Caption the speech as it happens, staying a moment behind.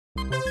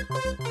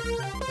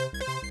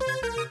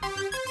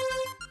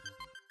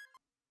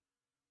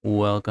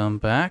Welcome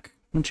back,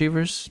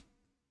 Achievers,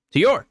 to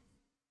your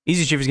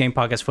Easy Achievers Game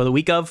Podcast for the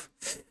week of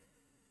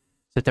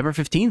September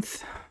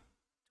 15th,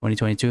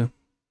 2022.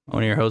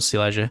 One of your hosts,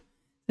 Elijah.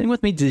 Sitting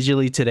with me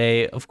digitally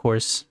today, of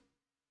course,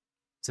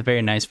 it's a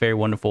very nice, very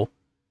wonderful,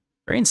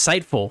 very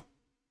insightful.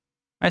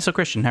 Hi, so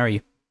Christian, how are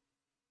you?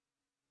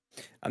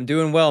 I'm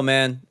doing well,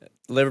 man.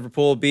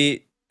 Liverpool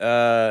beat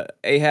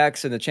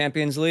Ajax in the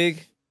Champions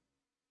League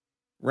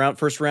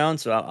first round,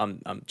 so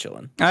I'm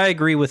chilling. I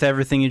agree with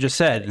everything you just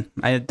said.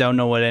 I don't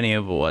know what any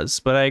of it was,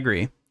 but I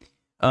agree.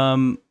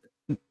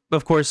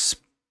 Of course,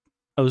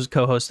 I was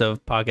co-host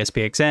of Podcast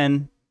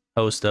PXN,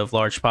 host of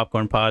Large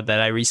Popcorn Pod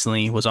that I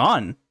recently was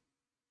on.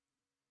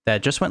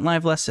 That just went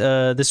live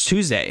this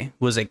Tuesday.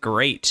 Was a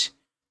great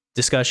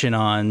discussion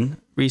on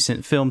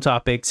recent film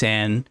topics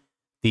and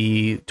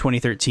the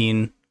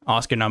 2013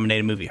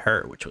 Oscar-nominated movie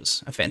Her, which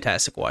was a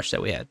fantastic watch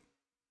that we had.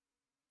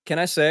 Can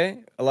I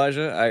say,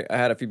 Elijah, I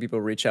had a few people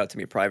reach out to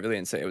me privately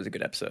and say it was a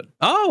good episode.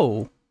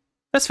 Oh,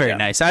 that's very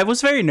nice. I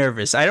was very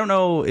nervous. I don't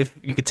know if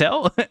you could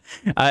tell.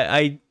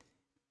 I've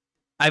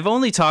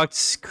only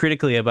talked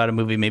critically about a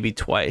movie maybe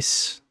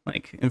twice,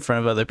 like in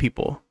front of other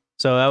people.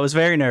 So I was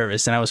very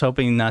nervous, and I was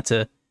hoping not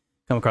to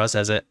come across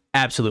as an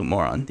absolute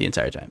moron the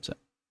entire time. So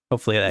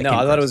hopefully that. No,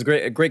 I thought it was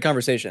a great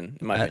conversation,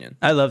 in my opinion.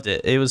 I loved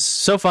it. It was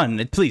so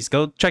fun. Please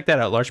go check that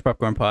out, Large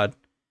Popcorn Pod.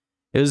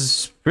 It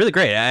was really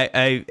great.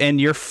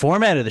 And your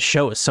format of the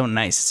show is so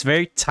nice. It's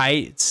very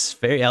tight. It's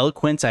very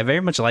eloquent. I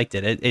very much liked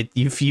it.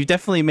 You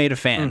definitely made a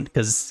fan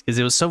because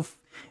it was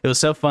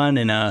so fun,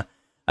 and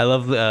I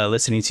love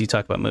listening to you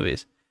talk about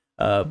movies.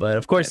 But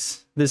of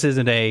course, this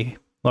isn't a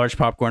Large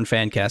Popcorn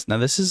fan cast. Now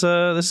this is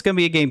gonna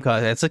be a game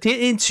cast. Let's get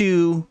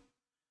into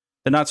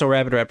the not so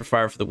rapid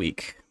fire for the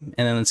week,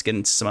 and then let's get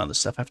into some other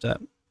stuff after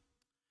that.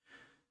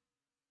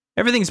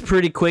 Everything's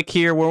pretty quick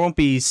here. We won't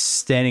be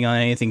standing on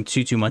anything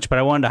too much, but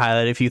I wanted to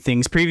highlight a few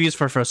things. Previews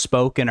for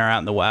Forspoken are out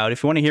in the wild.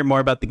 If you want to hear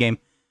more about the game,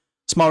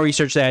 small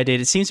research that I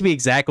did, it seems to be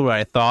exactly what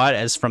I thought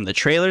as from the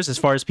trailers, as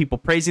far as people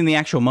praising the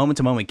actual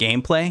moment-to-moment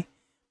gameplay,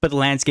 but the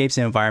landscapes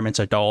and environments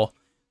are dull.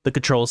 The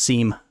controls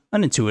seem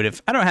unintuitive.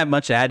 I don't have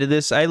much to add to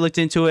this. I looked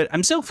into it.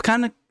 I'm still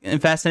kind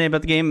of fascinated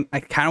about the game. I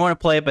kind of want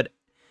to play it, but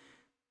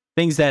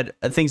things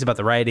about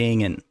the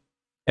writing and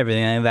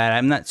everything like that,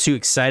 I'm not too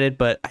excited,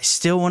 but I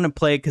still want to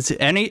play it because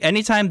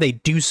anytime they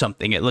do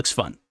something, it looks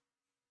fun.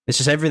 It's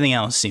just everything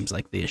else seems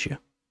like the issue.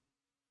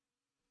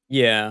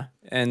 Yeah,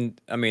 and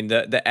I mean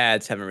the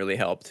ads haven't really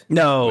helped.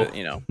 No,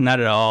 but, not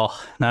at all.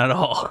 Not at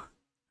all.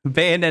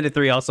 Bayonetta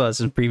 3 also has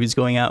some previews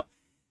going out.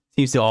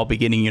 Seems to all be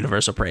getting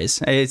universal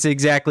praise. It's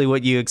exactly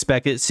what you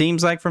expect. It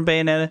seems like from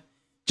Bayonetta,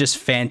 just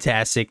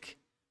fantastic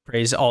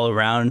praise all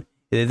around.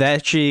 That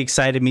actually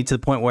excited me to the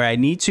point where I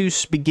need to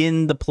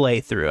begin the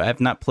playthrough. I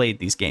have not played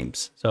these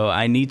games, so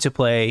I need to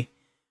play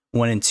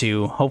 1 and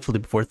 2, hopefully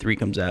before 3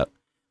 comes out.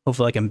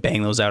 Hopefully I can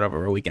bang those out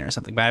over a weekend or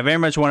something. But I very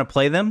much want to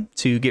play them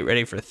to get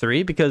ready for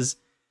 3 because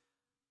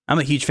I'm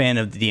a huge fan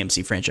of the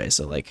DMC franchise.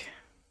 So,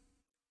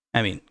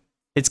 I mean,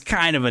 it's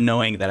kind of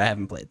annoying that I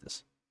haven't played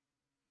this.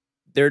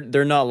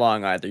 They're not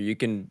long either. You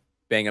can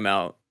bang them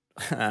out.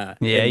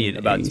 In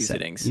about 2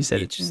 sittings. You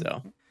said each,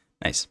 so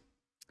nice.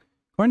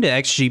 According to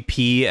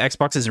XGP,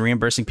 Xbox is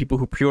reimbursing people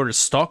who pre-ordered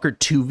Stalker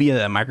 2 via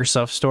the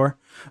Microsoft Store.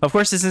 Of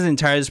course, this isn't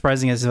entirely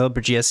surprising as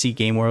developer GSC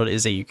Game World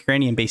is a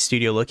Ukrainian-based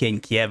studio located in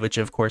Kiev, which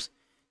of course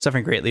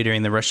suffering greatly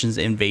during the Russian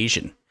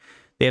invasion.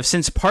 They have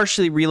since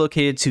partially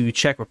relocated to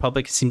Czech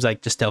Republic. It seems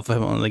like just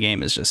development of the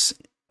game is just,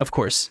 of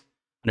course,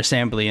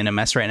 understandably in a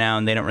mess right now,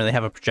 and they don't really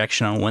have a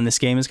projection on when this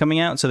game is coming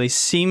out. So they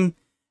seem,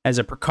 as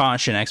a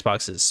precaution,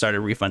 Xbox has started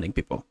refunding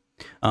people.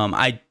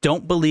 I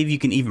don't believe you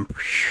can even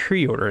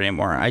pre-order it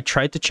anymore. I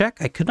tried to check.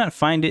 I could not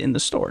find it in the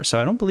store,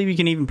 so I don't believe you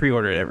can even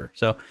pre-order it ever.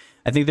 So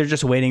I think they're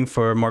just waiting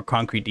for more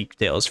concrete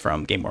details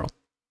from Game World.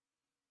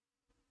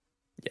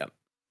 Yep.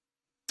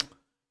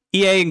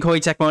 EA and Koei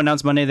Tecmo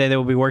announced Monday that they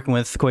will be working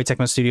with Koei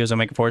Tecmo Studios on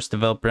Omega Force to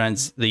develop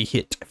the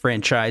hit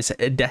franchise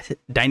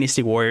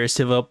Dynasty Warriors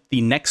to develop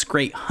the next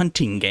great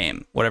hunting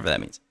game, whatever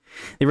that means.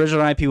 The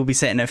original IP will be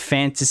set in a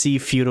fantasy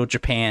feudal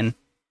Japan.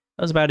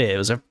 That was about it. It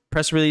was a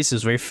press release. It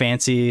was very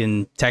fancy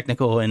and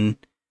technical, and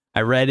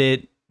I read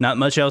it. Not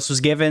much else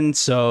was given,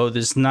 so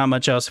there's not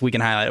much else we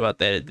can highlight about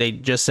that. They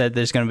just said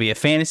there's going to be a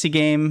fantasy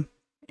game,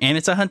 and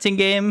it's a hunting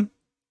game.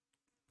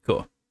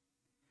 Cool.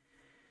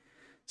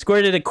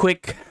 Square did a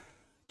quick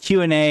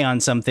Q&A on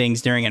some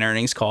things during an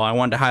earnings call. I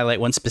wanted to highlight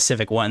one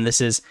specific one.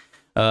 This is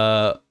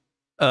a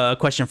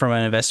question from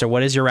an investor.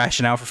 What is your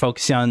rationale for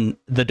focusing on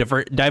the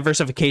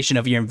diversification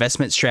of your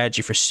investment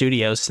strategy for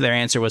studios? Their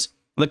answer was,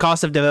 the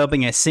cost of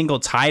developing a single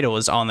title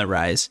is on the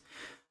rise.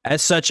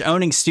 As such,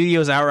 owning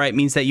studios outright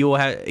means that you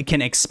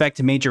can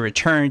expect major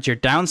returns. Your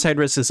downside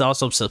risk is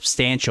also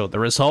substantial. The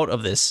result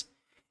of this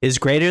is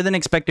greater than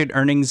expected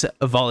earnings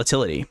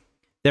volatility.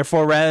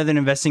 Therefore, rather than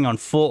investing on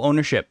full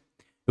ownership,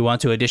 we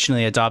want to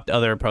additionally adopt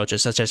other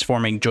approaches, such as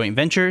forming joint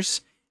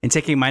ventures and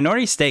taking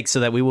minority stakes so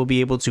that we will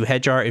be able to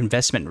hedge our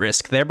investment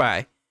risk,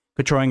 thereby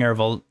controlling our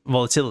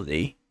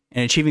volatility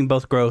and achieving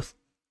both growth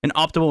and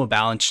optimal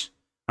balance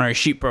on our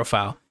sheet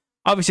profile.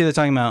 Obviously, they're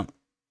talking about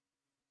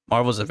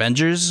Marvel's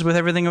Avengers with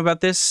everything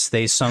about this.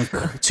 They sunk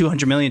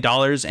 $200 million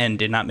and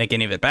did not make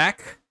any of it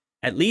back,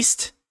 at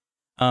least.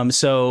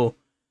 So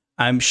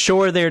I'm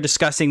sure they're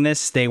discussing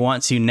this. They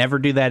want to never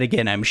do that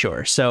again, I'm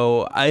sure.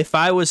 So if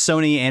I was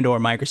Sony and or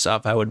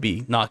Microsoft, I would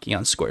be knocking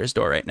on Square's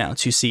door right now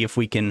to see if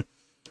we can,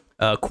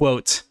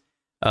 quote,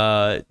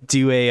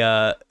 do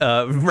a,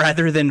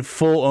 rather than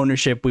full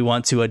ownership, we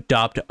want to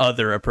adopt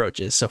other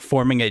approaches. So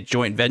forming a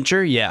joint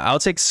venture, yeah, I'll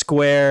take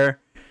Square,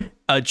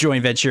 a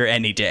joint venture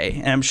any day.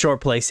 And I'm sure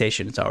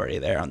PlayStation is already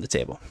there on the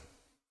table.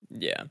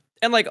 Yeah.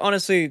 And like,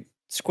 honestly,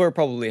 Square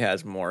probably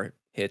has more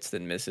hits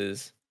than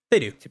misses. They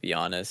do, to be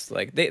honest.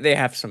 Like they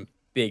have some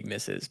big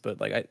misses,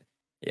 but like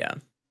yeah,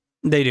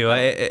 they do.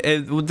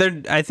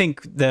 I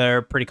think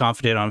they're pretty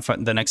confident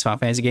on the next Final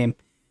Fantasy game.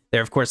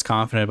 They're of course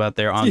confident about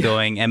their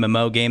ongoing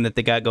MMO game that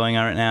they got going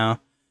on right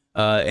now.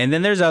 And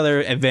then there's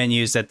other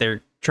venues that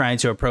they're trying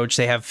to approach.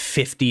 They have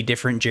 50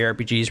 different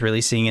JRPGs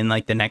releasing in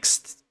like the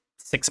next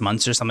 6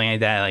 months or something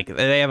like that. Like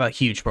they have a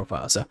huge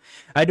profile, so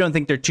I don't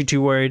think they're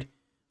too worried.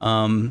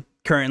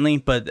 Currently,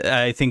 but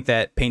I think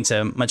that paints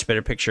a much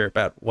better picture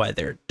about why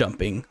they're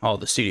dumping all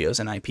the studios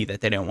and IP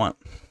that they don't want.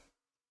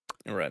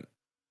 Right.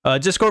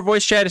 Discord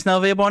voice chat is now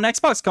available on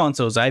Xbox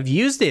consoles. I've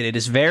used it. It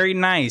is very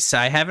nice.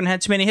 I haven't had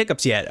too many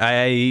hiccups yet.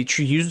 I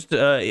used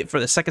it for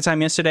the second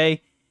time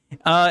yesterday.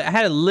 I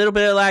had a little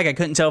bit of lag. I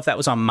couldn't tell if that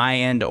was on my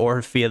end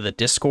or via the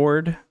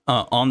Discord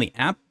on the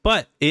app,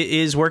 but it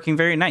is working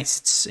very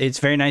nice. It's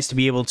very nice to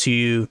be able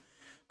to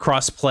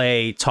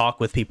cross-play, talk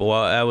with people.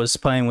 I was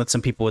playing with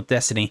some people with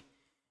Destiny,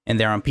 and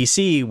they're on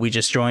PC. We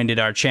just joined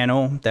our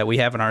channel that we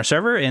have on our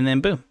server, and then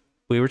boom,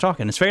 we were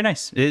talking. It's very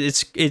nice.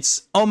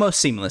 It's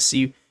almost seamless.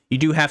 You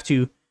do have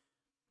to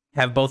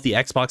have both the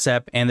Xbox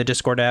app and the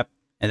Discord app,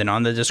 and then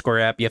on the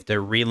Discord app, you have to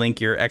relink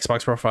your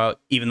Xbox profile,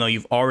 even though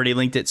you've already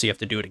linked it, so you have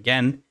to do it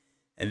again.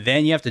 And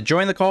then you have to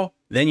join the call.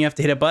 Then you have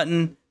to hit a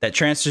button that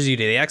transfers you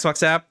to the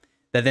Xbox app,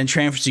 that then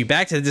transfers you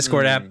back to the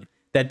Discord app,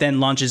 that then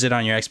launches it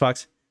on your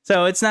Xbox.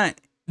 So it's not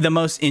the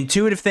most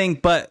intuitive thing,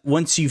 but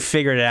once you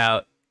figure it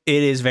out,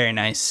 it is very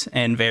nice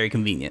and very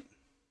convenient.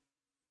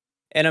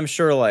 And I'm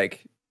sure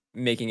like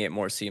making it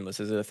more seamless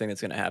is a thing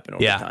that's going to happen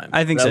over time.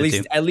 I think but so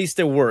too. At least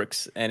it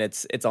works, and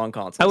it's on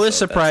console. I was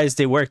surprised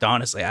it worked,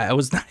 honestly. I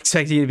was not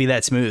expecting it to be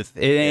that smooth.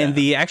 And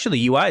the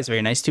UI is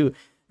very nice too.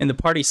 In the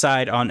party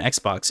side on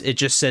Xbox, it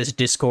just says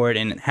Discord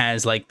and it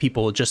has like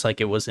people just like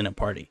it was in a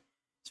party.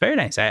 It's very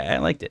nice. I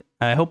liked it.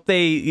 I hope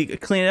they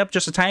clean it up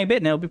just a tiny bit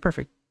and it'll be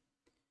perfect.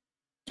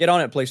 Get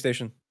on it,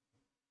 PlayStation.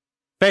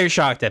 Very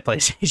shocked that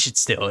PlayStation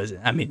still isn't.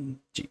 I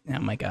mean, gee, oh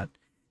my god.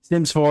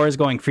 Sims 4 is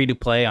going free to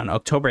play on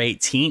October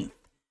 18th.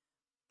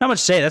 Not much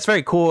to say. That's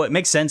very cool. It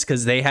makes sense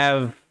because they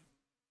have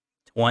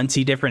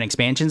 20 different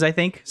expansions, I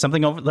think.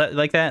 Something over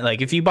like that. Like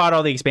if you bought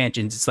all the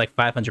expansions, it's like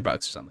 $500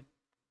 or something.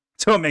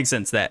 So it makes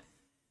sense that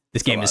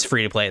this game is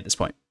free to play at this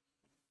point.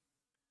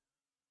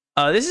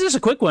 This is just a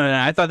quick one, and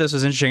I thought this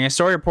was interesting. A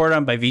story reported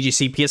on by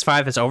VGC,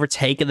 PS5 has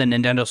overtaken the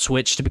Nintendo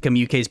Switch to become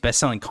UK's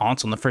best-selling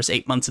console in the first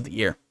 8 months of the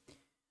year.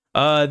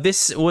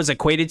 This was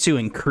equated to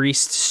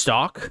increased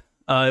stock.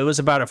 It was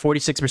about a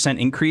 46%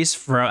 increase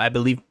from, I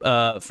believe,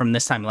 from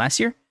this time last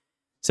year.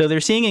 So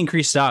they're seeing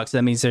increased stocks.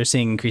 That means they're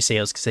seeing increased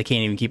sales because they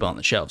can't even keep it on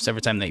the shelves.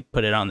 Every time they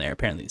put it on there,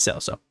 apparently it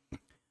sells. So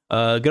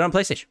good on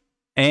PlayStation.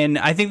 And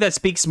I think that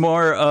speaks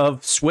more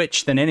of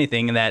Switch than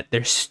anything, in that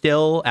they're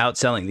still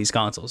outselling these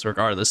consoles,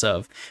 regardless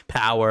of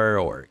power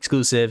or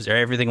exclusives or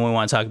everything we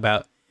want to talk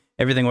about.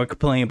 Everything we're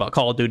complaining about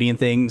Call of Duty and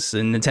things,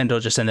 and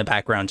Nintendo just in the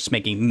background, just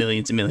making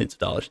millions and millions of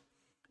dollars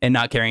and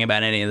not caring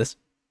about any of this.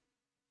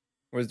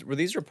 Were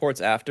these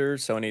reports after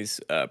Sony's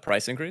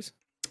price increase?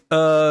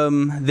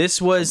 This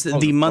was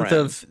the month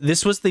of.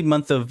 This was the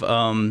month of.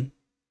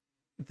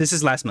 This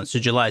is last month, so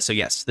July. So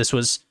yes, this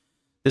was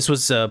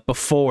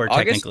before August?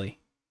 Technically.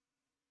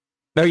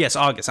 Oh yes,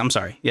 August. I'm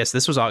sorry. Yes,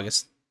 this was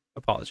August.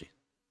 Apologies.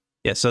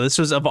 Yes, so this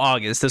was of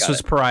August. This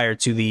was prior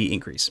to the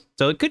increase,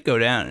 so it could go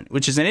down,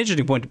 which is an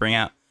interesting point to bring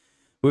out.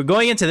 We're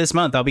going into this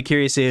month. I'll be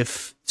curious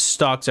if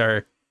stocks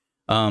are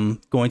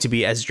going to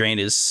be as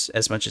drained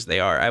as much as they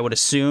are. I would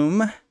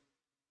assume.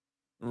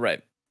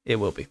 Right. It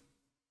will be.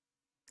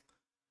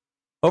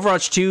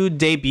 Overwatch 2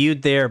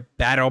 debuted their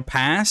Battle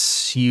Pass.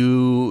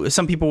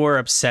 Some people were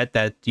upset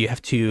that you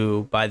have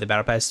to buy the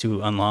Battle Pass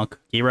to unlock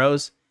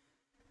heroes.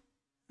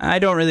 I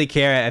don't really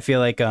care. I feel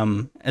like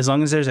as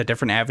long as there's a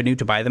different avenue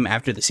to buy them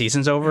after the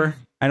season's over,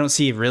 I don't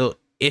see a real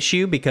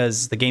issue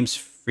because the game's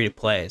free to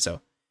play. So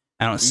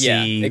I don't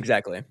see. Yeah,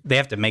 exactly. They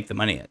have to make the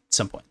money at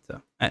some point.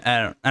 So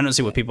I don't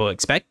see what people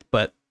expect.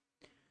 But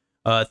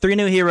 3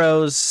 new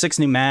heroes, 6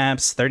 new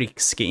maps, 30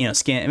 skin.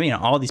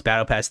 All these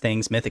Battle Pass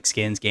things, mythic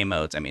skins, game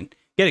modes. I mean,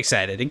 get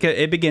excited.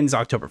 It begins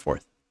October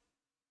 4th.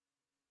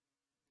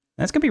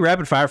 That's going to be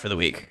rapid fire for the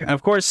week. And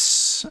of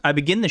course, I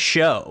begin the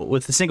show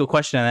with a single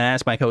question that I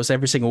ask my host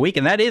every single week.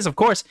 And that is, of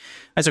course,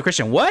 so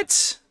Christian,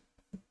 what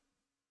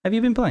have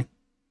you been playing?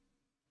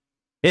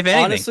 If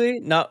anything. Honestly,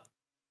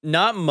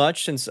 not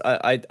much, since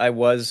I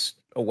was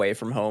away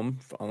from home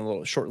on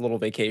a short little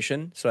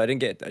vacation, so I didn't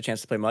get a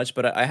chance to play much.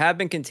 But I have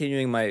been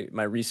continuing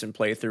my recent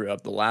playthrough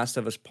of The Last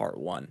of Us Part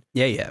One.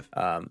 Yeah, you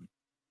have.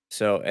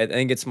 So I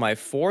think it's my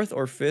fourth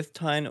or fifth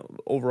time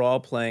overall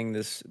playing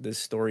this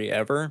story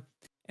ever,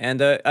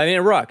 and I mean it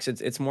rocks.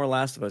 It's more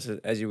Last of Us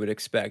as you would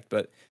expect,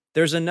 but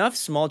there's enough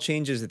small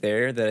changes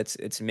there that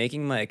it's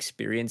making my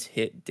experience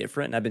hit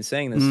different. And I've been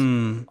saying this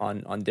Mm,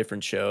 on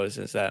different shows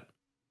is that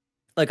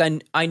like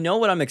I know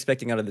what I'm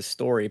expecting out of the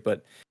story,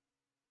 but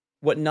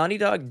what Naughty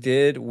Dog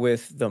did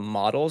with the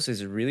models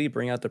is really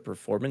bring out the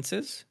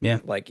performances. yeah.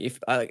 Like if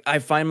I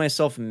find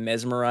myself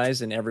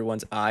mesmerized in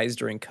everyone's eyes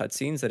during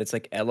cutscenes, that it's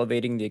like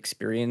elevating the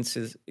experience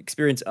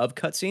of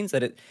cutscenes,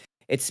 that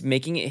it's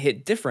making it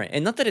hit different.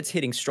 And not that it's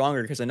hitting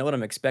stronger because I know what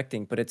I'm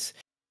expecting, but it's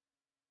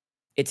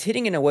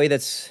hitting in a way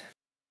that's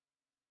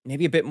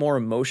maybe a bit more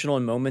emotional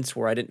in moments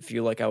where I didn't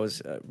feel like I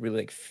was really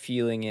like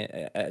feeling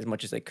it as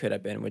much as I could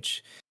have been,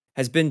 which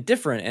has been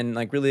different and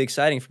like really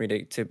exciting for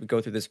me to go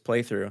through this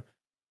playthrough.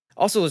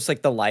 Also, it's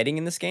like the lighting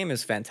in this game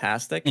is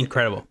fantastic.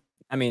 Incredible.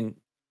 I mean,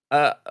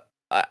 uh,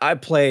 I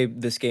play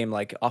this game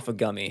like off a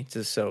gummy,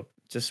 just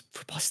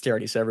for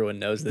posterity, so everyone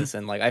knows this.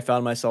 And like, I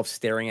found myself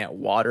staring at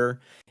water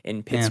in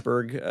Yeah.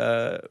 Pittsburgh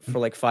for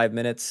like 5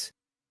 minutes.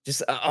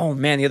 Just oh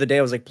man, the other day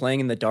I was like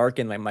playing in the dark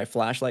and my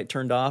flashlight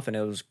turned off and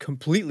it was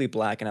completely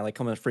black and I like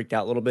kind of freaked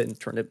out a little bit and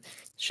turned to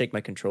shake my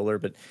controller.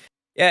 But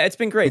yeah, it's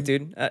been great,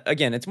 dude.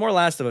 Again, it's more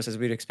Last of Us as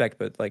we'd expect,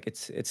 but like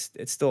it's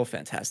still a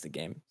fantastic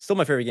game. Still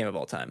my favorite game of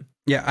all time.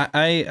 Yeah,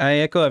 I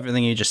echo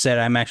everything you just said.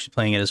 I'm actually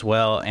playing it as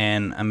well,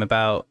 and I'm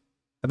about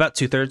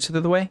 2/3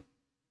 through the way,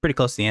 pretty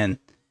close to the end.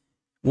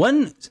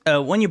 When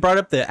you brought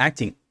up the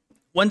acting,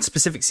 one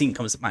specific scene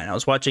comes to mind. I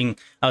was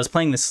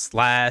playing this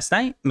last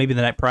night, maybe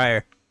the night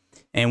prior,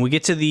 and we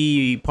get to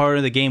the part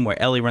of the game where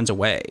Ellie runs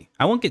away.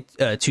 I won't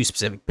get too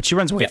specific, but she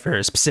runs away for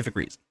a specific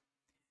reason.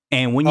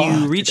 And when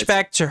you reach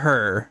back to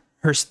her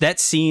that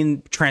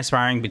scene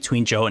transpiring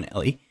between Joe and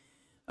Ellie,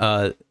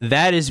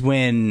 that is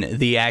when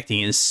the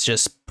acting is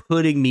just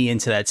putting me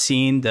into that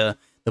scene. The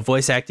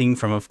voice acting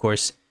from, of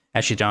course,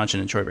 Ashley Johnson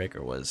and Troy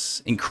Baker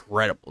was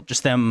incredible.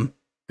 Just them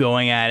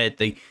going at it,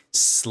 the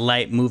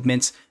slight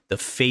movements, the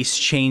face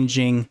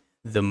changing,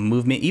 the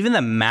movement, even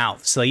the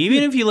mouths. Like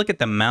even if you look at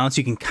the mouths,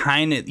 you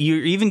can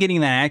you're even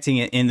getting that acting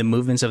in the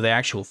movements of the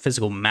actual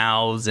physical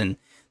mouths and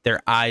their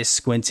eyes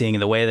squinting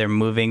and the way they're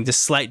moving,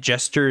 just slight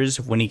gestures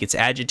when he gets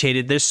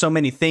agitated. There's so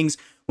many things.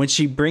 When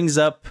she brings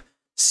up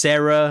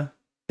Sarah,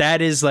 that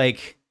is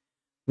like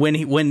when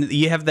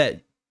you have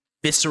that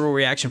visceral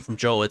reaction from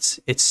Joel.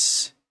 It's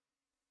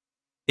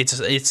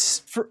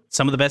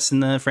some of the best in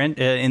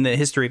the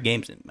history of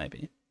games, in my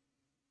opinion.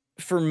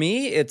 For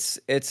me, it's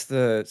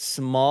the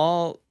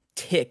small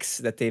ticks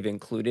that they've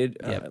included,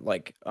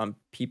 like on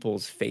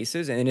people's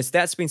faces, and it's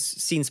that's been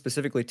seen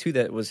specifically too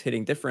that was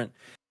hitting different.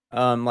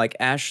 Like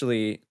not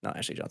Ashley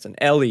Johnson,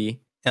 Ellie.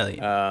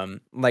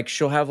 Like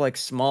she'll have like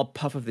small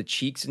puff of the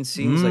cheeks in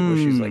scenes, like where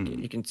she's like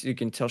you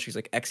can tell she's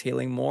like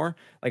exhaling more,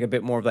 like a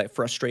bit more of like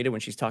frustrated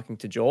when she's talking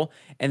to Joel.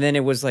 And then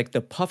it was like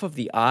the puff of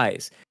the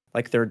eyes,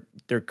 like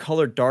they're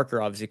colored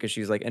darker, obviously, because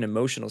she's like an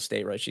emotional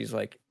state, right? She's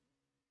like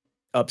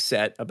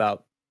upset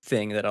about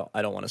thing that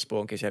I don't want to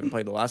spoil in case you haven't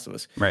played The Last of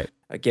Us. Right.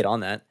 Get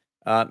on that.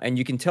 And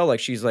you can tell like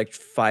she's like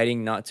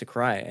fighting not to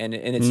cry, and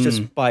it's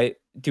just by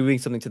doing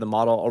something to the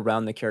model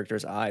around the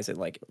character's eyes. It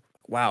like,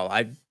 wow,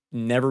 I've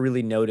never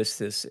really noticed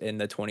this in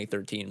the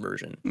 2013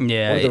 version, or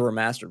the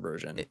remastered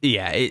version.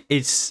 Yeah,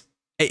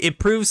 it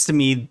proves to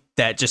me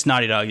that just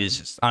Naughty Dog is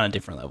just on a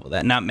different level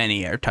that not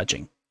many are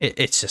touching.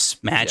 It's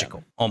just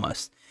magical,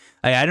 almost.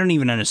 I don't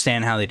even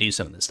understand how they do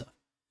some of this stuff.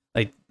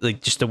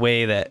 Like just the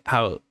way that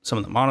how some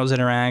of the models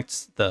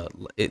interact,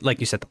 like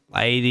you said, the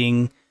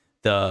lighting,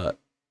 the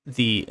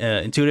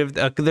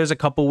intuitive. There's a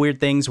couple weird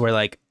things where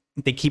like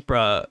they keep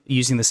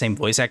using the same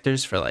voice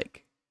actors for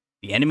like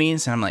the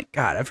enemies, and I'm like,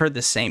 God, I've heard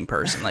the same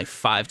person like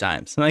 5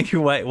 times. I'm like,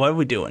 what are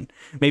we doing?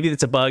 Maybe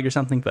it's a bug or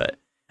something, but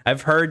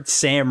I've heard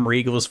Sam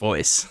Riegel's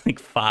voice like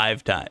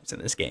 5 times in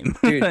this game.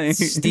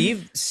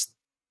 Dude,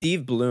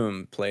 Steve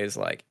Bloom plays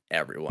like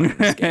everyone in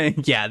this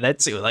game. Yeah,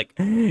 that's like,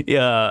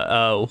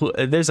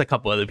 there's a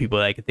couple other people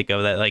that I could think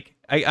of that like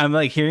I'm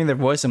like hearing their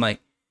voice. I'm like,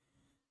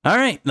 all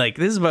right, like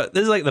this is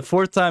like the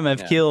 4th time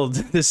I've killed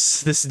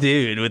this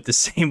dude with the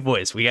same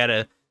voice. We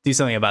gotta do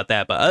something about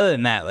that. But other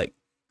than that, like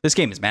this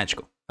game is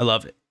magical. I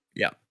love it.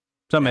 Yeah,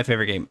 it's not my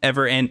favorite game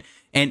ever. And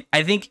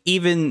I think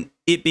even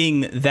it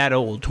being that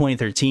old,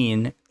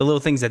 2013, the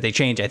little things that they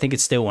change, I think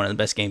it's still one of the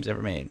best games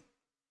ever made.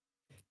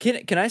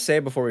 Can I say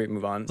before we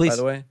move on, please? By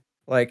the way,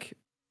 like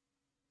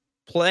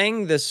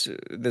playing this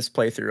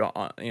playthrough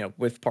on,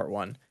 with part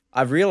 1,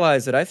 I've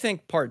realized that I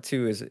think part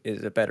 2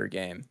 is a better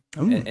game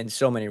in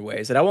so many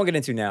ways that I won't get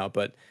into now,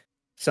 but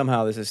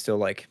somehow this is still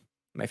like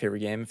my favorite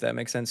game, if that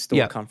makes sense.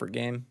 Still a comfort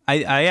game.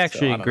 I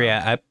actually agree.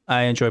 I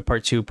enjoy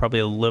part 2 probably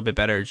a little bit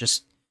better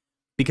just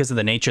because of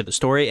the nature of the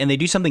story, and they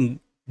do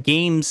something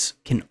games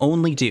can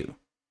only do,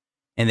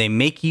 and they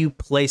make you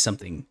play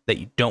something that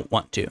you don't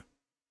want to,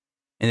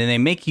 and then they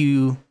make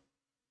you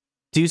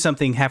do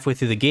something halfway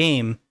through the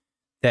game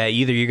that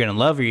either you're gonna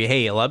love or you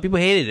hate. A lot of people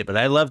hated it, but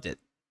I loved it.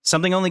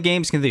 Something only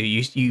games can do.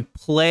 You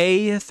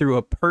play through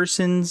a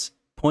person's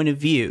point of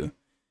view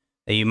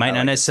that you might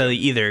not necessarily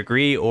either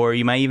agree or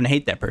you might even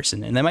hate that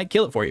person, and that might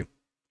kill it for you.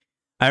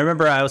 I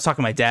remember I was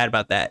talking to my dad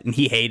about that, and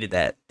he hated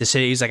that.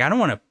 He's like, I don't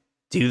want to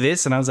do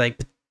this, and I was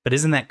like, but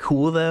isn't that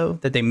cool though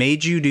that they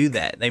made you do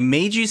that? They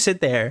made you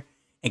sit there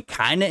and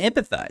kind of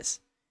empathize,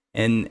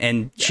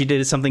 and she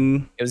did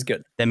something. It was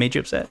good. That made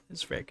you upset. It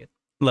was very good.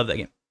 Love that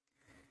game.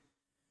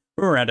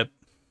 Roundup.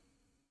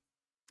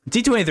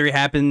 D23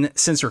 happened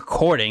since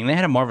recording. They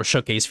had a Marvel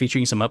showcase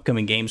featuring some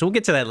upcoming games. We'll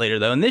get to that later,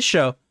 though. In this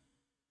show,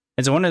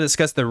 as I want to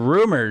discuss the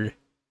rumored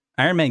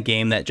Iron Man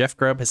game that Jeff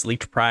Grubb has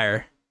leaked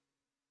prior,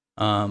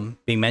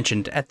 being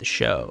mentioned at the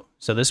show.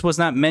 So this was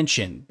not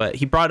mentioned, but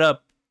he brought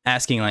up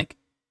asking, like,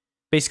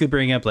 basically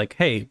bringing up, like,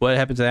 hey, what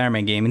happened to the Iron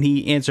Man game? And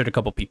he answered a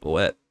couple people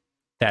that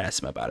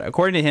asked him about it.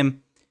 According to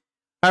him,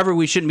 however,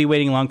 we shouldn't be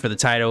waiting long for the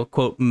title.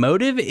 Quote,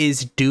 Motive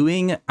is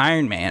doing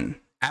Iron Man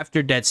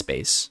after Dead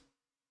Space.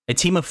 A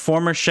team of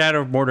former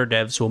Shadow of Mordor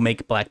devs will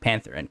make Black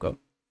Panther, end quote.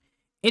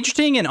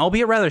 Interesting, and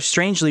albeit rather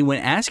strangely, when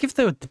asked if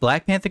the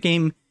Black Panther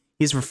game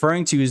he's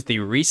referring to is the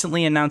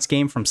recently announced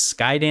game from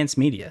Skydance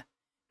Media,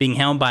 being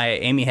helmed by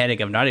Amy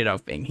Hennig of Naughty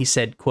Dog fame, he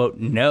said, quote,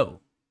 no,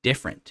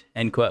 different,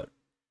 end quote.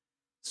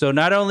 So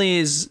not only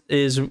is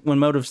when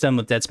Motive's done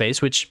with Dead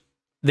Space, which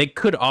they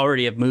could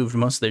already have moved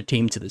most of their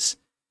team to this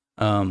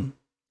Iron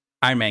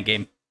Man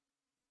game,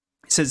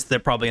 since they're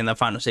probably in the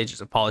final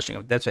stages of polishing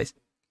of Dead Space.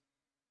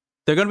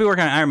 They're going to be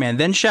working on Iron Man.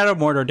 Then Shadow of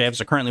Mordor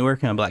devs are currently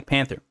working on Black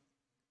Panther.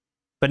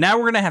 But now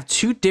we're going to have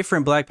two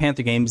different Black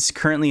Panther games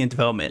currently in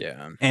development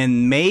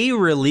and may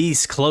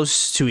release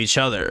close to each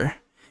other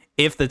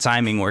if the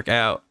timing work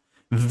out.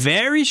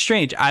 Very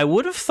strange. I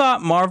would have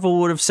thought Marvel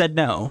would have said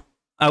no.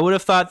 I would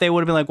have thought they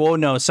would have been like, well,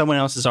 no, someone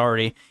else is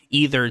already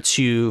either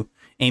to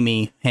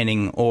Amy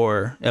Hennig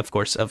or, of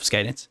course, of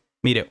Skydance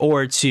Media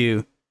or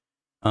to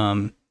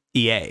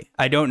EA.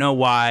 I don't know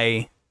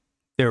why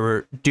they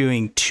were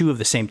doing two of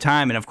the same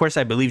time. And of course,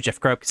 I believe Jeff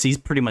Grubb because he's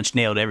pretty much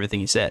nailed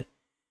everything he said,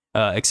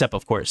 except,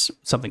 of course,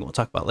 something we'll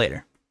talk about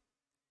later.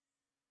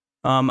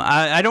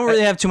 I don't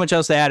really have too much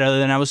else to add other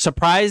than I was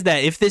surprised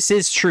that if this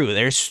is true,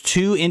 there's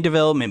two in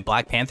development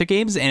Black Panther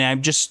games.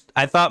 And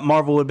I thought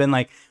Marvel would have been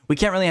like, we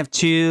can't really have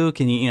two.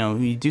 Can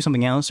you do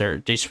something else or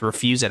just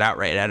refuse it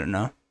outright? I don't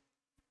know.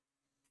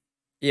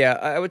 Yeah,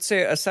 I would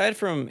say aside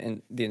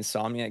from the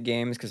Insomniac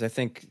games, because I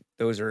think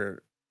those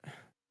are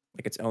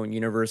like its own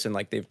universe and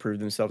like they've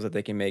proved themselves that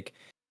they can make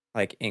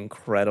like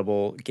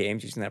incredible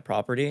games using that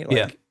property.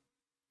 Like,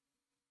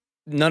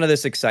 none of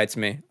this excites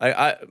me.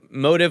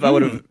 Motive, I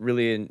would have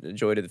really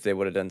enjoyed it if they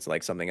would have done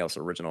like something else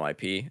original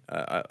IP.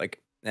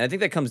 And I think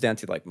that comes down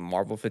to like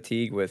Marvel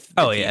fatigue with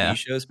the TV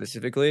shows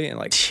specifically, and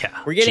like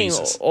we're getting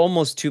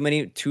almost too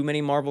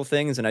many Marvel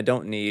things, and I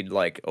don't need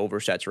like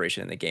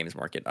oversaturation in the games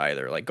market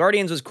either. Like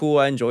Guardians was cool,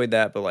 I enjoyed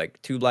that, but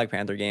like two Black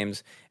Panther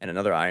games and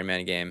another Iron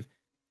Man game,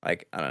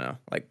 like I don't know,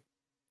 like.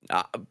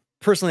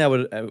 Personally, I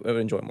would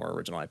enjoy more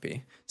original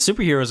IP.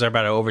 Superheroes are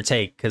about to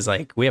overtake because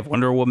like we have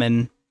Wonder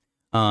Woman.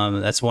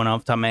 That's one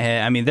off the top of my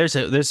head. I mean,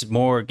 there's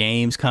more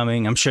games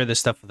coming. I'm sure there's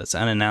stuff that's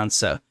unannounced.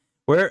 So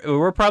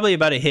we're probably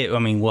about to hit. I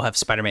mean, we'll have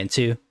Spider-Man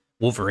 2,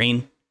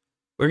 Wolverine.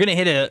 We're gonna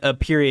hit a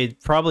period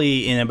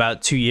probably in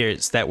about 2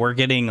 years that we're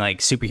getting like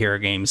superhero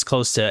games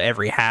close to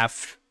every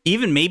half,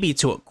 even maybe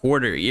to a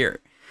quarter a year.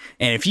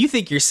 And if you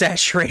think you're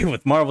saturated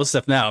with Marvel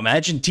stuff now,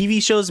 imagine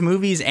TV shows,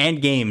 movies, and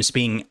games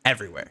being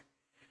everywhere.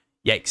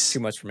 Yikes. Too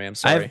much for me. I'm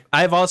sorry.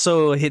 I've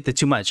also hit the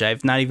too much.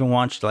 I've not even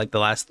watched like the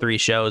last 3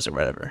 shows or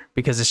whatever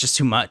because it's just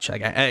too much.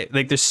 Like I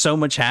like there's so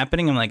much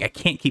happening. I'm like, I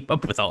can't keep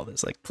up with all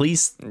this. Like,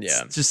 please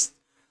just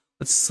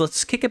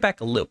let's kick it back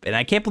a loop. And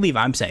I can't believe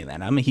I'm saying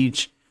that. I'm a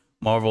huge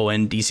Marvel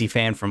and DC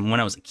fan from when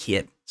I was a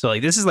kid. So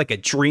like this is like a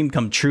dream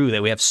come true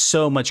that we have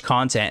so much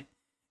content.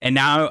 And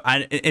now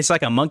it's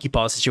like a monkey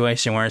paw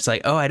situation where it's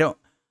like, oh, I don't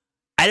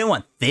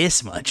want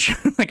this much.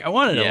 Like I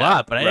wanted a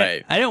lot, but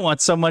I don't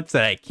want so much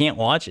that I can't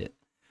watch it.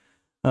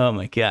 Oh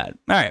my god.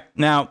 All right.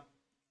 Now,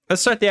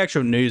 let's start the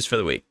actual news for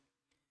the week.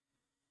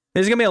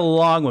 This is going to be a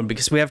long one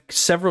because we have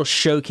several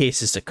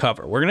showcases to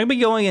cover. We're going to be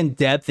going in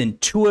depth in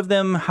 2 of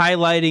them,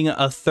 highlighting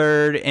a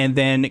third, and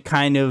then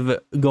kind of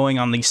going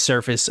on the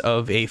surface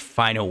of a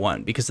final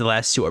one because the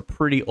last 2 are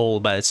pretty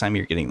old by the time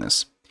you're getting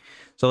this.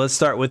 So let's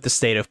start with the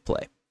State of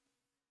Play.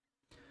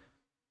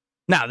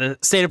 Now, the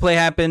State of Play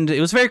happened. It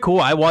was very cool.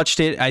 I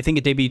watched it. I think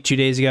it debuted 2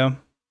 days ago.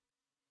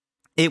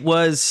 It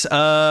was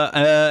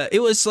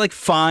like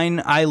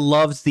fine. I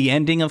loved the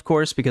ending, of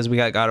course, because we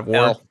got God of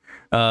War.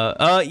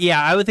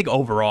 Yeah, I would think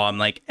overall, I'm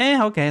like,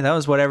 okay, that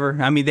was whatever.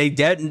 I mean, they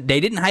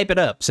didn't hype it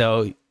up,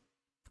 so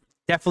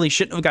definitely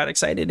shouldn't have got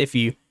excited if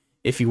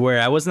you were.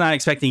 I was not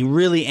expecting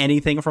really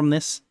anything from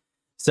this.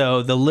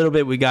 So the little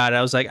bit we got,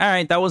 I was like, all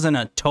right, that wasn't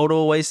a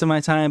total waste of my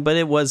time, but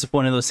it was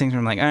one of those things where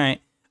I'm like, all right,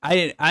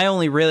 I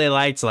only really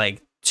liked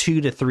like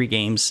 2 to 3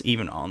 games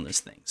even on this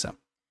thing. So,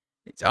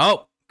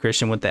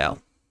 Christian, what the hell?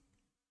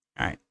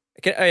 All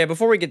right.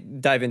 Before we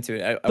dive into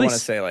it, I want to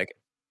say like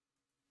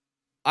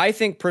I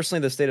think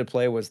personally the state of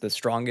play was the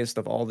strongest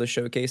of all the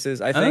showcases.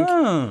 I think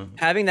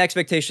having the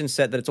expectation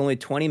set that it's only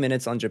 20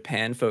 minutes on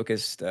Japan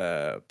focused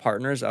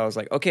partners, I was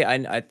like, okay,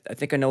 I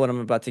think I know what I'm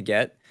about to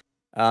get.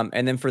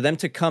 And then for them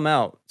to come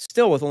out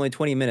still with only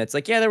 20 minutes,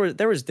 like, yeah,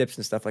 there was dips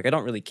and stuff. Like, I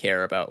don't really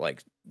care about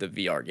like the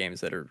VR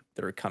games that are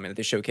coming that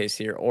they showcase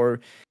here,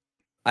 or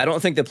I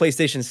don't think the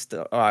PlayStation.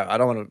 I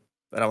don't want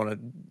to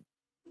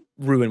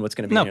ruin what's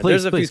going to be. No, here.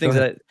 please, There's a few things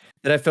that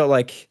I felt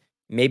like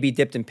maybe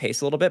dipped in pace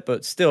a little bit,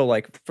 but still,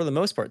 like, for the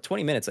most part,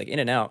 20 minutes, like, in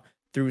and out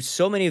through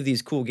so many of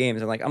these cool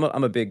games. And like,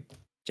 I'm a big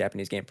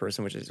Japanese game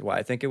person, which is why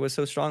I think it was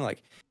so strong.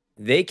 Like,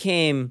 they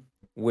came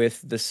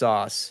with the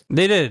sauce.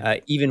 They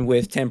did, even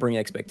with tempering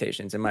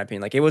expectations, in my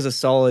opinion. Like, it was a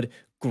solid,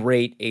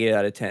 great 8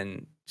 out of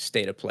 10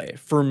 state of play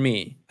for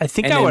me. I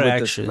think I would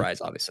actually,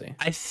 surprise, obviously.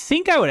 I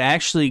think I would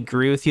actually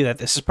agree with you that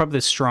this is probably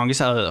the strongest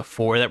out of the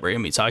 4 that we're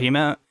going to be talking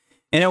about.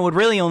 And it would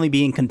really only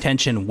be in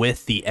contention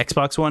with the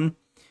Xbox one,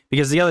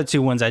 because the other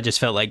 2 ones I just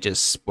felt like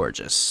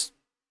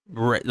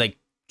were like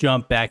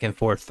jump back and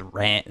forth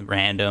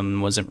random.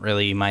 Wasn't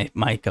really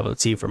my cup of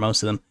tea for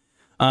most of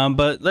them.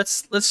 But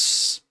let's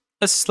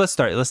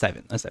start. Let's dive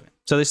in.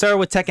 So they started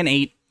with Tekken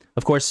 8,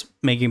 of course,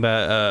 making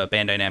by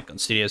Bandai Namco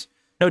Studios.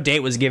 No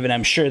date was given.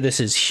 I'm sure this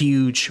is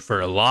huge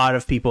for a lot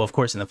of people, of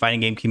course, in the fighting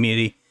game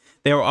community.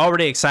 They were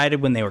already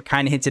excited when they were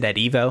kind of hinted at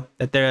Evo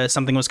that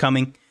something was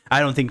coming. I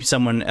don't think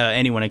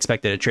anyone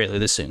expected a trailer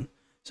this soon.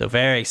 So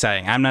very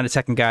exciting. I'm not a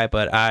Tekken guy,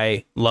 but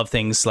I love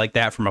things like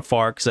that from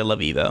afar because I love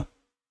Evo.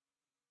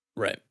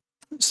 Right.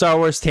 Star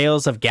Wars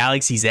Tales of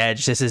Galaxy's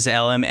Edge. This is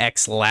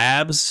LMX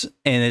Labs,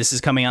 and this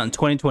is coming out in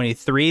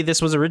 2023.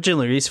 This was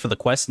originally released for the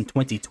Quest in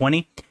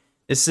 2020.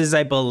 This is,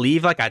 I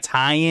believe, like a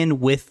tie-in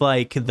with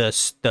like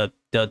the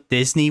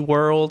Disney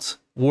World.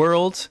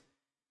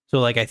 So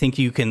like, I think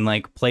you can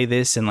like play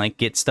this and like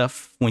get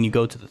stuff when you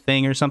go to the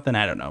thing or something.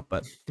 I don't know,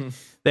 but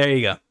there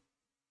you go.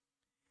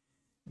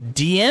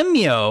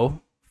 Diemyo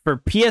for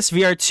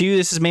PSVR 2.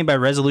 This is made by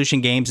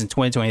Resolution Games in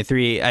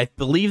 2023. I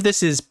believe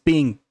this is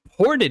being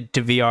ported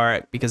to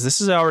VR because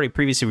this is already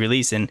previously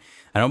released, and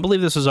I don't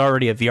believe this was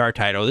already a VR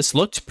title. This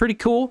looked pretty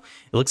cool.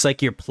 It looks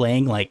like you're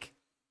playing like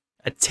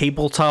a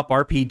tabletop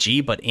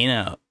RPG, but in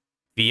a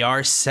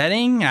VR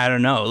setting. I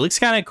don't know. It looks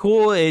kind of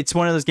cool. It's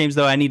one of those games,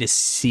 though, I need to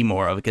see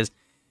more of because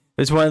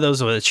it's one of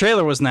those where the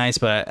trailer was nice,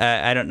 but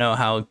I don't know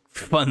how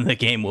fun the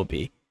game will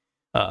be.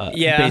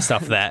 Based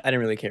off of that. I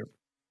didn't really care.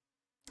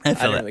 I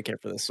didn't really care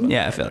for this one.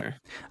 Yeah, I feel it.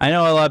 I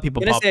know a lot of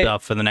people popped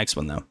up for the next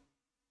one, though.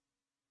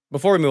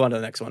 Before we move on to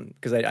the next one,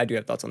 because I do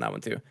have thoughts on that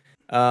one, too.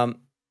 I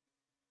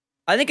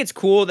think it's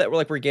cool that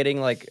we're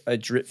getting, like, a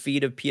drip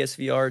feed of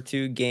PSVR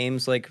 2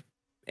 games, like,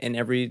 in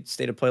every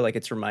state of play. Like,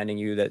 it's reminding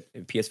you that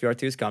PSVR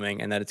 2 is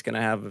coming and that it's going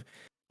to have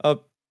a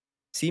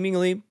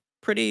seemingly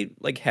pretty,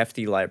 like,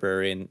 hefty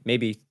library and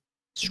maybe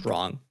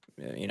strong,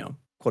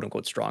 quote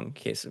unquote strong, in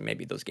case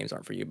maybe those games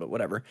aren't for you, but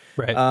whatever.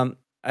 Right.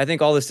 I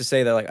think all this to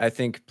say that, like, I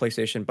think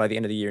PlayStation by the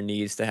end of the year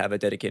needs to have a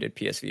dedicated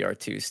PSVR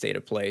 2 state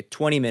of play,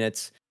 20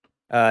 minutes.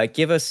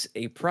 Give us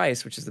a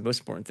price, which is the most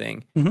important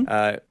thing.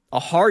 Mm-hmm. A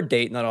hard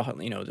date, not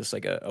just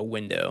like a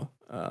window,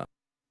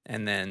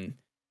 and then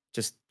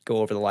just go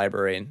over the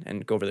library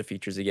and go over the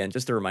features again,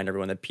 just to remind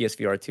everyone that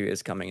PSVR 2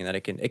 is coming and that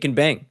it can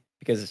bang,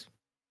 because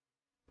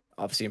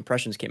obviously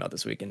Impressions came out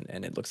this week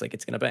and it looks like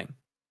it's gonna bang.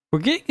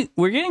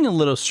 We're getting a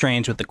little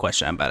strange with the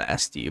question I'm about to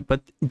ask you,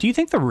 but do you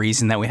think the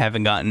reason that we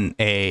haven't gotten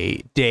a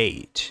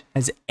date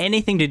has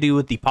anything to do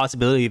with the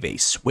possibility of a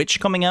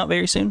Switch coming out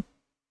very soon?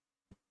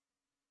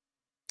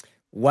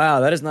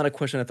 Wow, that is not a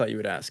question I thought you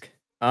would ask.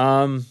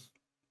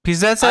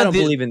 Because I don't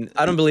believe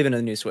in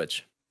a new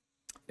Switch.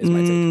 Is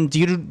my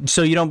take.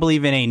 So you don't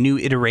believe in a new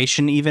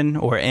iteration even,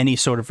 or any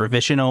sort of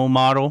revisional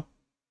model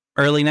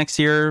early next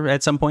year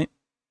at some point?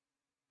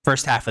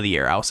 First half of the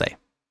year, I'll say.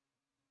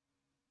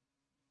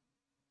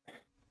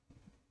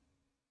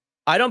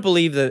 I don't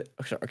believe that.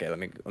 Okay, let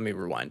me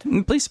rewind.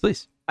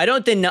 Please. I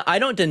don't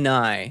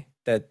deny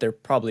that there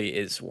probably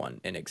is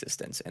one in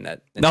existence, and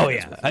that.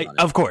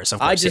 Of course.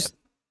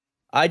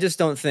 I just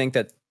don't think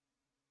that,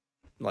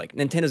 like,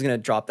 Nintendo's gonna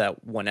drop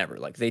that whenever.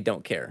 Like, they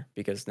don't care,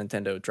 because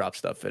Nintendo drops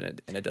stuff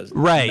and it does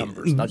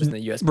numbers, not just in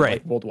the US, but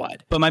like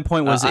worldwide. But my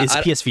point was, is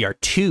PSVR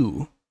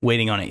 2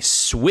 waiting on a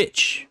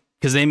Switch?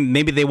 Because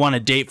maybe they want a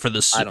date for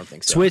the I don't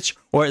think so. Switch,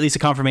 or at least a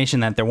confirmation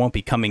that there won't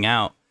be coming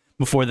out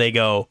before they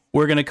go,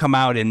 we're going to come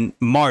out in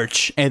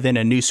March, and then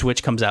a new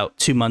Switch comes out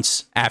 2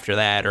 months after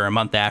that, or a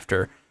month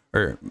after,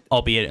 or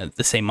albeit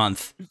the same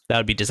month. That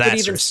would be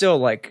disastrous. But even still,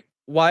 like,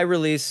 why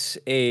release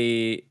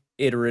a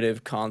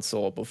iterative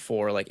console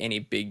before, like, any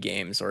big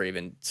games are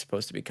even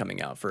supposed to be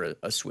coming out for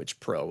a Switch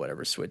Pro,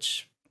 whatever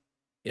Switch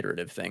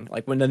iterative thing?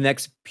 Like, when the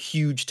next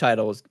huge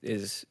title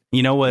is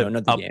you know what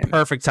a game.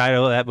 Perfect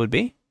title that would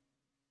be?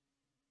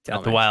 Breath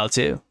of the Wild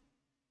 2.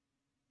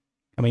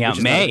 Coming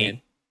out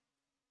May.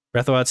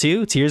 Breath of the Wild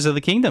 2, Tears of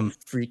the Kingdom.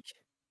 Freak.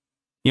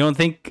 You don't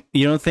think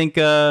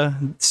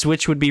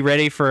Switch would be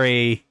ready for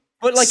a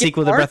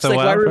sequel to Breath of the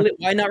like, Wild?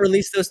 why not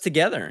release those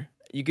together?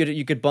 You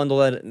could bundle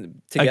that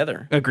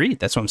together. Agreed.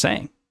 That's what I'm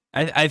saying.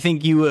 I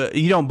think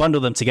you don't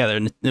bundle them together.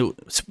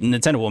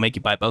 Nintendo will make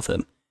you buy both of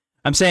them.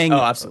 I'm saying,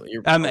 oh, absolutely.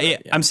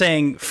 I'm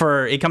saying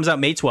for it comes out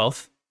May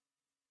 12th.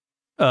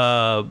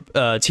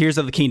 Tears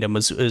of the Kingdom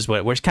is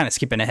what we're kind of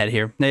skipping ahead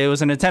here. It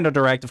was a Nintendo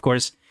Direct, of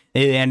course.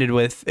 It ended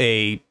with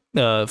a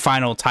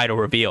final title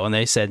reveal, and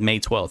they said May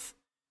 12th,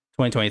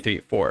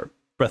 2023 for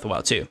Breath of the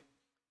Wild 2,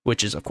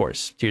 which is, of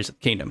course, Tears of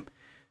the Kingdom.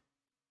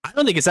 I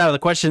don't think it's out of the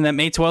question that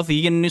May 12th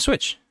you get a new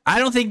Switch. I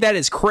don't think that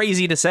is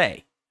crazy to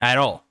say at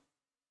all.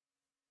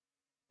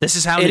 This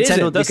is how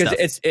Nintendo does stuff.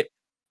 Because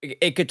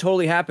it could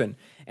totally happen,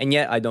 and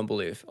yet I don't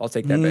believe. I'll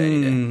take that bet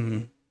any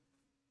day.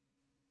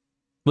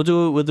 We'll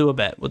do a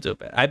bet.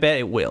 I bet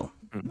it will.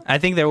 I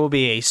think there will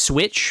be a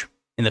Switch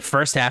in the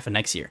first half of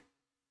next year.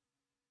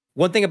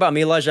 One thing about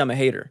me, Elijah, I'm a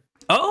hater.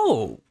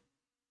 Oh,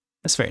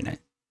 that's very nice.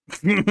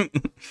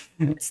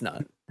 It's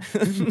not.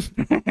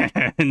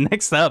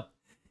 Next up,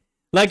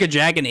 Like a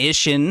Dragon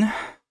Ishin.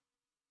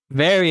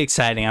 Very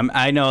exciting.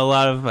 I know a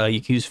lot of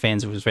Yakuza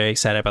fans was very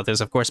excited about this.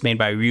 Of course, made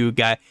by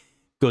Ryuga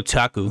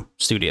Gotoku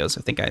Studios.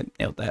 I think I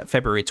nailed that.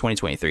 February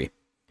 2023.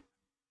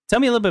 Tell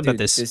me a little bit about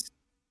this.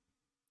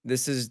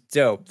 This is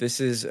dope. This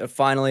is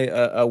finally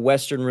a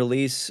Western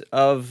release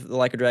of the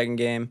Like a Dragon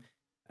game.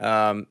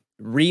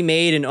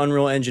 Remade in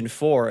Unreal Engine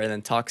 4, and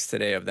then talks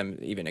today of them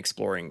even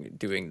exploring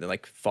doing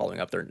following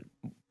up their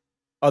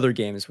other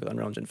games with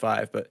Unreal Engine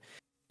 5. But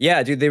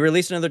yeah, dude, they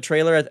released another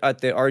trailer at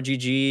the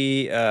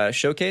RGG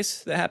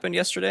Showcase that happened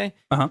yesterday.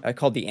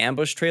 Called the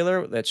Ambush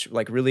trailer. That's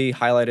really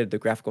highlighted the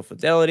graphical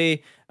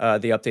fidelity,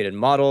 the updated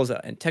models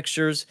and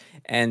textures,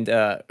 and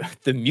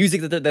the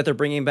music that they're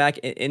bringing back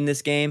in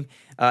this game.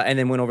 And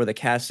then went over the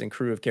cast and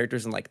crew of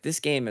characters, and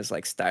this game is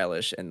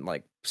stylish and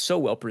so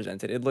well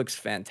presented. It looks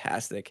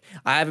fantastic.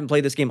 I haven't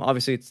played this game.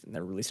 Obviously, it's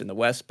never released in the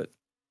West, but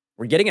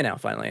we're getting it now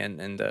finally,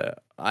 and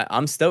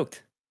I'm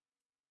stoked.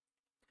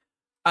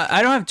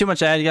 I don't have too much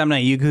to add. I'm not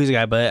a Yakuza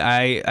guy, but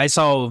I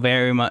saw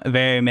very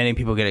many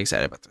people get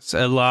excited about this.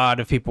 A lot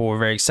of people were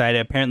very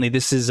excited. Apparently,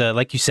 this is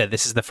like you said,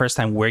 this is the first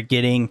time we're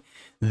getting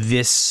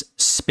this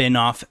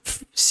spin-off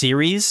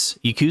series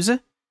Yakuza,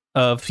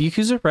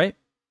 right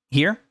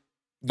here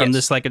from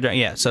this Like a Dragon.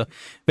 Yeah, so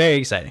very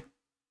exciting.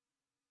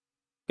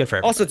 Good for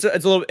everybody. Also, it's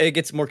a little. It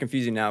gets more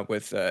confusing now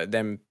with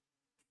them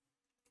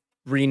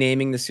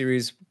renaming the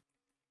series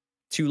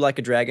to Like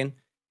a Dragon.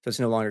 So it's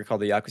no longer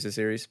called the Yakuza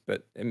series,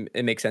 but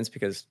it makes sense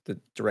because the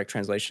direct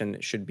translation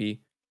should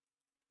be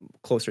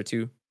closer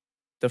to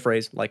the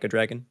phrase "like a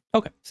dragon."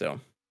 Okay.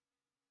 So,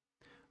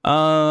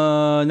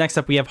 next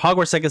up we have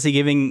Hogwarts Legacy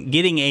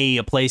getting a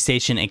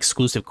PlayStation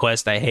exclusive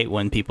quest. I hate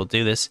when people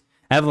do this.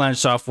 Avalanche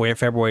Software,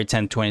 February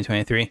 10th,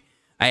 2023.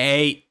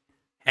 I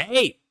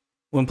hate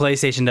when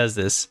PlayStation does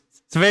this.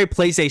 It's a very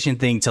PlayStation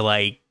thing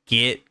to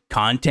get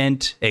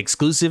content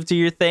exclusive to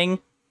your thing.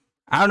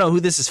 I don't know who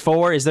this is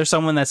for. Is there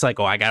someone that's like,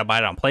 oh, I gotta buy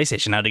it on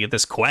PlayStation now to get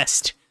this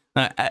quest?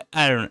 I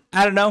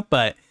don't know,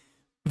 but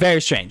very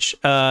strange.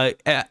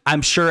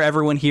 I'm sure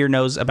everyone here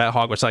knows about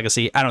Hogwarts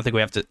Legacy. I don't think we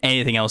have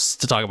anything else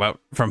to talk about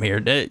from here.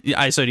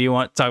 ISO, do you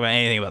want to talk about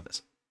anything about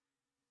this?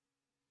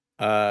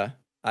 I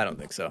don't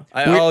think so.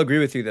 I'll agree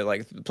with you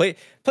that play.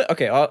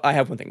 Okay, I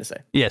have one thing to say.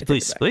 Yeah,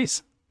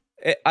 please.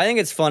 I think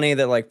it's funny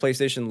that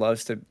PlayStation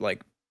loves to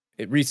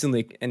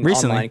recently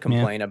online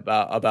complain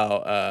about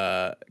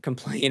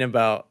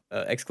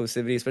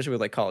exclusivity, especially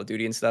with Call of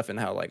Duty and stuff, and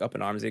how up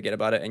in arms they get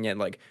about it, and yet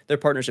their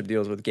partnership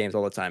deals with games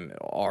all the time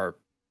are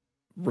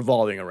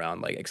revolving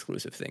around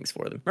exclusive things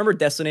for them. Remember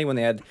Destiny when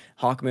they had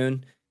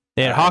Hawkmoon?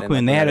 They had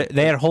Hawkmoon.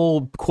 They had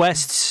whole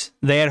quests.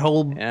 They had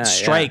whole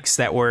strikes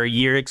that were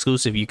year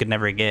exclusive. You could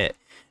never get.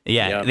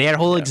 Yeah, they had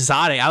whole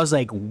exotic. I was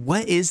like,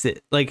 what is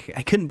it? I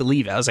couldn't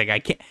believe it. I was like, I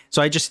can't.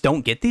 So I just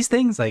don't get these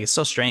things. It's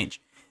so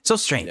strange. So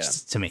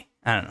strange to me.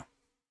 I don't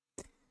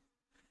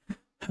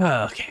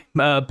know. Okay.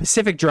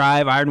 Pacific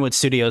Drive, Ironwood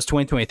Studios,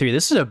 2023.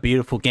 This is a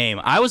beautiful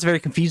game. I was very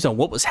confused on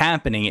what was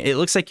happening. It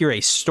looks like you're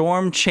a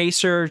storm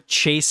chaser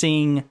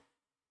chasing...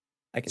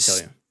 I can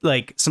tell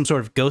you. Some sort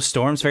of ghost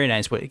storms. Very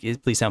nice.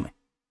 Please tell me.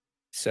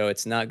 So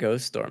it's not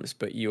ghost storms,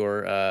 but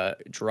you're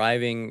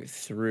driving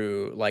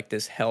through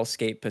this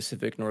hellscape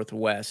Pacific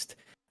Northwest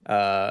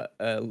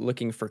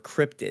looking for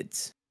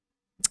cryptids.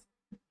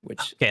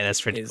 Which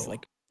that's pretty cool.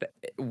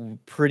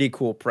 Pretty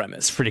cool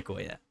premise. It's pretty cool,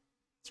 yeah.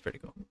 It's pretty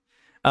cool.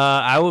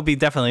 I will be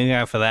definitely looking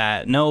out for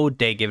that. No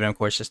date given, of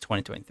course, just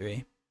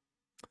 2023.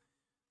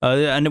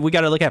 And we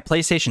got to look at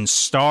PlayStation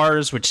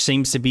Stars, which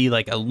seems to be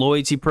a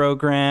loyalty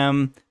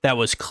program that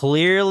was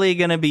clearly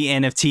going to be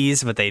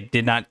NFTs, but they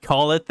did not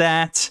call it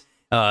that.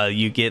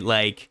 You get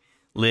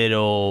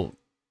little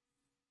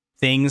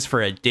things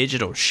for a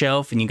digital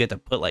shelf, and you get to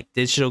put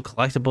digital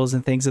collectibles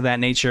and things of that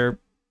nature.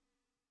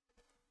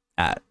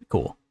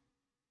 Cool.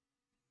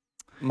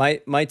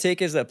 My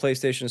take is that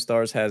PlayStation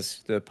Stars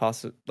has the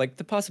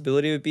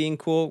possibility of being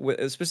cool,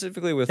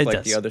 specifically with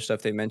the other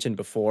stuff they mentioned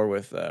before,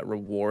 with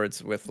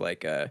rewards, with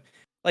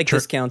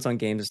discounts on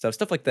games and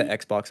stuff like the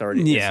Xbox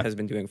already has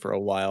been doing for a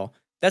while.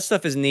 That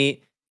stuff is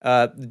neat.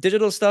 The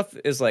digital stuff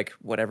is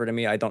whatever to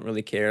me. I don't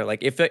really care.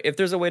 If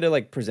there's a way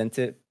to present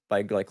it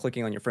by like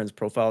clicking on your friends'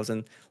 profiles,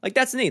 and like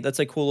that's neat. That's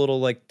a cool little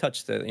like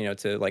touch to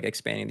to like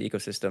expanding the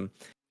ecosystem.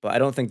 But I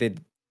don't think they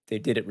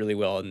did it really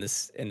well in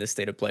this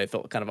state of play. It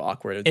felt kind of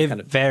awkward. It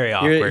kind of very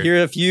awkward.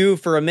 Hear a few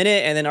for a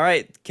minute, and then all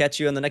right, catch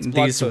you on the next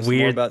blog These post.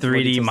 weird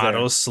 3D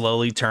models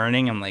slowly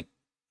turning. I'm like,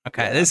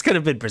 okay, this could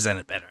have been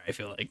presented better. I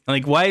feel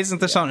like why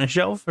isn't this on a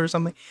shelf or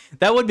something?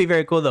 That would be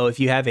very cool though if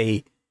you have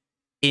a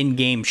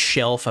in-game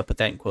shelf. I put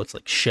that in quotes,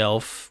 like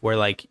shelf, where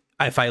like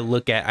if I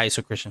look at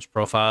ISO Christian's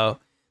profile,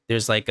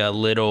 there's like a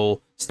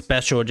little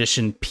special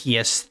edition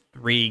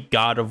PS3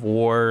 God of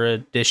War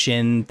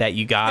edition that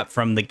you got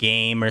from the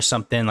game or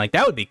something. Like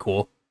that would be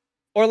cool.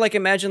 Or like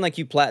imagine like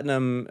you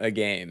platinum a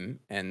game,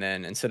 and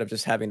then instead of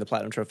just having the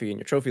platinum trophy in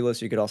your trophy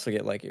list, you could also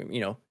get like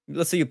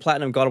let's say you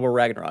platinum God of War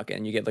Ragnarok,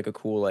 and you get like a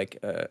cool like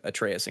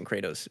Atreus and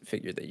Kratos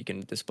figure that you can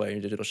display on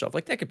your digital shelf.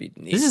 Like that could be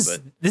neat. This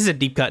is a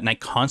deep cut, and I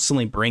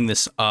constantly bring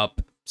this up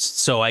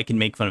so I can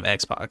make fun of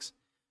Xbox.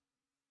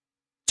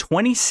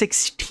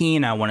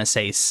 2016, I want to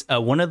say,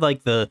 one of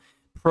like the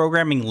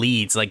programming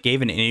leads like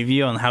gave an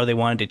interview on how they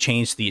wanted to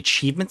change the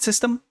achievement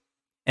system,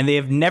 and they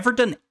have never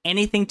done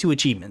anything to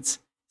achievements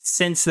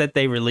since that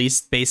they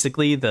released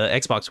basically the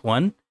Xbox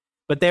One.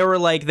 But they were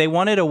like, they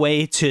wanted a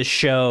way to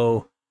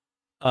show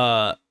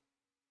the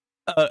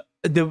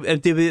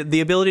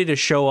ability to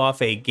show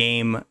off a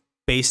game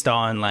based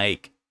on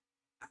like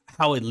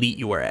how elite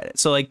you were at it.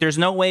 So like there's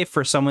no way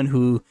for someone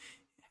who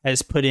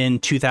has put in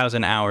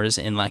 2,000 hours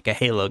in like a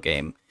Halo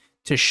game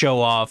to show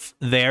off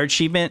their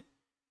achievement.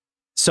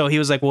 So he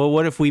was like, well,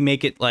 what if we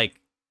make it like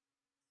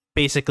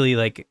basically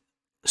like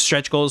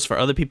stretch goals for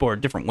other people or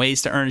different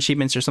ways to earn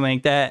achievements or something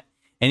like that?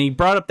 And he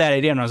brought up that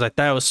idea, and I was like,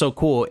 that was so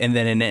cool. And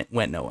then it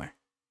went nowhere.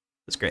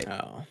 It was great.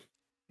 Oh,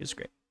 it was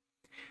great.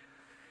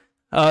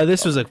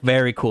 This was a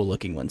very cool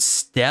looking one.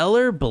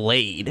 Stellar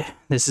Blade.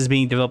 This is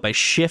being developed by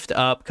Shift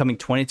Up, coming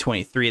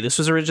 2023. This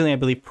was originally, I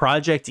believe,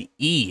 Project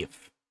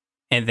Eve.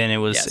 And then it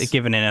was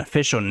given an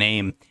official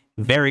name.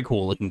 Very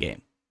cool looking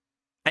game.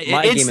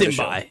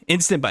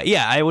 Instant buy.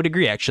 Yeah, I would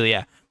agree, actually.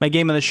 Yeah. My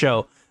game of the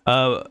show.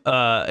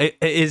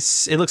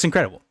 It looks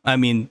incredible. I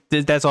mean,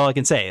 that's all I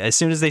can say. As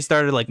soon as they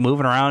started like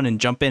moving around and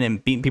jumping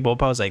and beating people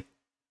up, I was like,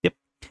 yep,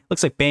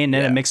 looks like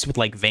Bayonetta mixed with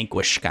like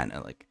Vanquish, kind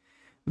of like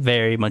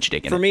very much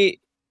digging it.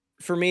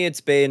 For me,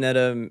 it's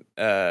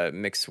Bayonetta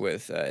mixed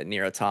with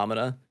Nier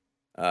Automata.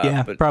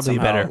 But probably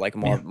better. Like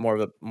more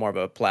of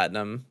a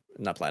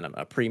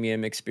a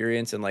premium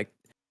experience. And like,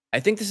 I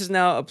think this is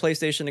now a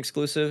PlayStation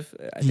exclusive.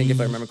 I think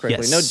if I remember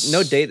correctly,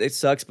 no date. It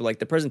sucks, but like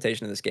the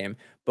presentation of this game,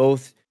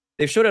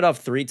 they've showed it off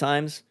 3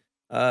 times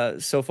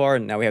so far,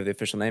 and now we have the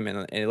official name,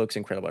 and it looks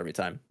incredible every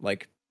time.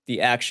 Like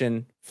the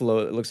action flow,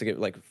 it looks like it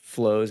like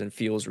flows and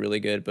feels really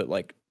good, but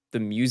like the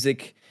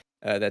music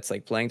that's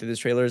like playing through these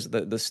trailers,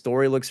 the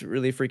story looks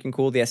really freaking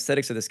cool. The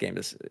aesthetics of this game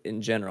is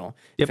in general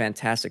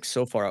fantastic,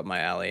 so far up my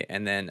alley.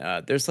 And then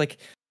there's like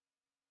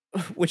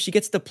when she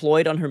gets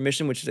deployed on her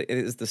mission, which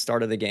is the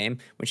start of the game,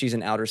 when she's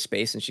in outer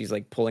space and she's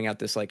like pulling out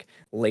this like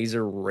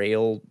laser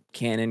rail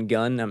cannon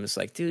gun. I'm just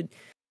like, dude,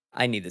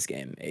 I need this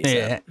game ASAP.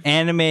 Yeah,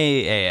 anime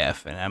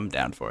AF, and I'm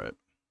down for it.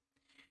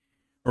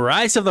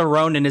 Rise of the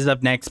Ronin is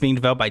up next, being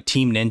developed by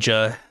Team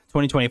Ninja.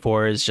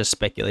 2024 is just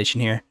speculation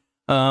here.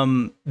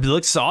 It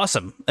looks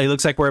awesome. It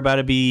looks like we're about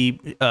to be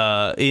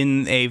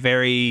in a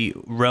very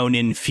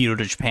Ronin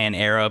feudal Japan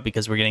era,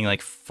 because we're getting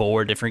like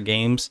 4 different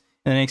games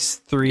in the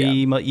next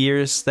 3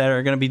 years that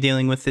are going to be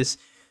dealing with this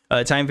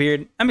time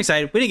period. I'm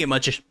excited. We didn't get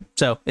much,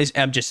 so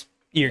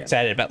you're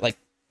excited about like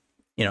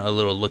a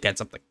little look at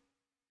something.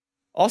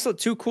 Also,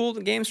 2 cool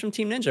games from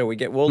Team Ninja. We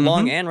get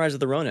Long and Rise of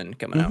the Ronin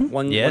coming out.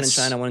 One in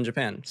China, one in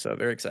Japan. So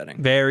very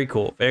exciting. Very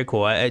cool. Very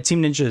cool.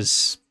 Team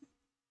Ninja's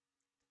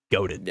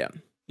goated.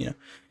 Yeah.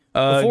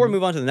 Before we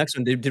move on to the next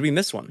one, did we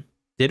miss one?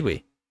 Did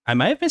we? I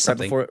might have missed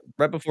something.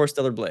 Right before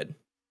Stellar Blade.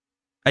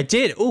 I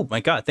did. Oh my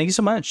god! Thank you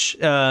so much.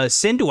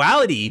 Sin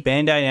Duality,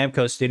 Bandai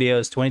Namco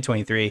Studios,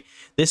 2023.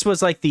 This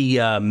was like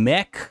the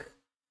mech.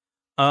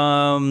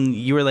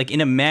 You were like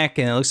in a mech,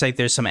 and it looks like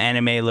there's some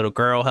anime little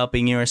girl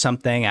helping you or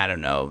something. I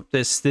don't know.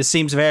 This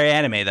seems very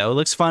anime though. It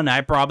looks fun.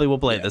 I probably will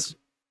play this.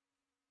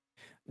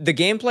 The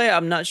gameplay,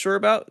 I'm not sure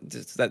about.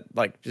 That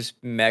like just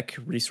mech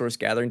resource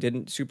gathering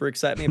didn't super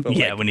excite me. But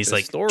yeah, when he's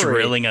like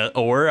drilling an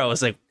ore, I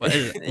was like, what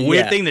is a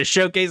weird thing to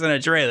showcase in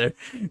a trailer.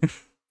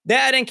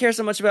 That I didn't care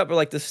so much about, but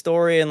like the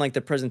story and like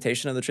the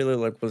presentation of the trailer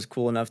like was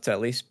cool enough to at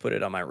least put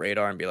it on my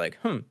radar and be like,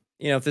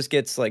 if this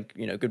gets like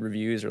good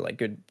reviews or like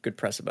good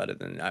press about it,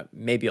 then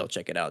maybe I'll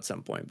check it out at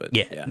some point. But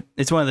yeah,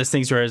 it's one of those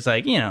things where it's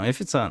like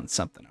if it's on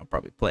something, I'll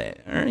probably play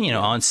it, or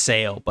on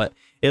sale. But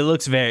it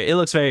looks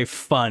very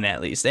fun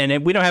at least,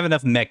 and we don't have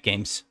enough mech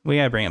games. We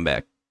gotta bring them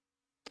back.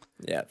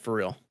 Yeah, for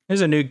real.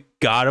 There's a new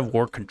God of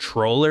War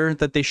controller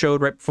that they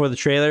showed right before the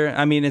trailer.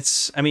 I mean,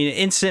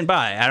 instant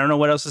buy. I don't know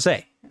what else to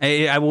say.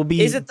 I will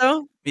be. Is it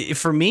though?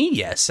 For me,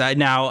 yes. Are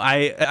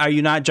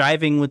you not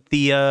jiving with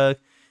the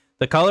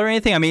color or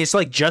anything? I mean, it's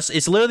like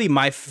it's literally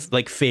my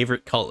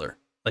favorite color.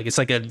 Like it's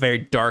like a very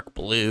dark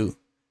blue,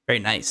 Very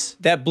nice.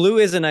 That blue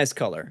is a nice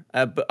color.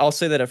 But I'll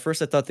say that at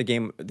first I thought the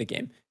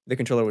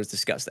controller was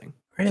disgusting.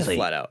 Really? Just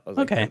flat out. I was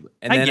okay. Like,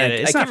 and then I get it.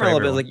 It's I not came for around a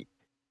little everyone. bit, like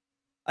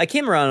I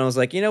came around and I was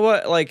like, you know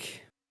what?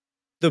 Like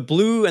the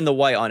blue and the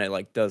white on it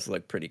like does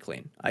look pretty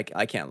clean. I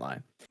can't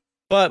lie.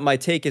 But my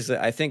take is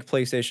that I think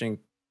PlayStation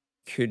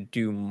could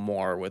do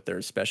more with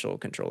their special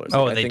controllers.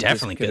 Oh, Like, I they think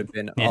definitely this could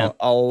could. have been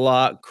a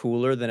lot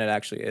cooler than it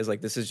actually is. Like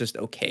this is just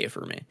okay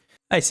for me.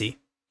 I see.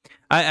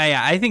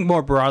 I think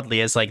more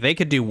broadly as like they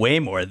could do way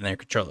more than their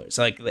controllers.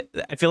 Like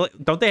I feel like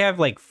don't they have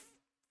like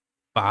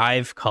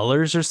 5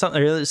 colors or something?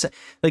 Or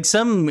like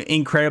some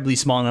incredibly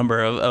small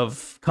number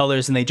of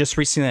colors, and they just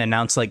recently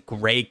announced like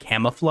gray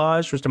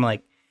camouflage, which I'm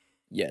like,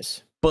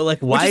 yes. but like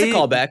why? Which is a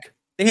callback.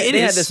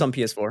 They had this on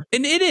PS4.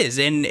 And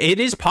it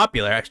is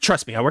popular.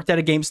 Trust me, I worked at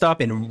a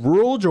GameStop in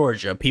rural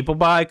Georgia. People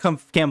buy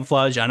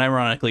camouflage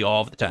unironically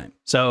all the time.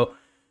 So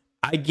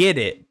I get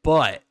it,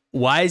 but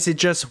why is it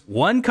just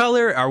one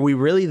color? Are we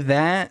really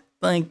that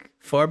like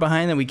far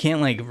behind that we can't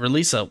like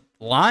release a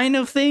line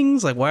of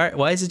things? Like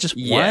why is it just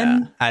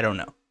one? I don't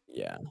know.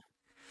 Yeah.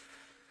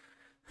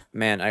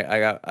 Man,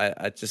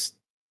 I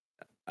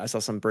saw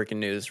some breaking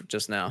news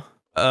just now.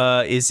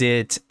 Is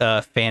it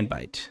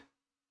Fanbyte?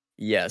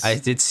 Yes. I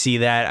did see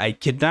that. I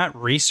could not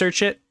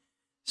research it,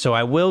 so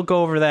I will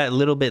go over that a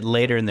little bit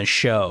later in the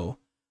show.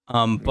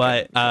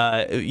 But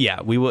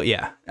yeah, we will.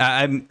 Yeah,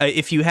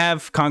 if you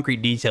have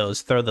concrete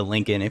details, throw the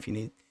link in if you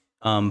need.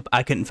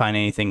 I couldn't find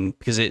anything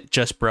because it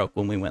just broke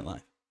when we went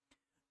live.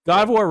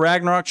 God of War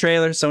Ragnarok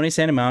trailer, Sony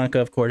Santa Monica,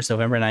 of course,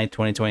 November 9th,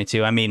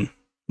 2022. I mean,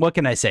 what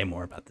can I say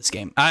more about this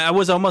game? I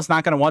was almost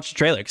not going to watch the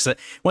trailer because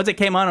once it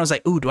came on, I was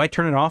like, ooh, do I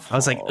turn it off? I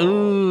was like,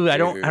 ooh, I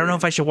don't know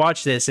if I should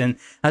watch this. And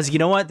I was like, you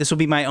know what? This will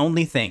be my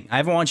only thing. I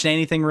haven't watched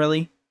anything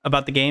really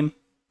about the game,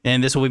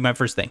 and this will be my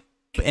first thing.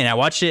 And I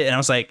watched it, and I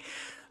was like,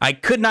 I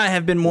could not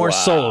have been more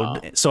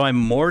sold. So I'm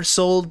more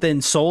sold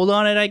than sold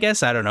on it, I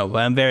guess. I don't know, but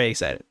I'm very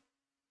excited.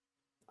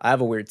 I have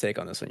a weird take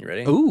on this one. You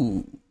ready?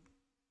 Ooh,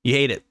 you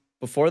hate it.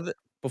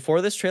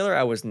 Before this trailer,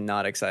 I was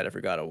not excited for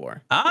God of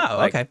War. Oh,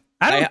 like, okay.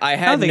 I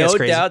had no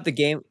doubt the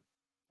game.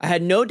 I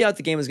had no doubt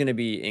the game was going to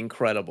be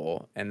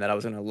incredible and that I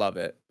was going to love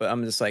it. But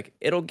I'm just like,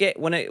 it'll get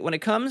when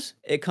it comes,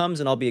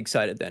 and I'll be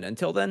excited then.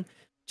 Until then,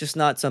 just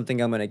not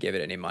something I'm going to give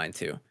it any mind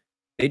to.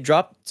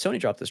 Sony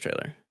dropped this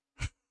trailer,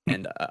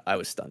 and I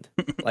was stunned.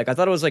 Like I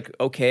thought it was like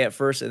okay at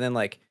first, and then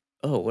like,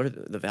 oh, what are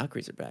the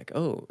Valkyries are back?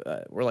 Oh,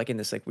 we're like in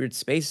this like weird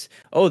space.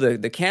 Oh,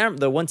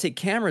 the one take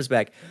camera's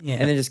back, and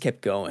then it just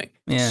kept going.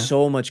 Yeah,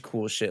 so much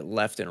cool shit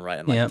left and right.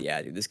 I'm like,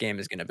 yeah, dude, this game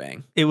is gonna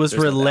bang. It was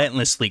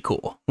relentlessly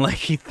cool. Like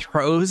he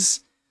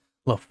throws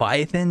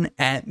Leviathan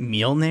at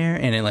Mjolnir,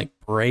 and it like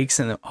breaks,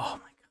 and oh my god,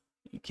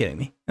 are you kidding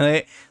me?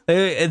 Like,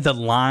 the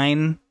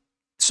line,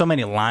 so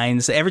many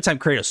lines. Every time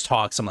Kratos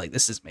talks, I'm like,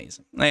 this is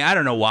amazing. Like I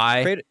don't know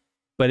why,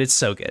 but it's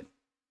so good.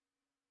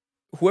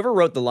 Whoever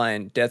wrote the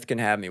line, "Death can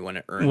have me when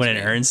it earns." When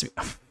it earns me.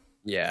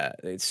 Yeah,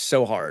 it's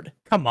so hard.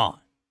 Come on.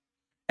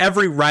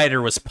 Every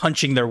writer was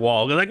punching their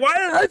wall. They're like, why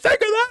did I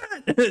think of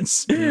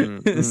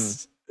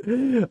that?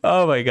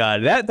 Oh my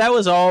god. That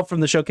was all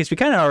from the showcase. We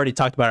kind of already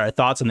talked about our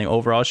thoughts on the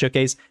overall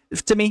showcase.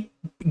 To me,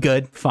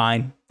 good,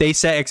 fine. They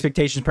set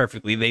expectations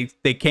perfectly.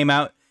 They came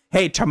out,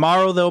 hey,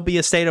 tomorrow there'll be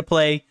a state of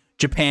play,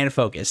 Japan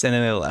focused, and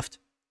then they left.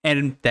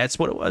 And that's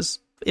what it was.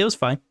 It was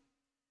fine.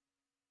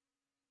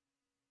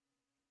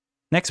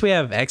 Next, we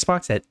have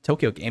Xbox at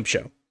Tokyo Game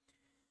Show.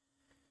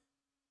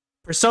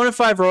 Persona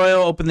 5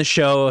 Royal opened the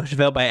show,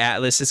 developed by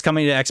Atlas. It's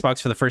coming to Xbox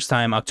for the first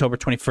time, October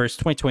 21st,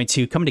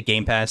 2022. Coming to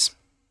Game Pass.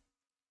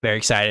 Very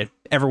excited.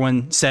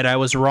 Everyone said I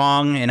was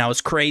wrong and I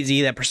was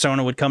crazy that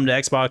Persona would come to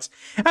Xbox.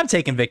 I'm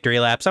taking victory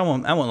laps. I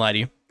won't lie to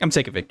you. I'm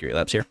taking victory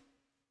laps here.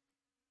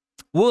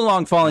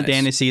 Wulong Fallen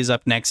Dynasty is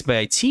up next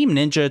by Team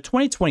Ninja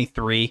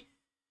 2023.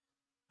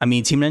 I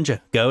mean, Team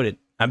Ninja, goated.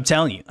 I'm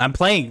telling you, I'm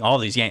playing all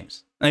these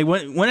games. Like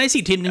when I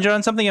see Team Ninja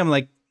on something, I'm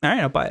like, all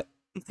right, I'll buy it.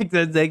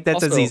 That's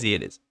also, as easy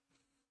it is.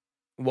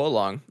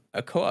 Wolong,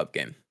 a co-op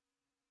game.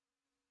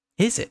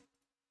 Is it?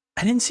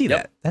 I didn't see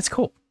that. That's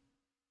cool.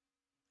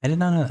 I did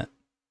not know that.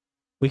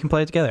 We can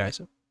play it together,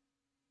 ISO.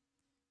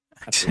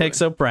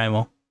 Exo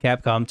Primal,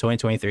 Capcom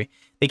 2023.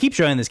 They keep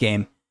showing this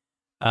game.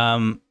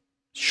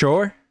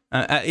 Sure.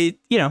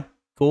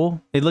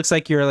 Cool. It looks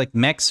like you're like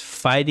mechs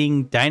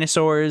fighting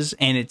dinosaurs,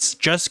 and it's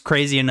just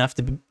crazy enough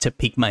to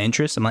pique my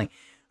interest. I'm like,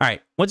 all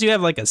right, once you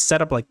have like a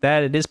setup like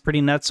that, it is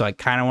pretty nuts, so I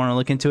kind of want to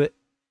look into it.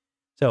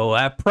 So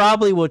I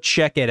probably will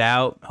check it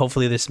out.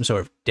 Hopefully there's some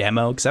sort of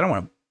demo, because I don't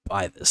want to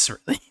buy this,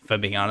 really, if I'm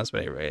being honest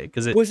with you.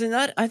 Because it was it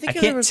not? I think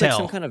there was like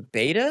some kind of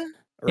beta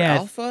or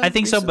alpha. I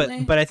think recently?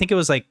 So, but I think it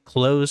was like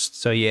closed,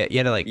 so you had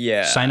to like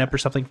sign up or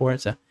something for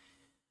it. So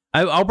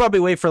I'll probably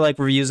wait for like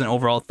reviews and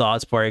overall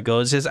thoughts before it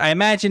goes. Just I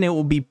imagine it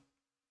will be,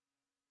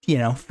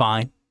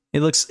 fine. It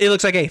looks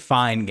like a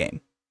fine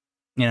game,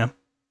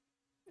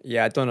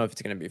 Yeah, I don't know if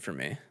it's gonna be for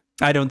me.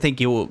 I don't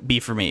think it will be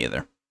for me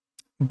either.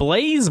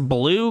 Blaze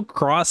Blue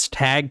Cross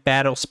Tag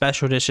Battle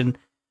Special Edition.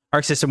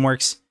 Arc System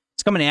Works.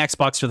 It's coming to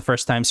Xbox for the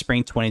first time,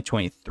 spring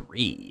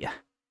 2023.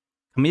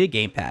 Coming to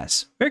Game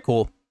Pass. Very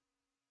cool.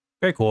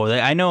 Very cool.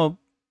 I know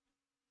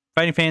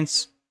fighting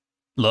fans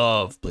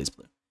love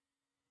BlazBlue.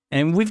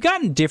 And we've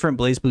gotten different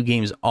BlazBlue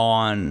games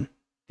on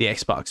the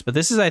Xbox, but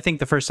this is, I think,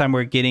 the first time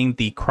we're getting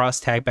the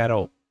cross-tag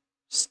battle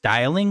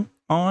styling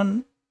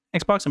on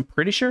Xbox, I'm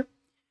pretty sure.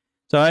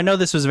 So I know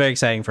this was very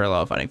exciting for a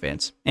lot of fighting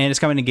fans. And it's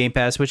coming to Game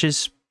Pass, which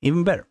is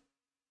even better.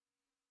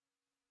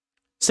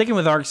 Sticking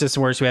with Arc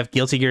System Works, we have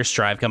Guilty Gear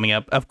Strive coming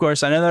up. Of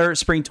course, another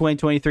spring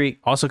 2023,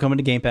 also coming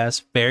to Game Pass.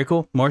 Very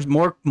cool.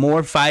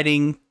 More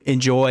fighting.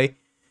 Enjoy.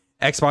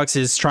 Xbox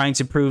is trying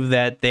to prove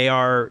that they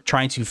are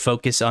trying to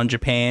focus on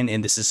Japan,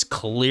 and this is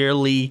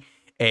clearly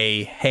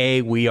a,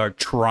 hey, we are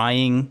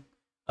trying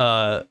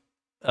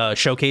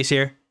showcase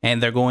here,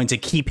 and they're going to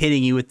keep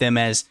hitting you with them,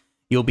 as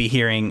you'll be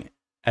hearing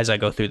as I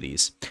go through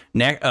these.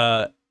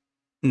 Naraka?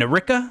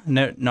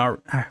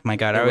 Oh my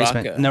god, I always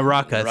meant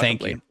Naraka,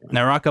 thank you.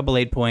 Naraka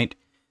Blade Point.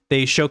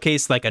 They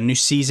showcased like a new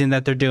season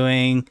that they're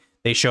doing.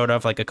 They showed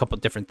off like a couple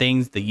different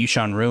things. The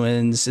Yushan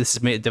Ruins. This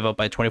is developed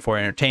by 24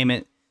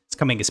 Entertainment. It's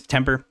coming in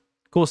September.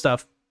 Cool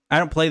stuff. I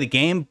don't play the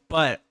game,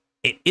 but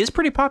it is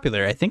pretty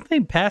popular. I think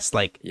they passed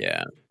like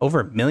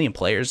over 1 million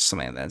players,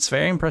 something like that. It's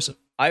very impressive.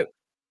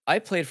 I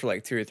played for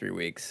like 2 or 3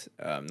 weeks,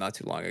 not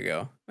too long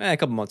ago, a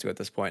couple months ago at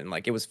this point, and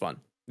like it was fun.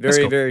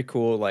 Very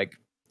cool. Like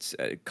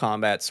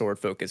combat sword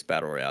focused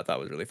battle royale. I thought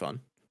it was really fun.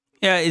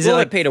 Yeah, is it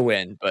like pay to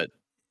win? But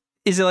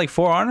is it like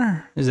For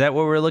Honor? Is that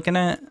what we're looking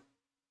at?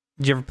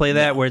 Did you ever play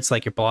that where it's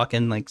like you're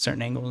blocking like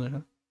certain angles or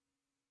something?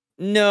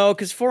 No,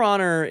 because For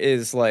Honor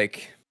is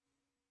like,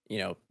 you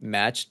know,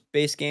 match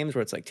based games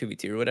where it's like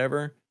 2v2 or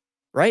whatever,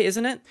 right?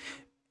 Isn't it?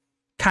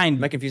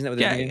 Am I confusing that with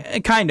yeah,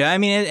 kind of. I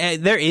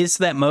mean, there is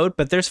that mode,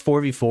 but there's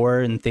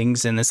 4v4 and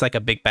things, and it's like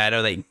a big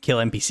battle that you kill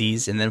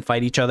NPCs and then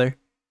fight each other.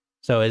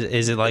 So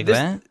is it like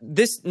that?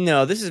 This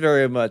is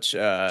very much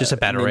just a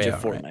battle royale.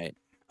 Fortnite. Right?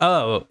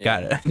 Oh,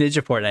 got it.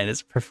 Ninja Fortnite is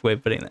a perfect way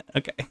of putting that.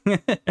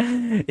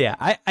 Okay.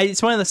 Yeah,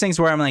 it's one of those things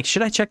where I'm like,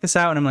 should I check this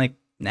out? And I'm like,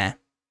 nah.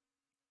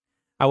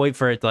 I'll wait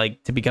for it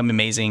to become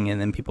amazing, and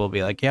then people will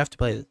be like, you have to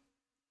play this.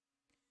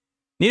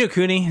 Ni no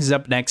Kuni is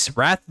up next.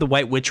 Wrath of the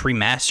White Witch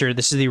Remastered.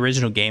 This is the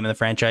original game in the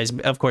franchise,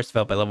 of course,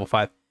 developed by Level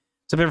 5.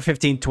 September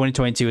 15,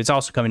 2022. It's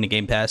also coming to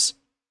Game Pass.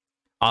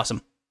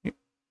 Awesome.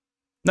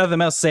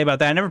 Nothing else to say about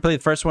that. I never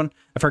played the first one.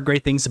 I've heard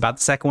great things about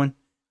the second one.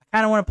 I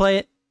kind of want to play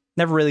it.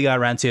 Never really got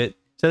around to it.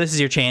 So this is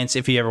your chance,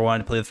 if you ever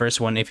wanted to play the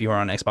first one, if you were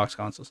on Xbox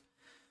consoles,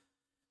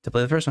 to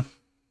play the first one.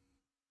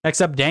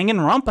 Next up,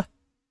 Danganronpa.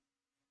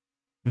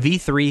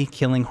 V3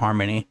 Killing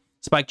Harmony.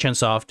 Spike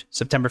Chunsoft,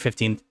 September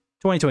 15th,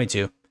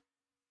 2022.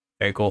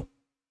 Very cool.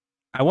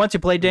 I want to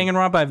play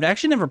Danganronpa. I've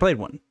actually never played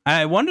one.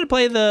 I wanted to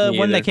play the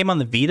one that came on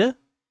the Vita.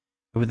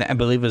 I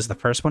believe it was the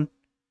first one.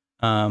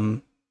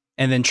 And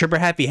then Trigger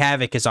Happy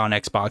Havoc is on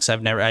Xbox.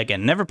 I've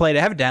never played it.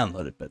 I haven't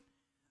downloaded, but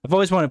I've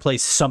always wanted to play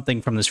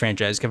something from this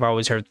franchise because I've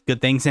always heard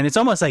good things, and it's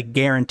almost like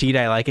guaranteed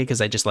I like it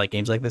because I just like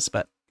games like this,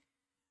 but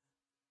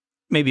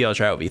maybe I'll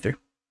try out V3.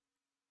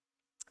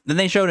 Then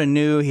they showed a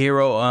new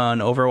hero on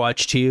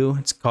Overwatch 2.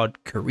 It's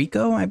called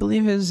Kiriko, I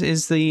believe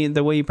is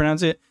the way you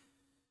pronounce it.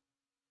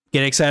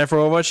 Get excited for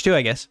Overwatch 2,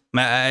 I guess.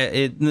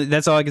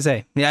 That's all I can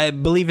say. Yeah, I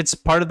believe it's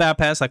part of the Battle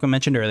Pass, like we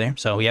mentioned earlier.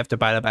 So we have to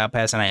buy the Battle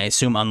Pass, and I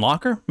assume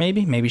unlock her,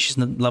 maybe. Maybe she's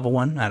level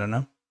 1. I don't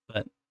know.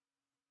 But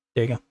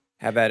there you go.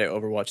 Have at it,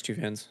 Overwatch 2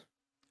 fans.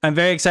 I'm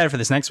very excited for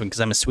this next one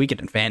because I'm a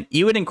Suikoden fan.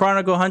 Ewood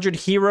Chronicle 100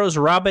 Heroes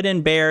Robin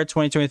and Bear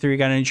 2023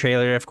 got a new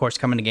trailer. Of course,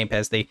 coming to Game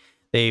Pass.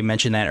 They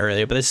mentioned that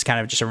earlier, but this is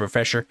kind of just a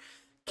refresher.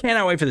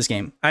 Cannot wait for this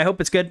game. I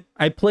hope it's good.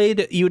 I played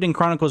Ewood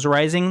Chronicles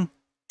Rising.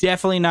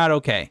 Definitely not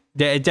okay.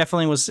 It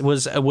definitely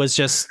was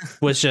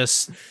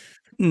just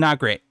not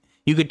great.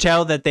 You could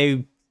tell that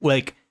they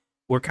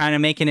were kind of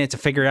making it to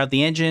figure out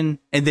the engine,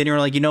 and then you're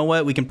like, you know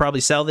what, we can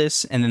probably sell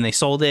this, and then they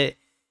sold it.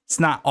 It's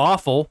not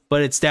awful,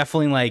 but it's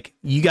definitely like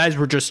you guys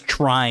were just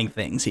trying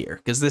things here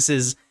because this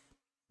is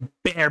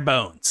bare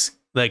bones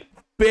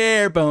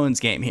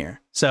game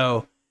here.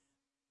 So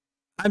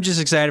I'm just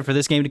excited for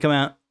this game to come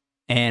out,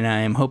 and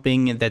I'm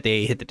hoping that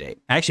they hit the date.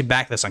 I actually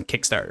backed this on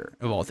Kickstarter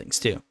of all things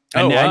too.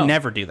 Oh, wow. I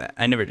never do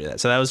that.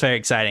 So that was very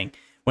exciting.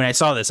 When I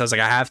saw this, I was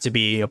like, I have to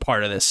be a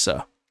part of this.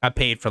 So I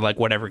paid for like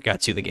whatever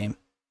got to the game.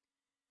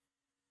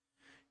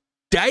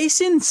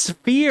 Dyson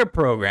Sphere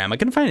program. I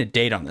couldn't find a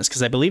date on this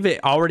because I believe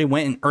it already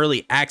went in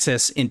early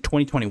access in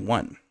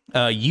 2021.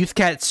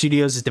 Youthcat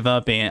Studios is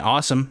developing it.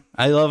 Awesome.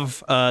 I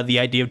love the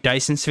idea of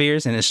Dyson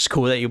Spheres, and it's just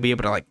cool that you'll be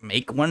able to like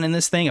make one in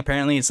this thing.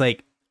 Apparently it's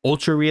like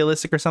ultra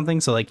realistic or something.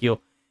 So like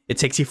it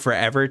takes you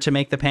forever to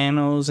make the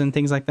panels and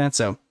things like that.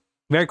 So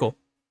very cool.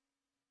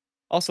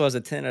 Also has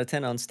a 10 out of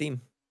 10 on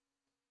Steam.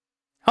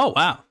 Oh,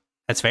 wow.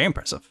 That's very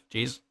impressive.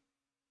 Jeez.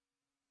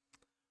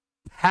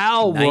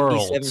 Pal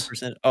World.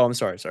 97%. Oh, I'm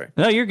sorry.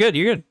 No, you're good.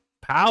 You're good.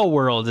 Pal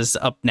World is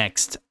up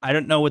next. I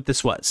don't know what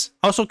this was.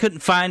 Also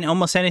couldn't find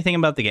almost anything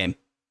about the game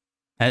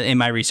in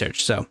my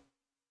research. So,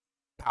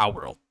 Pal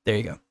World. There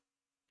you go.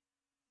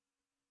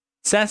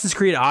 Assassin's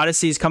Creed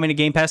Odyssey is coming to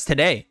Game Pass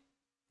today.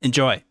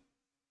 Enjoy.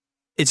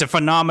 It's a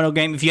phenomenal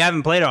game. If you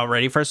haven't played it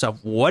already, first off,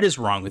 what is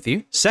wrong with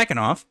you? Second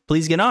off,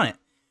 please get on it.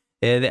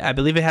 I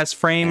believe it has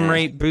frame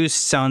rate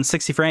boosts on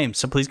 60 frames,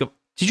 so please go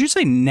Did you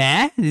say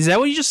nah? Is that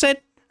what you just said?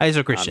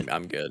 ISO Christian.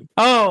 I'm good.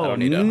 Oh, I don't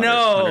need a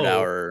no.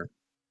 100-hour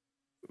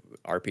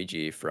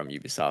RPG from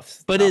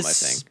Ubisoft. But Not my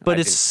thing. but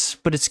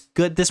it's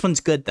good. This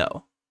one's good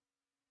though.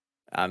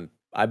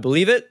 I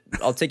believe it.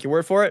 I'll take your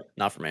word for it.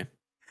 Not for me.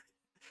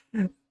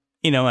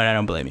 You know what? I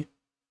don't blame you.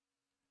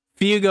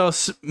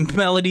 Fugo's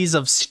Melodies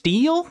of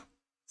Steel?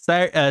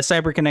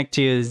 CyberConnect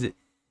 2 is...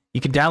 You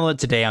can download it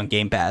today on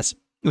Game Pass.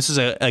 This is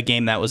a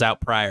game that was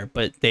out prior,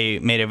 but they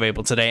made it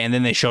available today, and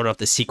then they showed off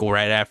the sequel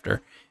right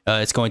after.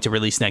 It's going to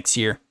release next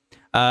year.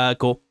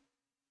 Cool.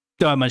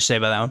 Don't have much to say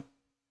about that one.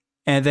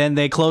 And then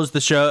they closed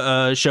the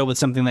show with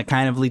something that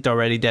kind of leaked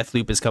already.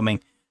 Deathloop is coming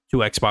to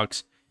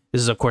Xbox.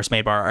 This is, of course,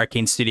 made by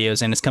Arcane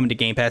Studios, and it's coming to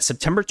Game Pass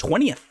September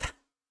 20th.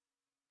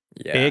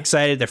 Yeah. Very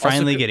excited. They're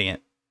finally getting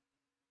it.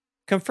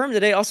 Confirmed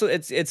today. Also,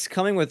 it's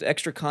coming with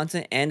extra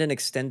content and an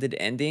extended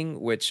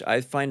ending, which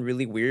I find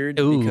really weird.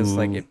 Ooh, because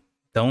like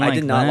I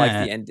did not like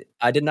the end.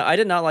 I did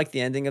not like the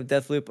ending of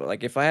Deathloop. But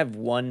like, if I have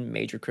one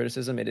major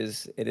criticism, it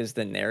is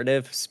the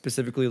narrative,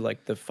 specifically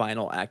like the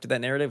final act of that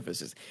narrative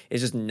is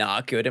just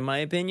not good in my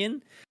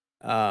opinion.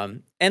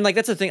 And like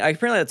that's the thing.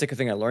 Apparently that's like a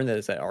thing I learned, that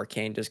is that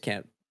Arcane just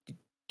can't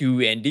do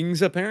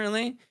endings.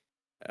 Apparently,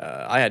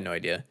 I had no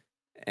idea.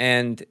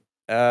 And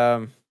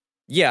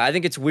yeah, I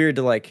think it's weird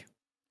to like.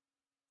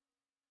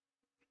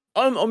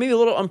 Or maybe a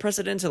little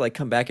unprecedented to like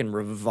come back and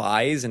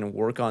revise and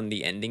work on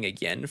the ending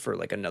again for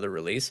like another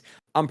release.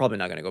 I'm probably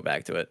not going to go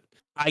back to it.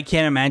 I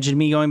can't imagine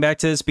me going back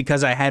to this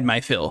because I had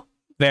my fill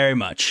very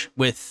much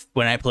with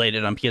when I played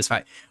it on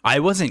PS5.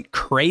 I wasn't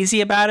crazy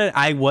about it.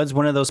 I was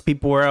one of those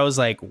people where I was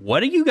like,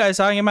 what are you guys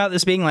talking about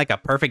this being like a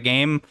perfect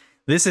game?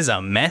 This is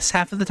a mess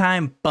half of the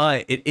time,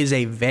 but it is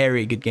a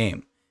very good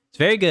game. It's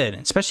very good,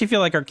 especially if you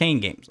like Arcane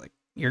games. Like,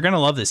 you're going to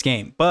love this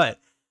game, but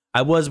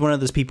I was one of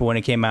those people when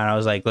it came out. I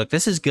was like, look,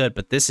 this is good,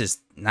 but this is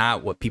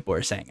not what people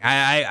are saying.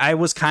 I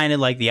was kind of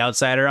like the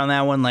outsider on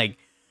that one. Like,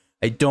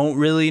 I don't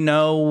really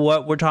know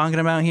what we're talking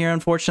about here,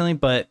 unfortunately,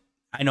 but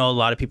I know a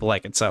lot of people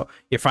like it. So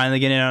you're finally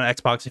getting it on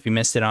Xbox if you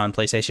missed it on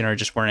PlayStation or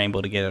just weren't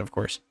able to get it, of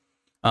course.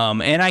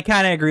 And I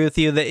kind of agree with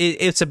you that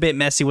it's a bit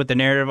messy with the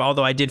narrative,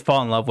 although I did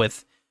fall in love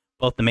with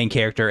both the main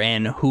character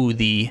and who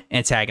the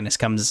antagonist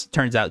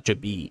turns out to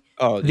be.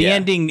 Oh, the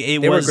ending, they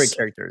were great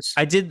characters.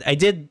 I did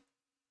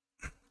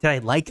I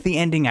like the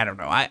ending? I don't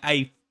know.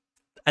 I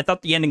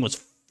thought the ending was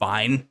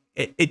fine.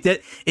 It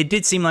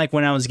did seem like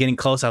when I was getting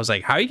close, I was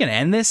like, how are you going to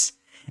end this?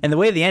 And the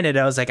way they ended,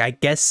 I was like, I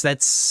guess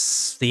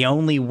that's the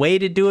only way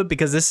to do it,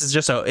 because this is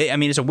just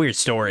it's a weird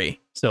story.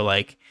 So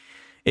like,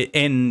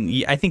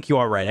 and I think you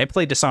are right. I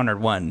played Dishonored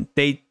 1.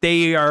 They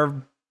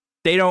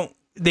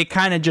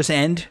kind of just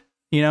end,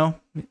 you know?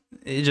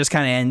 It just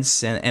kind of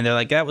ends, and they're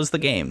like, that was the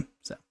game.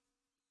 So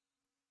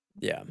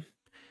yeah.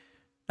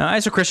 Now,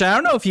 ISO Christian, I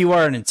don't know if you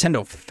are a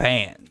Nintendo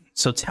fan,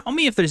 so tell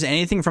me if there's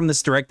anything from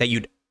this direct that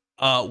you'd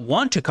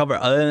want to cover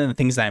other than the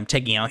things that I'm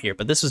taking out here.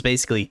 But this was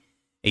basically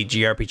a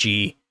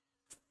JRPG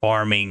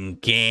farming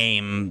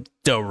game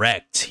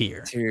direct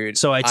here, dude.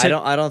 So I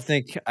don't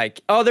think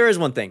oh, there is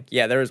one thing.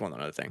 Yeah, there is one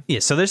other thing. Yeah,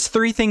 so there's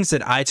 3 things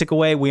that I took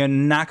away. We are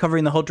not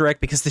covering the whole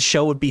direct because the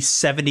show would be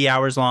 70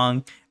 hours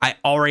long. I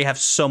already have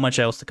so much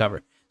else to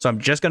cover, so I'm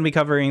just going to be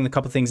covering the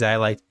couple things that I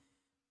liked.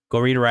 Go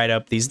read a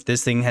write-up.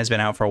 This thing has been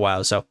out for a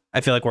while, so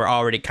I feel like we're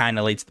already kind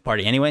of late to the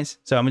party anyways,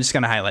 so I'm just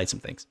going to highlight some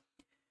things.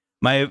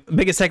 My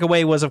biggest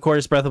takeaway was, of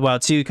course, Breath of the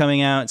Wild 2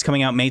 coming out. It's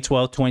coming out May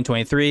 12th,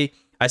 2023.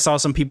 I saw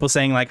some people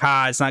saying, like,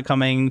 it's not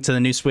coming to the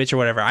new Switch or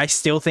whatever. I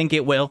still think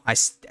it will. I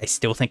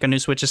still think a new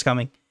Switch is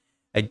coming.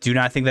 I do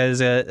not think that is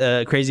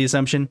a crazy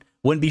assumption.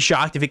 Wouldn't be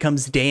shocked if it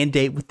comes day and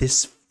date with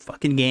this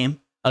fucking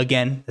game.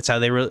 Again, that's how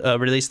they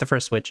released the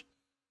first Switch.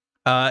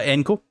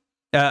 And cool.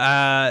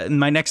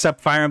 My next up,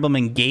 Fire Emblem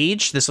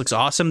Engage. This looks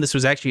awesome. This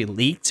was actually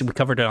leaked. We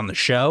covered it on the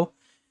show.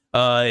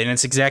 And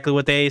it's exactly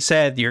what they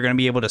said. You're going to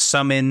be able to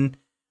summon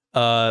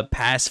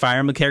past Fire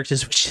Emblem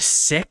characters, which is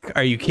sick.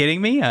 Are you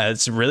kidding me?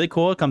 It's really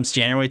cool. It comes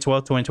January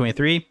 12th,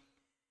 2023.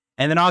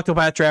 And then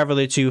Octopath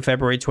Traveler 2,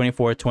 February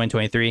 24th,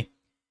 2023.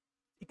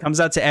 It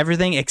comes out to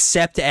everything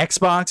except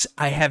Xbox.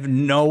 I have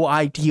no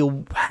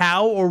idea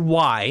how or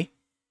why,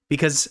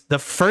 because the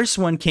first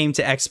one came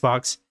to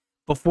Xbox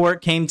before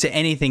it came to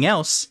anything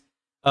else.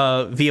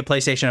 Via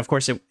PlayStation. Of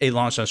course, it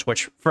launched on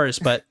Switch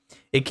first, but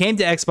it came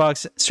to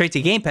Xbox straight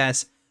to Game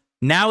Pass.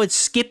 Now it's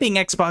skipping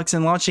Xbox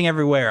and launching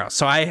everywhere else.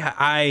 So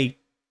I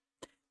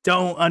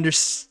don't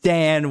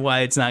understand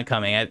why it's not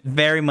coming. It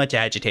very much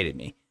agitated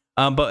me.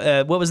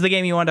 But what was the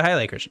game you wanted to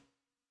highlight, Christian?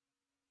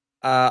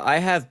 I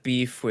have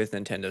beef with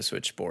Nintendo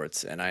Switch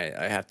Sports, and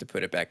I have to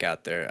put it back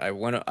out there. I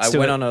went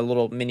on a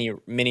little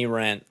mini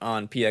rant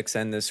on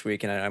PXN this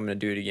week, and I'm going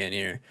to do it again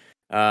here.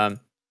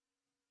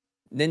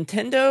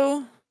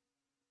 Nintendo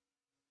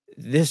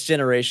this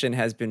generation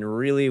has been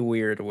really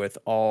weird with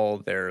all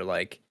their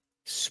like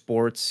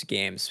sports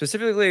games,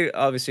 specifically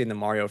obviously in the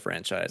Mario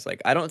franchise.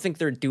 Like, I don't think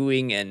they're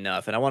doing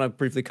enough, and I want to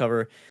briefly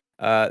cover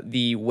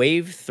the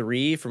Wave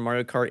 3 for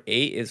Mario Kart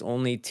 8 is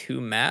only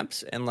 2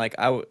 maps, and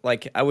I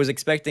was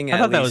expecting I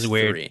thought that was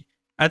weird. 3.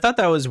 I thought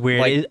that was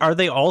weird. Like, are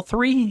they all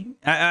 3?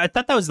 I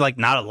thought that was like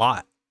not a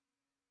lot.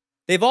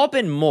 they've all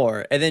been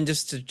more, and then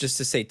just to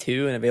say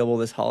 2 and available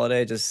this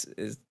holiday just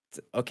is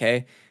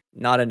okay.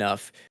 Not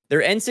enough.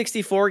 Their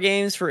N64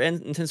 games for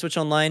Nintendo Switch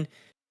Online,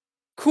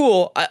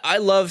 cool. I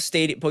love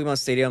Pokemon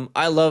Stadium.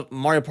 I love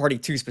Mario Party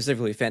 2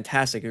 specifically.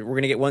 Fantastic. We're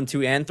gonna get 1,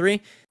 2, and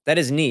 3. That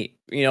is neat.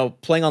 You know,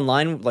 playing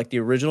online like the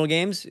original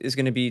games is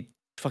gonna be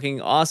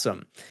fucking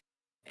awesome.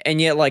 And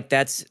yet, like,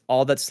 that's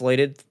all that's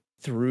slated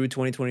through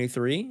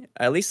 2023.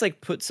 At least like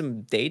put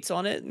some dates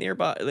on it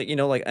nearby, like, you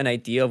know, like an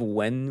idea of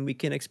when we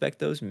can expect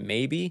those.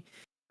 Maybe.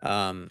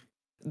 I'm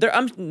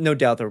no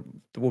doubt there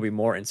will be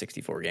more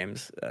N64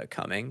 games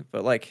coming,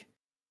 but like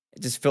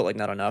it just felt like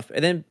not enough.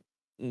 And then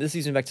this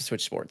season back to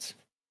Switch Sports.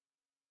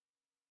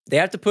 They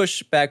have to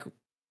push back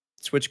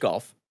Switch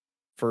Golf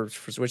for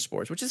Switch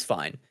Sports, which is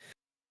fine.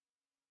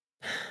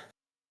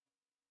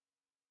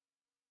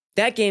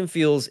 That game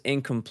feels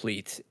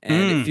incomplete,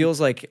 and it feels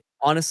like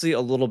honestly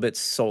a little bit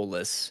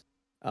soulless.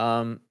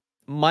 One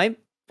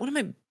of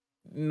my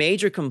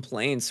major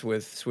complaints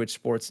with Switch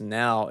Sports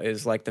now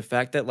is like the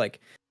fact that like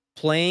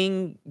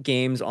playing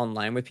games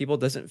online with people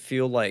doesn't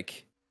feel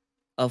like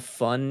a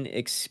fun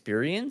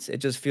experience. It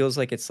just feels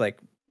like it's like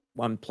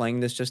I'm playing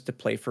this just to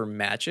play for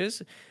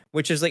matches,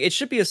 which is like it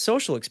should be a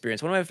social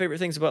experience. One of my favorite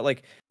things about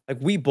like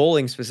Wii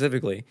bowling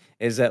specifically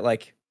is that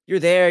like you're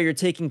there, you're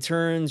taking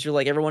turns, you're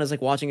like everyone is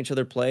like watching each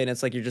other play, and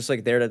it's like you're just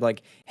like there to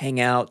like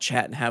hang out,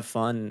 chat, and have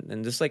fun,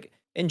 and just like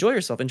enjoy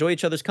yourself, enjoy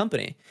each other's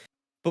company.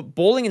 But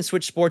bowling and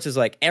Switch Sports is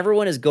like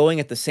everyone is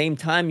going at the same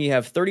time. You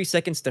have 30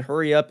 seconds to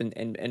hurry up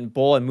and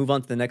bowl and move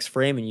on to the next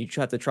frame, and you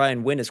have to try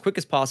and win as quick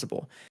as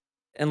possible.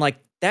 And like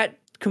that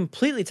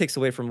completely takes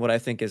away from what I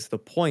think is the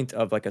point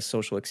of like a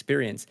social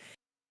experience.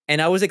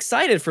 And I was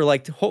excited for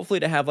like hopefully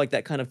to have like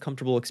that kind of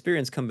comfortable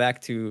experience come back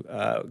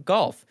to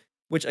golf,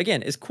 which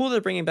again is cool.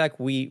 They're bringing back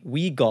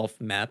Wii golf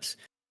maps,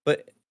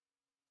 but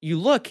you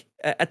look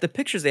at the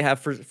pictures they have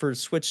for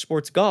Switch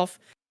Sports Golf.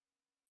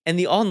 And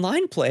the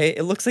online play,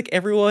 it looks like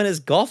everyone is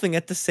golfing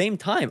at the same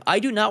time. I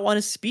do not want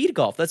to speed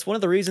golf. That's one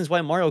of the reasons why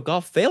Mario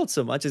Golf failed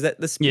so much, is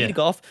that the speed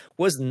golf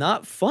was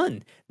not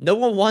fun. No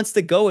one wants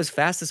to go as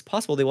fast as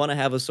possible. They want to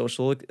have a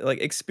social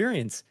like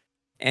experience,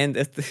 and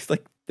it's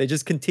like they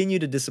just continue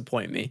to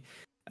disappoint me.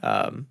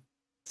 So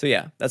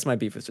yeah, that's my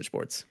beef with Switch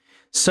Sports.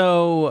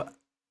 So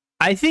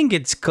I think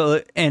it's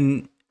cool,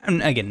 and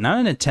I'm, again,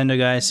 not a Nintendo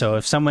guy. So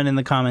if someone in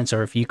the comments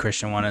or if you,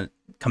 Christian, want to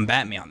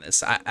combat me on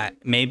this, I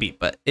maybe,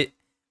 but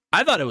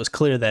I thought it was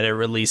clear that it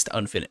released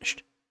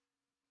unfinished.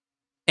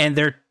 And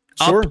their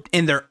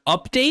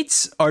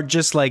updates are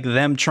just like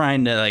them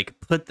trying to like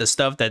put the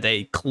stuff that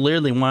they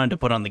clearly wanted to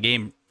put on the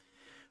game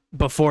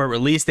before it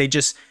released.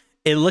 It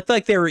looked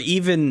like they were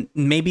even,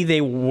 maybe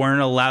they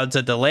weren't allowed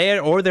to delay it,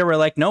 or they were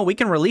like, no, we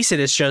can release it.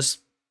 It's just,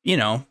 you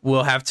know,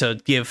 we'll have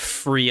to give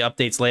free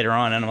updates later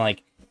on. And I'm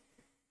like,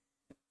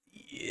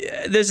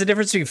 yeah, there's a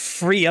difference between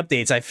free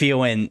updates, I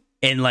feel, in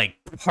like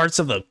parts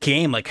of the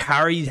game. Like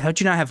how'd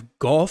you not have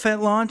golf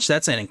at launch?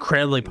 That's an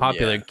incredibly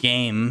popular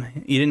game.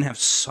 You didn't have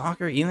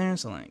soccer either.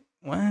 So like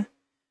what?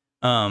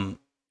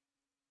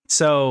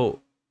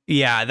 So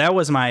yeah, that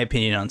was my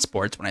opinion on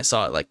sports when I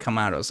saw it like come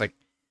out. I was like,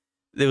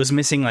 it was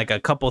missing like a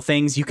couple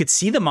things. You could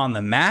see them on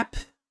the map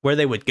where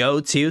they would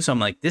go to. So I'm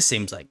like, this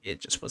seems like it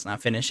just was not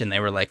finished, and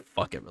they were like,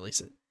 fuck it, release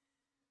it.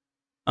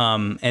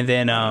 And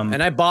then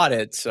and I bought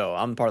it, so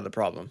I'm part of the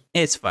problem.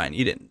 It's fine.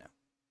 You didn't know.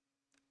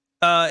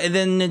 And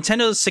then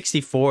Nintendo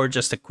 64,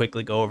 just to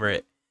quickly go over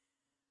it,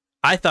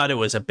 I thought it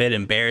was a bit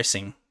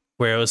embarrassing,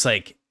 where it was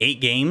like 8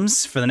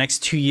 games for the next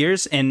 2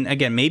 years. And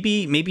again,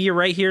 maybe you're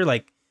right here,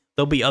 like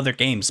there'll be other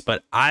games,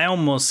 but I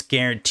almost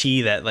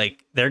guarantee that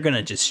like they're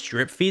gonna just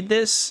strip feed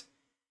this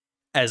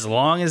as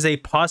long as they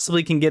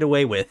possibly can get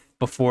away with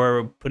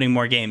before putting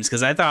more games.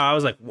 Because I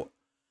was like,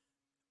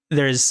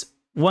 there's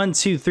 1,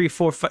 2, 3,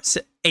 4, 5,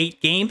 6,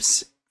 8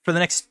 games for the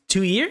next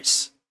 2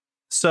 years.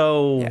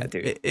 So yeah,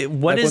 dude.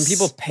 What like is when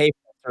people pay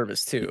for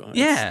service too?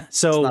 Yeah.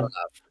 So it's not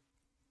enough.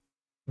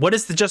 What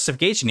is the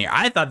justification here?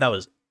 I thought that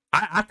was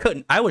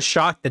I was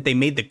shocked that they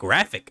made the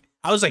graphic.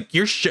 I was like,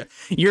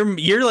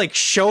 you're like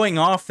showing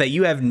off that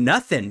you have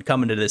nothing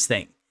coming to this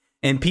thing,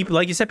 and people,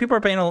 like you said, people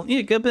are paying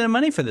a good bit of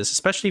money for this,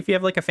 especially if you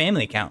have like a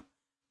family account.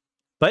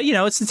 But you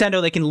know, it's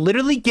Nintendo; they can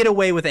literally get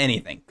away with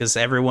anything because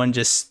everyone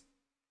just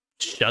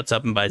shuts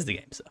up and buys the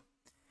game. So.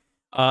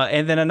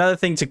 And then another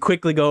thing to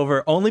quickly go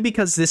over, only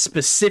because this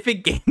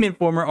specific Game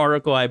Informer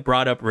article I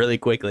brought up really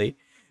quickly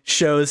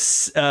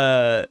shows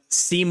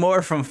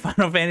Seymour from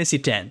Final Fantasy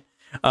X.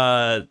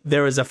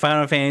 There was a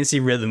Final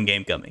Fantasy rhythm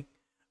game coming.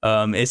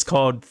 It's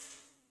called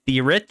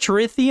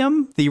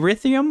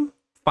Theatrhythm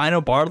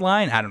Final Bar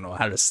Line. I don't know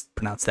how to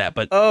pronounce that,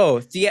 but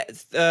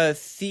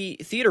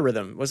Theater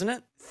Rhythm, wasn't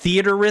it?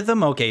 Theater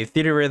Rhythm. Okay,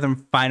 Theater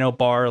Rhythm Final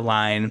Bar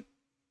Line.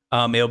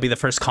 It'll be the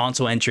first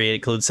console entry. It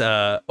includes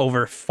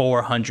over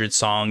 400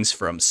 songs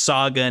from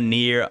Saga,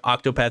 Nier,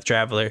 Octopath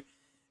Traveler,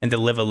 and the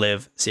Live a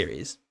Live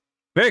series.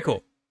 Very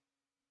cool.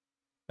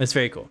 It's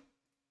very cool.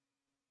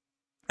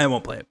 I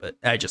won't play it, but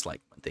I just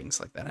like when things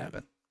like that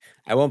happen.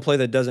 I won't play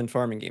the dozen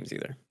farming games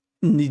either.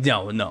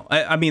 No.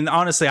 I mean,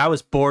 honestly, I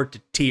was bored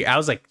to tears. I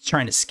was like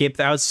trying to skip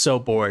that. I was so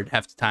bored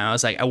half the time. I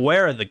was like,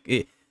 where are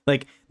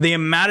the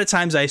amount of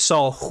times I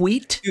saw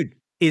wheat Dude,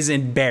 is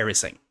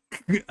embarrassing.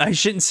 I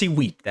shouldn't see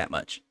wheat that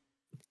much.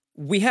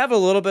 we have a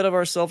little bit of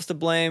ourselves to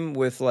blame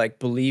with like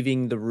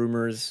believing the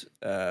rumors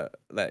that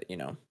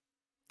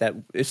that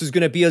this is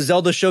going to be a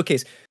Zelda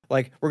showcase.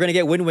 Like, we're going to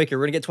get Wind Waker,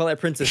 we're going to get Twilight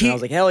Princess. And I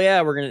was like, hell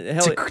yeah, we're going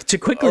to... To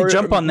quickly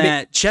jump on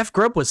that, Jeff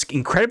Grubb was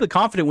incredibly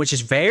confident, which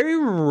is very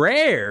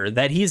rare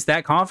that he's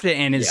that confident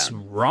and is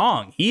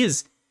wrong. He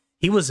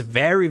was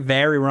very,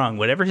 very wrong.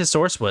 Whatever his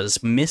source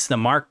was, missed the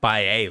mark by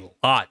a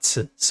lot.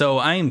 So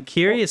I am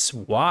curious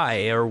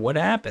why or what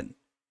happened.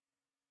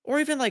 Or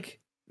even like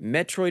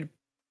Metroid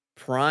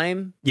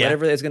Prime,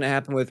 whatever is going to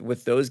happen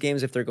with those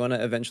games if they're going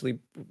to eventually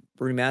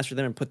remaster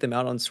them and put them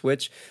out on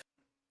Switch.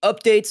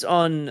 Updates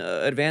on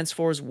Advance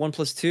Wars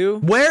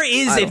 1+2. Where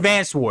is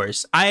Advance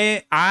Wars?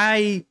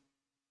 I'm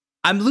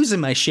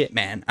losing my shit,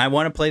 man. I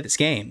want to play this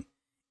game,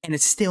 and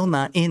it's still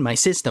not in my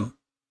system.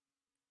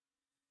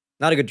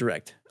 Not a good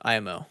direct.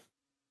 IMO.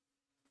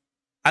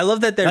 I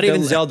love that they're not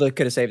even Zelda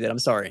could have saved it. I'm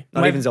sorry.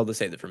 Not even Zelda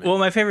saved it for me. Well,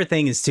 my favorite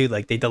thing is too,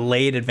 like, they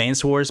delayed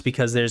Advance Wars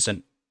because there's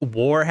a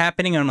war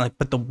happening, and I'm like,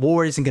 but the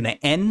war isn't going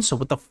to end. So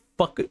what the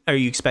fuck are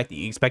you expecting?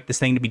 You expect this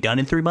thing to be done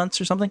in 3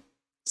 months or something?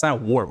 It's not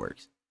how war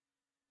works.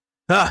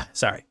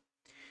 Sorry.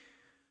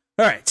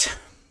 All right.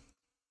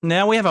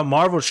 Now we have a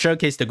Marvel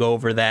showcase to go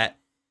over that,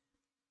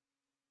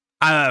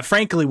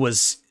 frankly,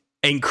 was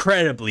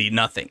incredibly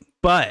nothing,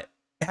 but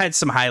it had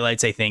some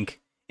highlights, I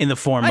think, in the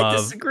form of... I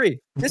disagree.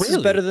 This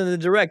is better than the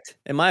direct,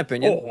 in my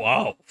opinion. Oh,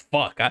 wow.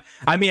 Fuck.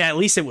 I mean, at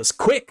least it was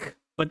quick,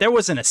 but there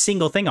wasn't a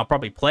single thing I'll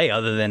probably play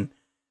other than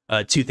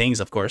 2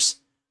 things, of course,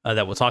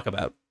 that we'll talk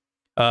about.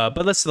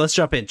 But let's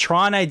jump in.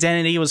 Tron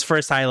Identity was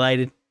first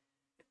highlighted.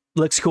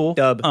 Looks cool.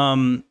 Dub.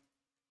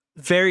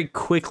 Very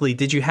quickly,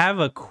 did you have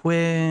a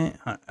quick...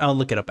 I'll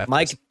look it up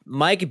after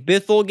Mike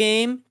Bithell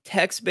game,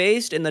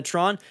 text-based, and the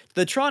Tron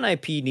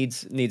IP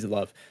needs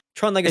love.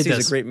 Tron Legacy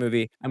is a great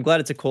movie. I'm glad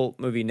it's a cult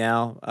movie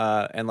now.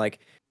 And like,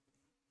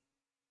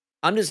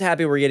 I'm just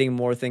happy we're getting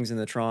more things in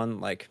the Tron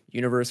like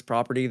universe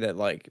property that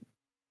like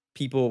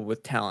people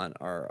with talent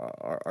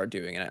are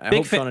doing. And I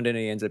hope Tron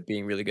Identity ends up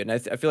being really good. And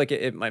I feel like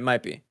it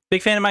might be.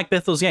 Big fan of Mike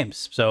Bithell's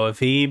games. So if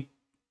he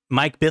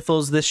Mike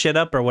Bithell's this shit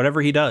up or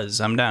whatever he does,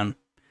 I'm down.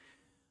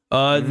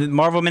 The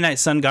Marvel Midnight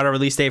Sun got a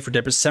release date for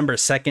December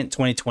 2nd,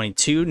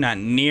 2022. Not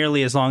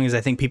nearly as long as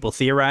I think people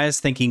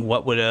theorized, thinking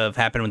what would have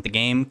happened with the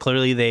game.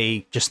 Clearly,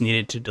 they just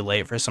needed to delay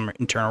it for some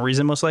internal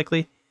reason, most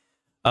likely.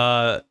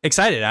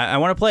 Excited. I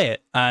want to play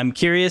it. I'm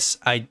curious.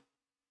 I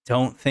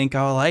don't think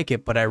I'll like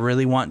it, but I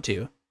really want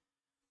to.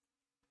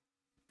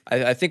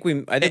 I think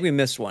we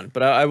missed one,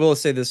 but I will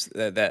say this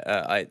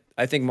that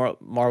I think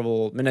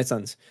Marvel Midnight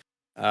Suns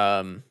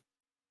will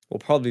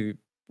probably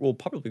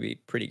be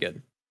pretty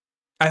good.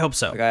 I hope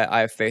so. Like I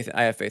have faith in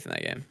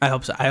that game. I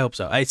hope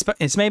so.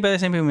 It's made by the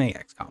same people who make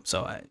XCOM,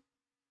 so I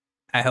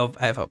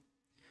have hope.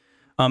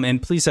 And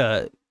please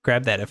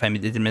grab that if I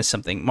did miss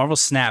something. Marvel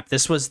Snap.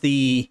 This was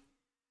the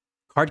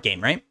card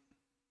game, right?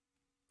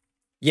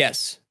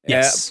 Yes.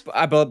 Yes.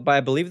 I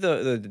believe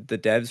the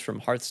devs from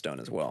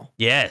Hearthstone as well.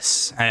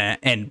 Yes.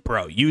 And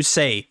bro, you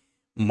say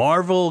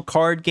Marvel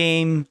card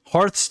game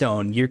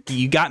Hearthstone. You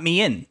got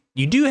me in.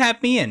 You do have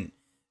me in.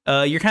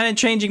 You're kind of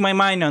changing my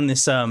mind on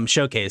this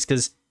showcase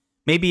because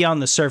maybe on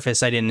the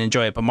surface I didn't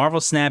enjoy it, but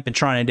Marvel Snap and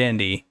Tron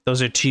Identity,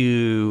 those are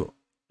 2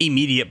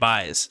 immediate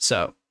buys.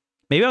 So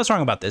maybe I was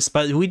wrong about this,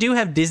 but we do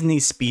have Disney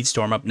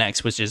Speedstorm up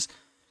next, which is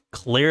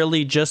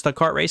clearly just a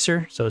kart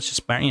racer. So it's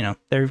just,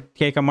 their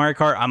take on Mario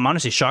Kart. I'm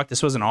honestly shocked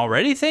this wasn't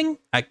already a thing.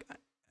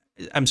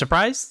 I'm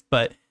surprised,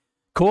 but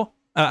cool.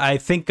 I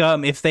think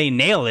if they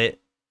nail it,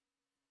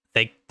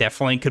 they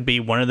definitely could be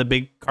one of the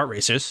big kart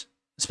racers,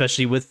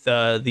 especially with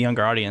the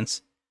younger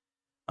audience.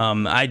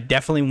 I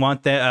definitely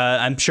want that.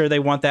 I'm sure they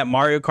want that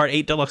Mario Kart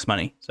 8 Deluxe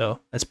money. So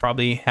that's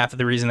probably half of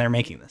the reason they're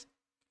making this.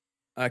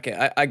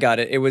 Okay, I got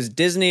it. It was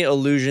Disney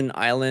Illusion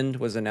Island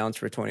was announced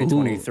for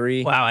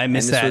 2023. Ooh, wow, I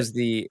missed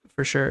that.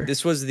 For sure.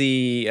 This was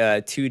the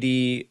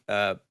 2D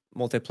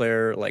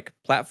multiplayer like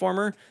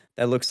platformer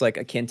that looks like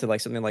akin to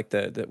like something like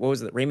the what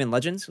was it, Rayman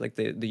Legends, like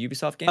the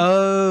Ubisoft game.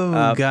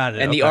 Oh, got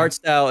it. And the art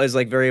style is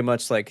like very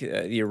much like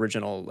the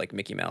original like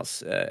Mickey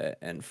Mouse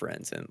and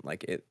Friends, and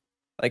like it.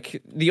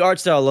 Like the art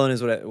style alone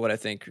is what I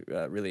think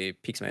really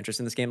piques my interest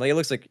in this game. Like it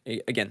looks like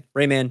again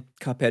Rayman,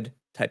 Cuphead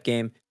type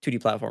game,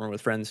 2D platformer with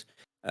friends.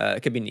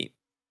 It could be neat.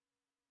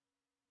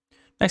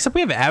 Next up,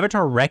 we have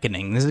Avatar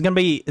Reckoning. This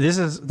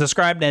is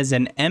described as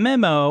an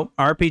MMO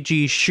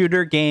RPG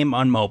shooter game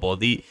on mobile.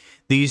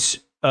 These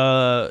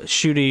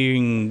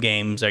shooting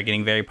games are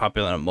getting very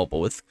popular on mobile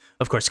with,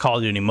 of course, Call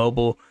of Duty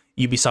Mobile.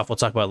 Ubisoft we'll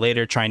talk about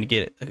later, trying to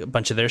get a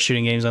bunch of their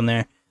shooting games on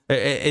there.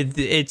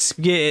 It's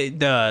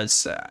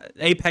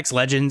Apex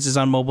Legends is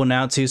on mobile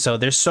now too, so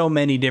there's so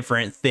many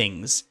different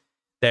things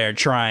they're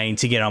trying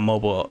to get on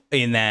mobile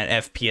in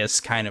that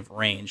FPS kind of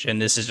range, and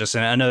this is just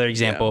another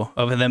example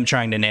of them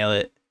trying to nail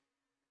it.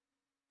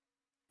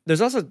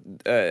 There's also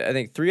I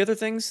think 3 other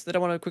things that I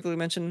want to quickly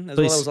mention as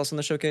well. That was also in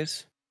the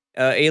showcase.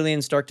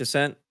 Aliens Dark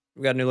Descent.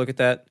 We got a new look at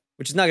that,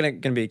 which is not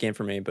gonna be a game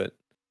for me, but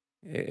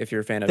if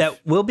you're a fan of that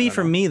will be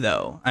for me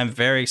though. I'm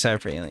very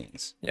excited for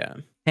Aliens. Yeah.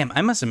 Damn,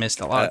 I must have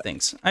missed a lot of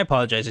things. I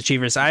apologize,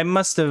 Achievers. I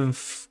must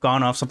have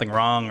gone off something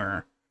wrong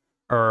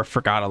or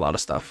forgot a lot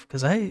of stuff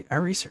because I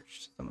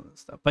researched some of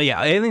this stuff. But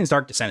yeah, Aliens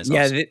Dark Descent is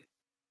awesome.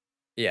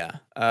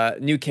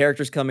 New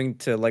characters coming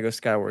to Lego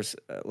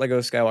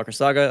Skywalker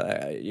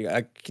Saga.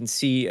 I can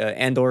see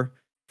Andor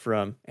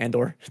from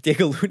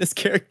Diego Luna's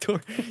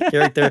character,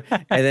 and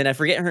then I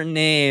forget her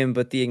name,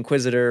 but the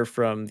Inquisitor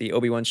from the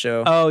Obi-Wan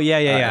show. Oh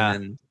yeah.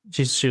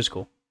 She was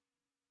cool.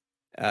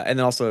 And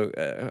then also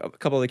a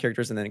couple of the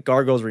characters, and then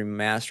Gargoyles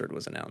Remastered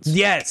was announced.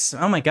 Yes.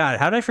 Oh my god,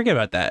 how did I forget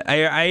about that?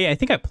 I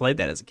think I played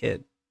that as a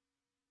kid.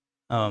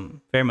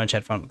 Very much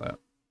had fun with that.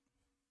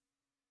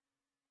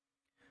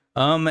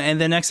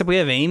 And then next up we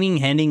have Amy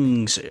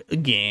Hennig's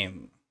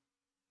game.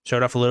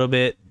 Showed off a little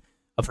bit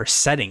of her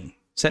setting.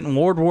 Set in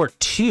World War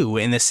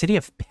II in the city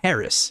of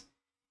Paris.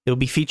 It will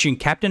be featuring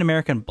Captain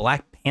America and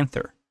Black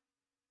Panther.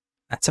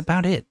 That's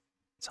about it.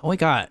 That's all we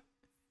got.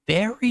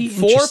 Very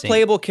Four interesting.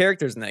 playable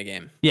characters in that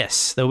game.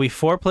 Yes, there'll be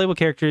 4 playable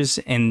characters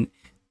and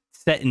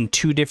set in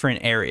 2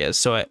 different areas.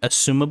 So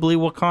assumably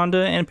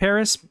Wakanda and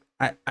Paris.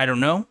 I don't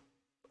know.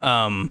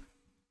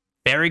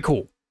 Very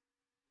cool.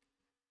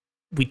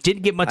 We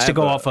didn't get much to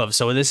go off of,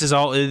 so this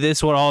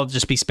will all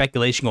just be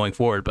speculation going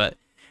forward. But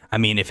I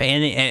mean, if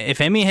Amy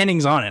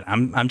Hennig's on it,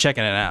 I'm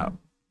checking it out.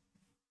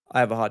 I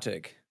have a hot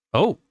take.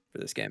 Oh, for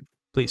this game,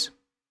 please.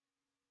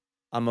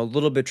 I'm a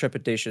little bit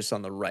trepidatious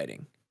on the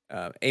writing.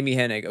 Amy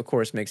Hennig, of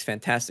course, makes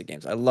fantastic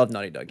games. I love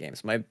Naughty Dog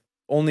games. My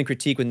only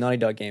critique with Naughty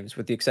Dog games,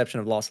 with the exception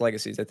of Lost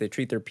Legacy, is that they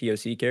treat their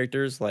POC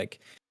characters like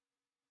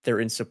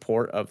they're in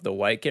support of the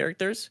white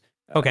characters.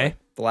 Okay.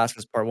 The Last of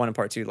Us Part 1 and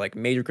Part 2, like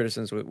major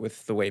criticisms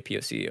with the way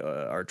POC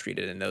are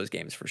treated in those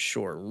games for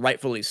sure.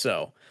 Rightfully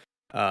so.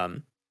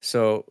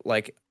 So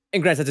like,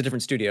 and granted, that's a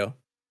different studio.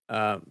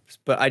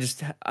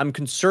 But I'm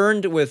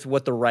concerned with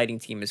what the writing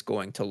team is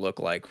going to look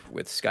like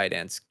with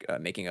Skydance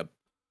making a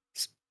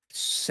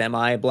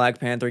semi Black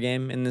Panther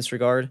game in this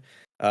regard.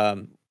 I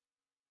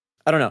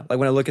don't know. Like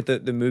when I look at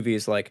the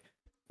movies, like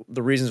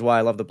the reasons why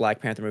I love the Black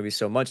Panther movies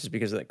so much is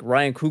because like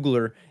Ryan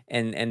Coogler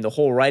and the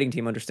whole writing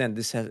team understand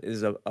this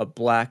is a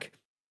Black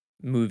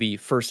movie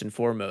first and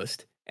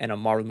foremost, and a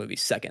Marvel movie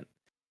second.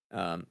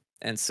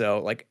 And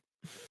so like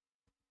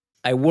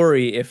I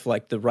worry if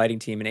like the writing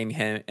team and Amy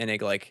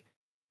Hennig like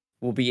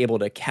will be able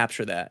to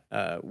capture that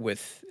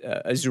with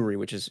Azuri,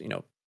 which is, you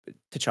know,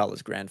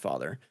 T'Challa's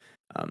grandfather.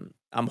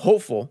 I'm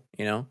hopeful,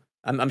 you know.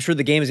 I'm sure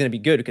the game is going to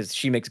be good because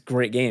she makes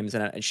great games,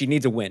 and she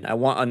needs a win. I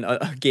want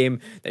a game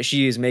that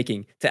she is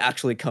making to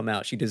actually come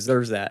out. She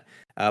deserves that.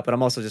 But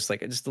I'm also just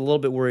a little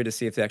bit worried to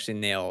see if they actually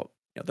nail,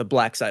 you know, the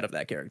black side of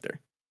that character.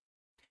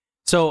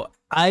 So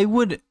I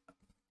would,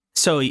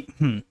 I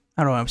don't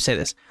know how to say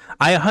this.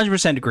 I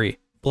 100% agree.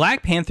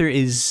 Black Panther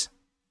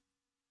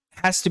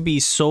has to be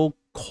so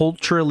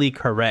culturally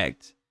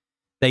correct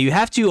that you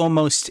have to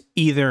almost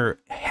either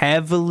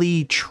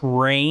heavily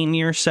train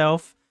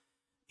yourself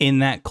in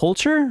that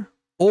culture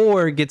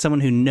or get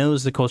someone who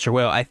knows the culture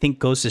well. I think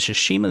Ghost of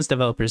Tsushima's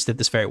developers did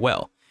this very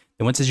well.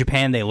 They went to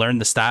Japan, they learned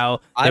the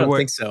style. I don't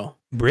think so.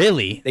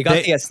 Really? They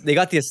got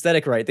the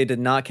aesthetic right. They did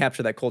not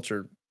capture that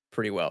culture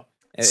pretty well.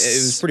 It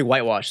was pretty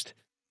whitewashed.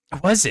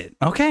 Was it?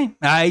 Okay.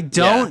 I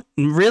don't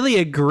really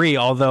agree,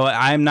 although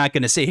I'm not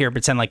going to sit here and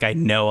pretend like I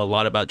know a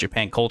lot about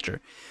Japan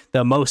culture.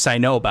 The most I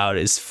know about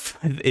is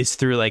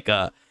through like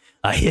a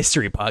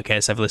history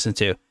podcast I've listened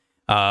to.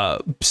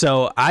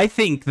 So I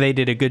think they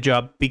did a good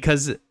job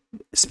because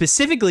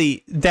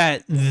specifically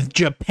that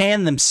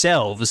Japan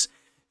themselves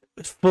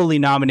fully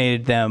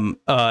nominated them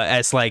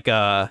as like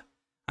I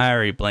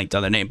already blanked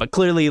on their name, but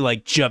clearly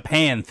like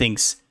Japan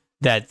thinks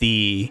that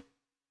the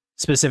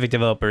specific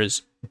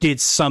developers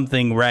did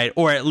something right,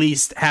 or at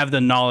least have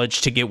the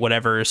knowledge to get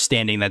whatever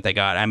standing that they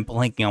got. I'm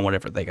blanking on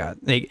whatever they got.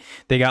 They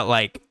got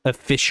like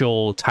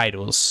official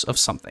titles of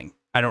something.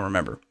 I don't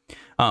remember.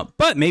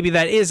 But maybe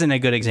that isn't a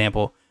good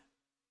example.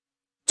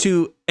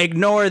 To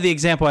ignore the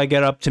example I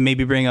get up to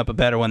maybe bring up a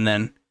better one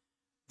then.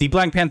 The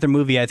Black Panther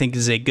movie, I think,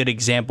 is a good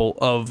example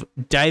of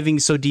diving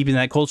so deep in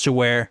that culture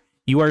where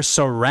you are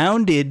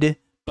surrounded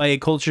by a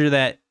culture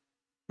that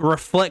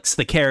reflects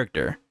the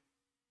character.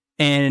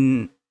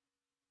 And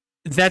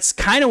that's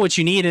kind of what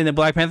you need in the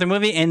Black Panther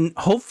movie, and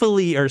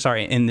hopefully,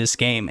 in this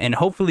game, and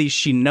hopefully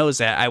she knows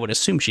that. I would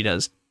assume she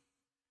does.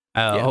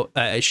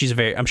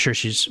 I'm sure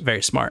she's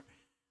very smart.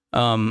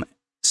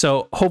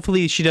 So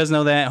hopefully she does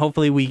know that.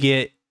 Hopefully we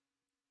get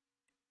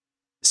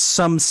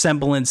some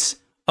semblance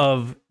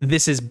of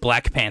this is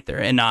Black Panther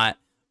and not,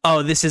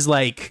 oh, this is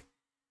like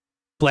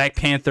Black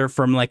Panther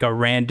from like a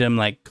random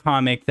like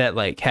comic that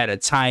like had a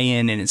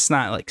tie-in, and it's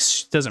not like,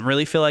 doesn't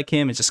really feel like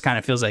him. It just kind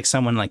of feels like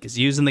someone like is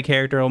using the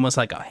character almost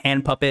like a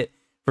hand puppet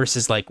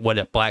versus like what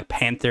a Black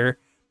Panther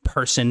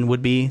person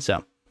would be.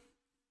 So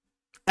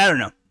I don't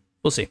know.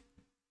 We'll see.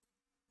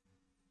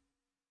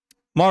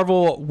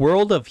 Marvel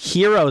World of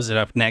Heroes is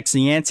up next.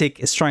 Niantic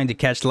is trying to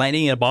catch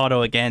lightning in a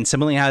bottle again,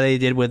 similarly how they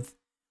did with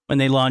when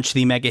they launched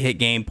the mega hit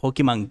game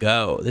Pokemon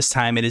Go. This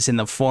time it is in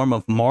the form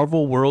of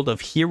Marvel World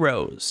of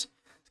Heroes.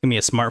 It's going to be a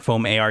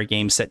smartphone AR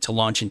game set to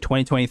launch in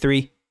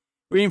 2023.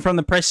 Reading from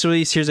the press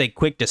release, here's a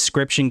quick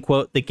description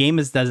quote. The game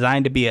is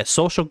designed to be a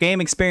social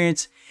game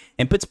experience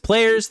and puts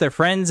players, their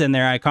friends, and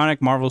their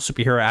iconic Marvel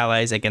superhero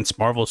allies against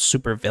Marvel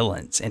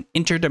supervillains and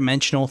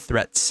interdimensional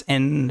threats.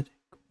 End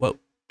quote.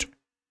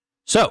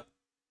 So,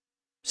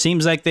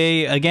 seems like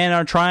they, again,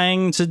 are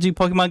trying to do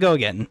Pokemon Go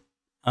again.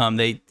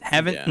 They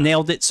haven't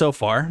nailed it so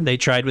far. They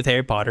tried with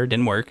Harry Potter,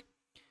 didn't work.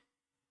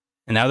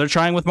 And now they're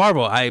trying with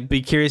Marvel. I'd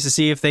be curious to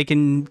see if they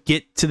can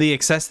get to the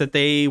success that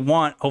they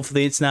want.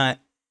 Hopefully it's not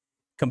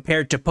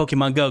compared to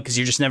Pokemon Go, because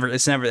that's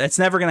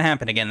never going to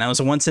happen again. That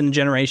was a once in a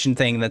generation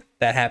thing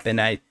that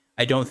happened. I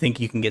don't think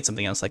you can get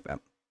something else like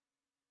that.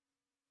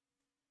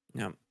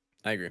 Yeah,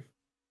 I agree. It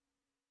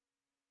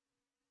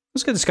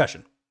was a good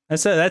discussion.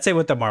 That's it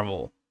with the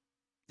Marvel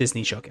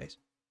Disney Showcase.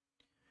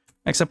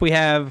 Next up, we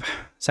have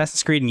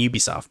Assassin's Creed and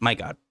Ubisoft. My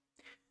God,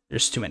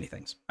 there's too many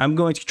things. I'm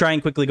going to try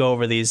and quickly go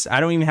over these. I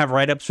don't even have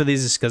write-ups for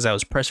these because I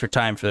was pressed for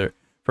time for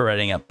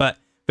writing up. But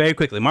very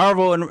quickly,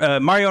 Mario and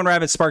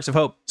Rabbids Sparks of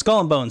Hope, Skull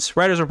and Bones,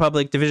 Riders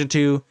Republic, Division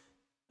 2,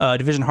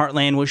 Division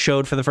Heartland was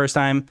showed for the first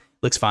time.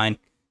 Looks fine.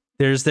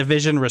 There's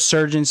Division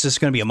Resurgence. This is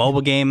going to be a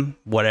mobile game.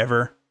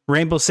 Whatever.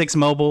 Rainbow Six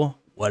Mobile.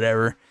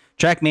 Whatever.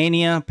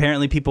 Trackmania.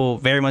 Apparently, people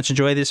very much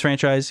enjoy this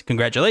franchise.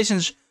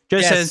 Congratulations.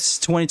 Just since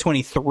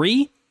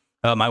 2023.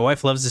 My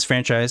wife loves this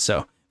franchise,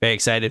 so very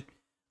excited.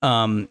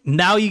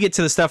 Now you get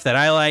to the stuff that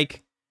I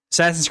like.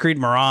 Assassin's Creed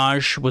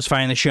Mirage was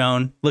finally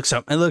shown.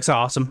 It looks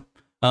awesome.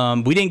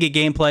 We didn't get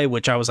gameplay,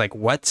 which I was like,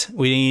 what?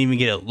 We didn't even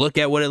get a look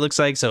at what it looks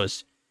like.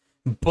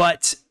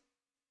 But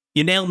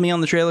you nailed me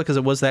on the trailer because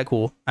it was that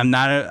cool.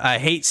 I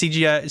hate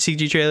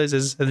CG trailers,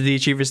 as the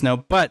Achievers know,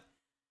 but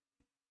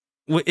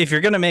if you're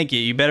going to make it,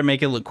 you better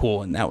make it look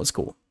cool. And that was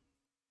cool.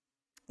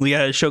 We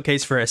got a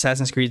showcase for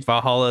Assassin's Creed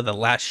Valhalla, The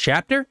Last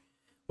Chapter,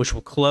 which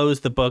will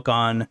close the book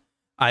on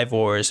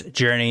Ivor's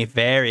journey.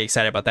 Very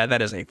excited about that.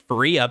 That is a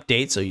free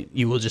update, so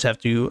you will just have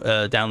to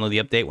download the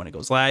update when it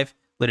goes live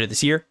later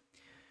this year.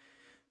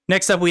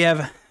 Next up, we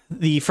have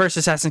the first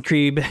Assassin's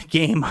Creed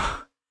game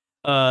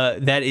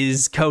that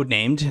is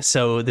codenamed.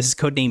 So this is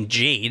codenamed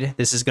Jade.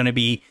 This is going to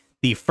be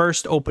the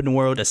first open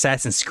world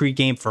Assassin's Creed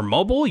game for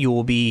mobile. You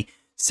will be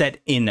set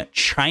in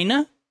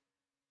China.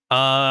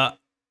 Wow,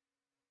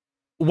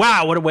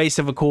 what a waste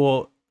of a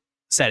cool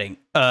setting.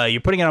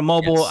 You're putting it on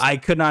mobile. Yes. I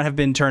could not have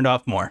been turned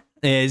off more.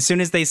 As soon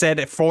as they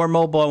said for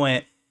mobile, I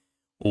went,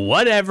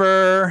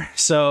 whatever.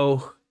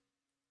 So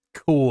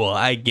cool,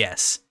 I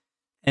guess.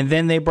 And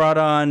then they brought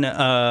on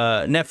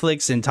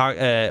Netflix and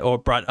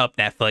brought up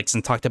Netflix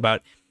and talked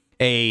about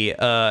a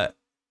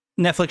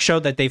Netflix show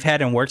that they've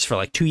had in works for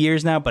like 2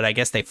 years now, but I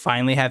guess they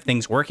finally have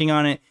things working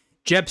on it.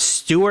 Jeb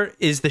Stewart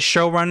is the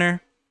showrunner.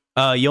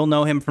 You'll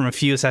know him from a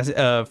few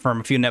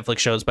Netflix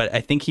shows, but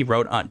I think he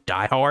wrote on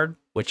Die Hard,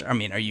 which, I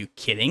mean, are you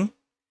kidding?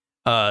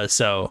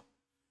 So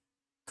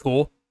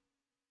cool.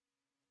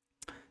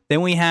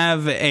 Then we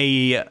have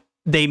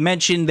they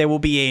mentioned there will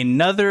be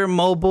another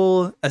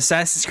mobile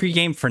Assassin's Creed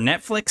game for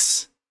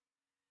Netflix.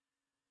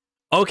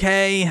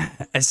 Okay,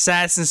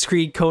 Assassin's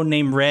Creed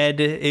codename Red.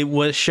 It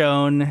was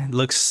shown.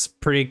 Looks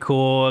pretty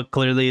cool.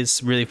 Clearly,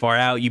 it's really far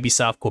out.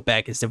 Ubisoft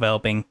Quebec is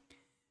developing.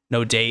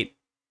 No date.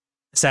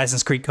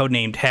 Assassin's Creed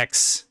codenamed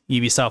Hex.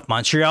 Ubisoft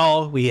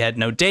Montreal. We had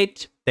no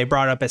date. They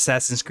brought up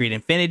Assassin's Creed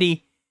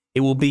Infinity.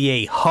 It will be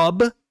a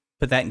hub,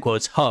 put that in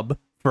quotes, hub,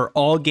 for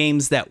all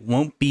games that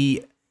won't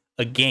be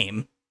a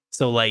game.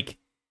 So, like,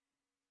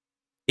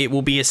 it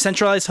will be a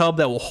centralized hub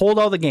that will hold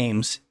all the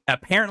games.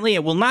 Apparently,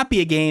 it will not be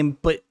a game,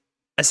 but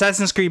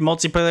Assassin's Creed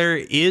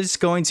multiplayer is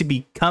going to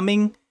be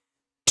coming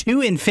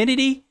to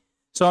Infinity.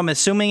 So I'm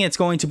assuming it's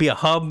going to be a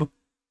hub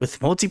with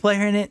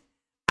multiplayer in it.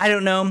 I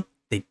don't know.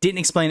 They didn't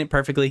explain it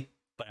perfectly,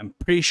 but I'm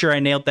pretty sure I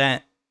nailed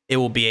that. It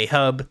will be a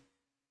hub.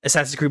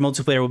 Assassin's Creed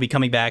multiplayer will be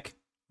coming back.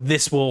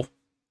 This will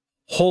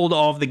hold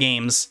all of the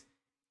games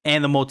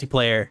and the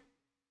multiplayer.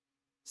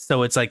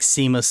 So it's like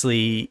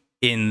seamlessly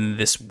in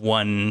this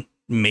one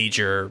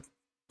major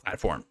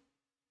platform.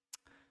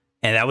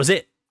 And that was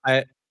it.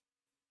 I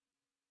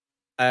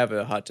have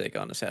a hot take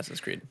on Assassin's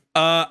Creed.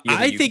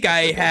 I think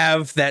I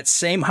have that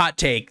same hot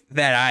take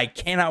that I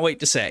cannot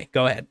wait to say.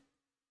 Go ahead.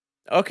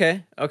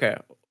 Okay.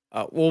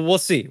 Well, we'll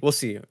see.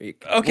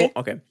 Okay.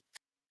 Okay.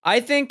 I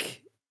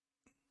think,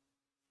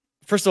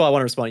 first of all, I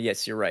want to respond.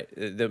 Yes, you're right.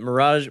 The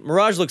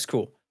Mirage looks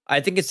cool. I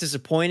think it's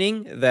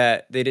disappointing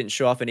that they didn't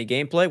show off any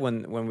gameplay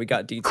when we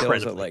got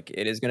details that, like,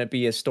 it is going to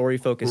be a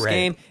story-focused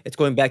game. It's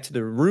going back to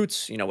the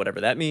roots, whatever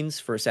that means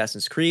for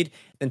Assassin's Creed.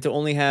 And to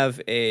only have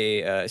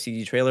a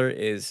CG trailer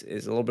is a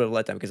little bit of a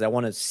letdown, because I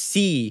want to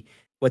see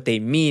what they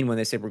mean when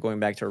they say we're going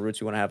back to our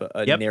roots. We want to have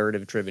a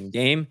narrative-driven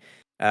game.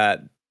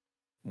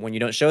 When you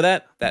don't show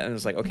that,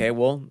 it's like, okay,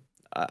 well,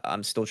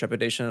 I'm still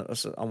trepidation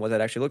on what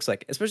that actually looks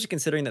like, especially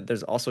considering that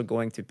there's also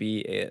going to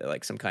be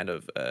some kind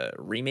of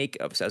remake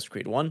of Assassin's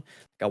Creed 1.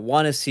 I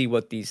want to see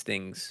what these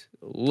things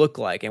look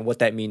like and what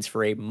that means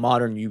for a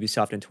modern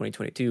Ubisoft in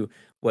 2022,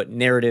 what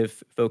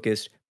narrative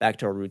focused back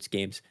to our roots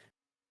games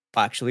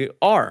actually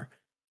are.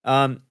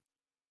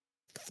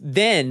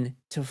 Then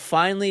to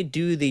finally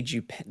do the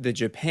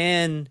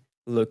Japan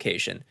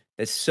location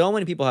that so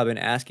many people have been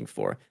asking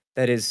for,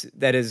 that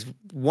is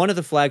one of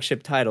the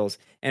flagship titles,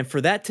 and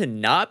for that to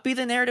not be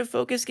the narrative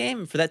focused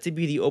game, for that to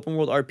be the open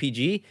world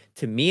RPG,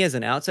 to me as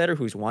an outsider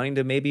who's wanting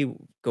to maybe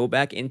go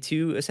back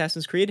into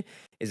Assassin's Creed,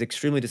 is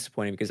extremely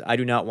disappointing, because I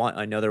do not want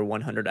another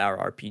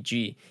 100-hour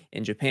RPG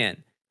in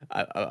Japan,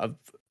 or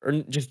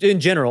just in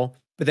general.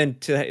 But then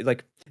to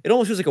like, it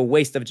almost feels like a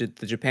waste of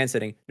the Japan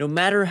setting. No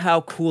matter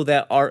how cool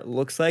that art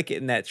looks like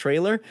in that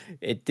trailer,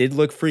 it did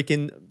look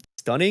freaking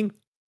stunning.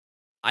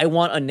 I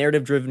want a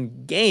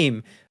narrative-driven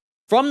game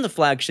from the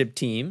flagship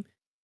team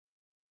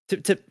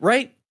to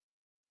right?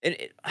 And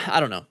I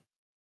don't know.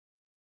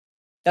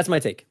 That's my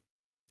take.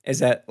 Is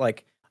that,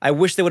 like, I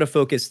wish they would have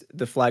focused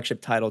the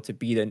flagship title to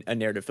be a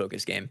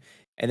narrative-focused game,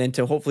 and then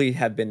to hopefully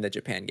have been the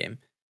Japan game.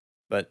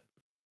 But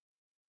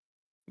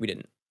we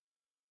didn't.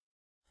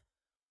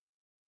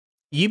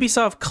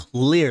 Ubisoft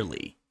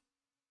clearly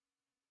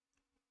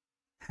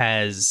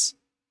has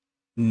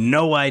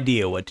no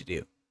idea what to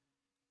do.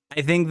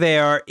 I think they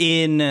are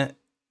in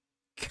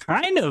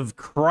kind of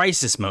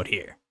crisis mode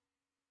here.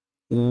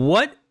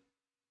 What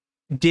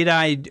did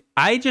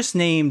I just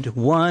named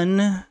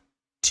 1,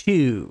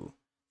 2,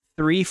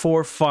 3,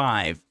 4,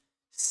 5,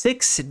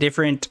 6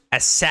 different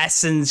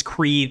Assassin's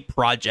Creed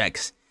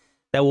projects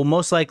that will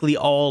most likely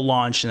all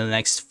launch in the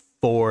next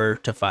 4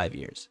 to 5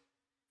 years.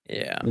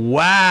 Yeah.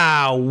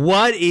 Wow,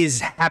 what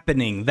is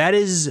happening? That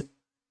is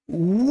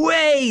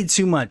way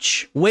too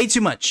much. Way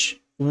too much.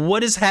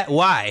 What is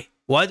why?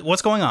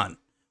 What's going on?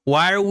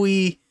 Why are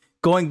we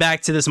going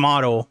back to this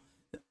model?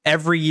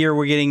 Every year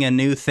we're getting a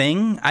new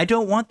thing. I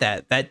don't want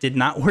that. That did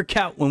not work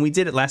out when we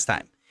did it last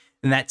time.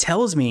 And that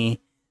tells me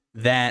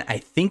that I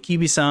think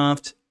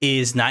Ubisoft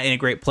is not in a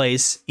great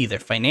place, either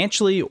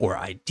financially or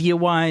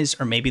idea-wise,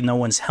 or maybe no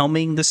one's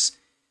helming this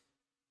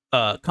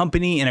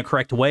company in a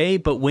correct way.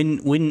 But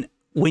when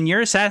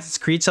your Assassin's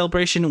Creed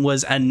celebration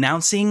was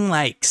announcing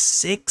like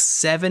 6,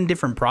 7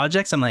 different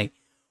projects, I'm like,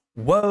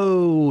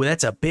 whoa,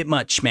 that's a bit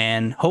much,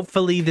 man.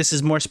 Hopefully this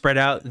is more spread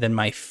out than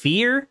my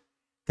fear,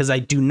 because I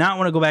do not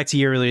want to go back to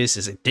year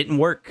releases. It didn't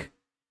work.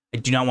 I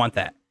do not want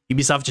that.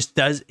 Ubisoft just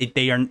does it.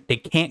 They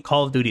can't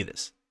Call of Duty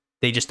this.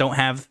 They just don't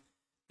have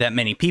that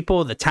many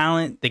people, the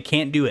talent. They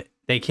can't do it.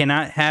 They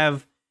cannot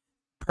have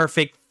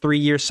perfect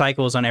 3-year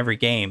cycles on every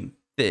game.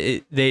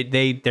 They're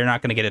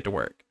not going to get it to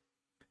work.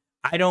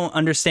 I don't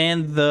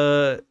understand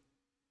the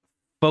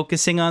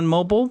focusing on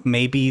mobile.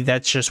 Maybe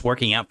that's just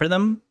working out for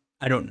them.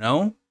 I don't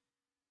know.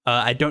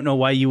 I don't know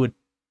why you would.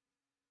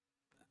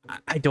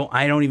 I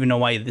don't even know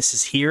why this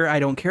is here. I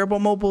don't care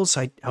about mobile,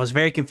 so I was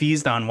very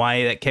confused on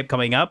why that kept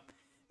coming up.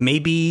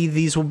 Maybe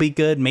these will be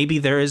good. Maybe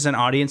there is an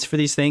audience for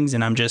these things,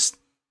 and I'm just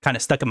kind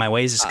of stuck in my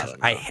ways. Just because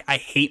I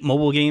hate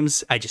mobile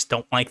games. I just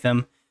don't like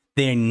them.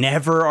 They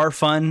never are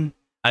fun.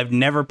 I've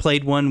never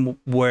played one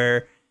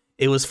where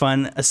it was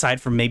fun,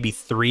 aside from maybe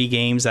 3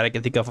 games that I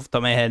can think of off the top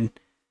of my head.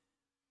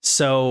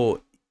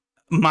 So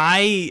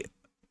my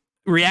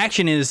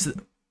reaction is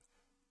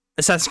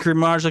Assassin's Creed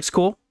Mirage looks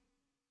cool.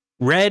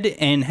 Red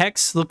and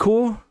Hex look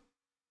cool.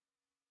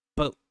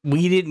 But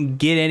we didn't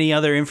get any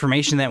other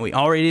information that we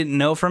already didn't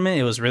know from it.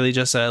 It was really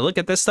just a look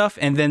at this stuff.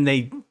 And then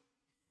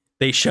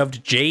they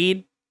shoved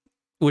Jade,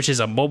 which is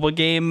a mobile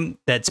game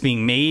that's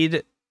being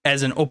made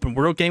as an open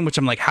world game, which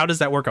I'm like, how does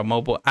that work on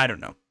mobile? I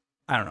don't know.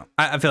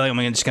 I feel like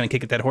I'm just going to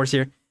kick a dead horse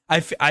here.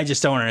 I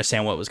just don't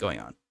understand what was going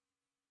on.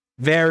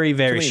 Very,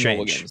 very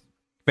strange.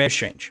 Very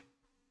strange.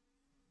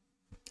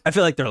 I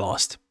feel like they're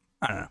lost.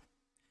 I don't know.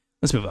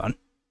 Let's move on.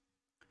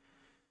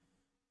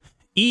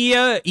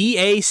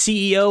 EA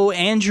CEO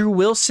Andrew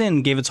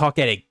Wilson gave a talk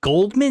at a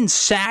Goldman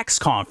Sachs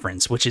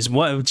conference, which is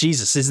what,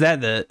 Jesus, is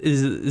that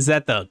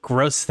the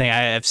gross thing I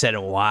have said in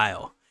a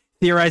while?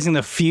 Theorizing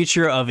the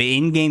future of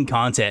in-game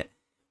content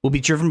will be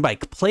driven by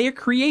player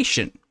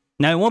creation.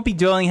 Now, I won't be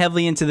dwelling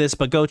heavily into this,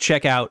 but go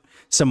check out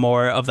some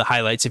more of the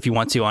highlights if you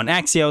want to on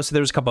Axios. So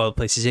there was a couple other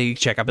places you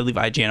can check. I believe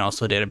IGN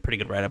also did a pretty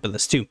good write-up of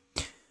this too.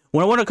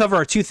 What I want to cover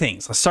are 2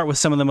 things. Let's start with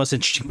some of the most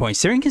interesting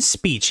points. During his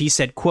speech, he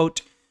said,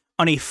 quote,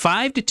 on a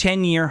 5 to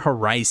 10 year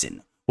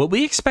horizon, what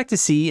we expect to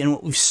see and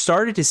what we've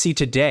started to see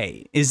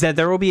today is that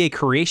there will be a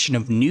creation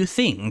of new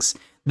things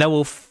that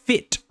will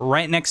fit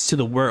right next to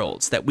the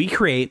worlds that we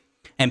create,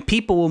 and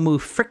people will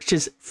move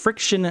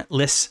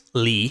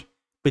frictionlessly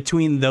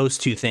between those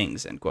 2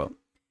 things, end quote.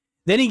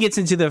 Then he gets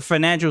into the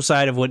financial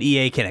side of what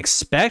EA can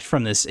expect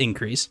from this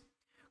increase.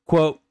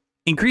 Quote,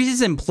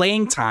 increases in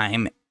playing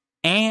time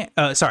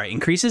are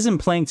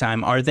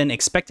then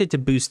expected to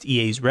boost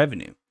EA's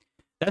revenue.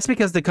 That's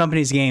because the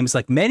company's games,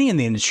 like many in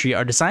the industry,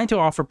 are designed to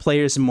offer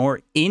players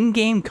more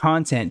in-game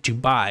content to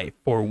buy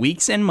for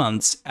weeks and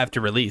months after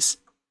release.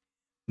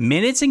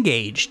 Minutes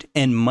engaged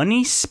and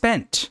money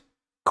spent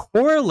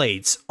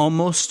correlates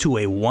almost to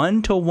a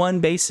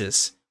 1-to-1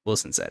 basis,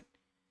 Wilson said.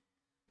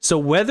 So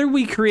whether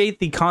we create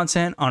the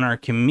content on our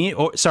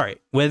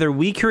whether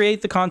we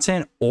create the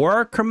content or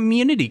our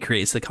community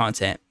creates the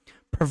content,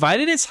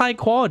 provided it's high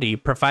quality,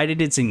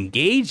 provided it's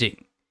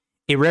engaging,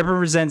 It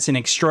represents an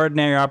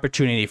extraordinary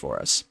opportunity for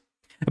us.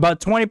 About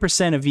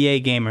 20% of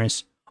EA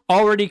gamers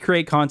already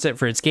create content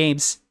for its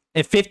games,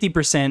 and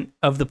 50%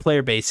 of the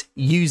player base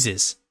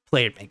uses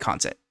player-made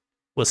content.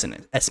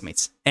 Wilson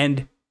estimates.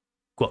 End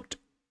quote.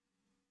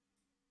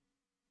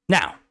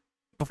 Now,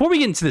 before we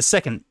get into the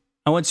second,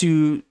 I want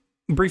to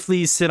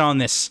briefly sit on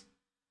this.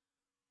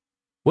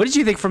 What did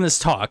you think from this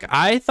talk?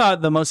 I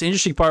thought the most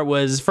interesting part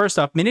was, first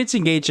off, minutes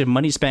engaged and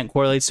money spent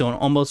correlates to an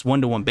almost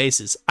one-to-one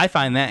basis. I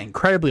find that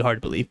incredibly hard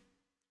to believe,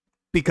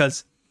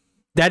 because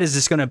that is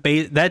just going to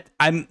base that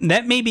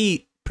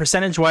maybe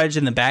percentage-wise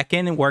in the back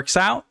end works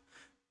out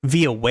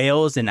via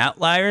whales and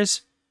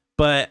outliers,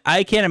 but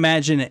I can't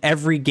imagine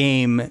every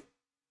game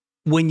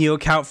when you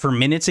account for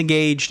minutes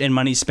engaged and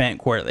money spent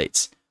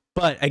correlates.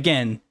 But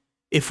again,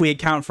 if we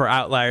account for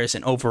outliers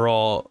and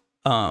overall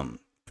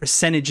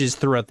percentages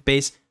throughout the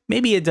base,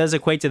 maybe it does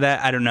equate to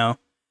that. I don't know.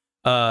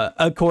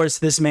 Of course,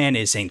 this man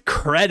is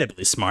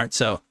incredibly smart,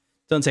 so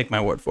don't take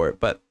my word for it.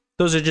 But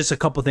those are just a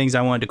couple things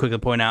I wanted to quickly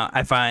point out.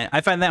 I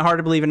find that hard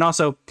to believe. And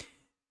also,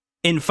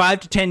 in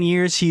 5 to 10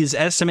 years, his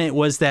estimate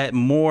was that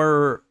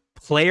more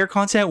player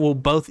content will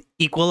both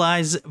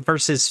equalize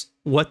versus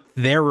what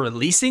they're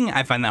releasing.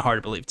 I find that hard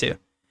to believe too.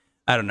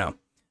 I don't know.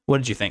 What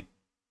did you think?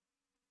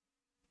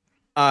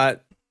 I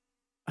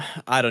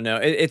don't know.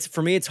 It's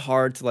for me, it's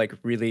hard to like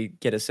really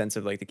get a sense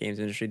of like the games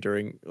industry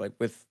during like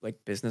with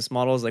like business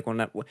models. Like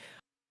when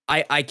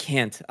I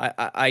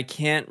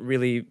can't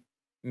really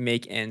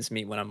make ends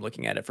meet when I'm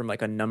looking at it from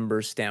like a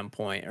number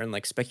standpoint or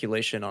like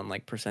speculation on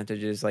like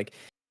percentages. Like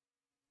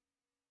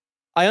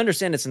I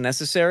understand it's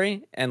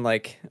necessary, and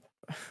like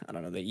I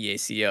don't know, the EA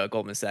CEO,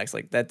 Goldman Sachs,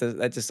 like that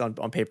just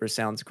on paper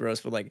sounds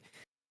gross, but like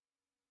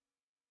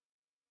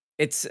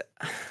it's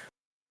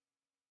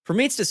for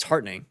me, it's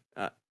disheartening.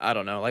 I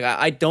don't know. Like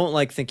I don't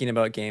like thinking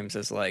about games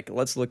as like,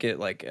 let's look at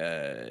like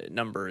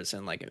numbers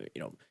and like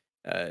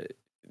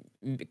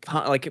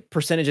like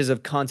percentages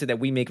of content that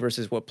we make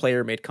versus what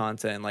player made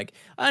content. Like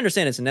I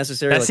understand it's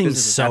necessary. That like,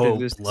 seems so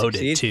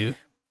bloated too.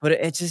 But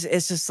it's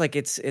just like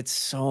it's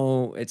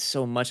so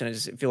much, and I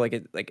just feel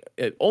like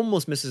it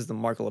almost misses the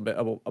mark a little bit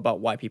about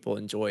why people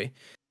enjoy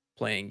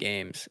playing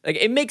games. Like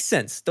it makes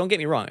sense. Don't get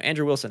me wrong.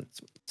 Andrew Wilson,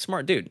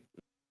 smart dude,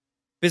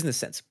 business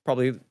sense,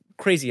 probably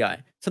crazy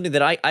eye, something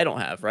that I don't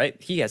have.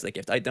 Right? He has that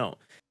gift. I don't.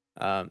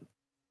 But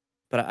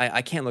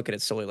I can't look at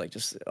it solely like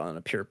just on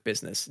a pure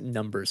business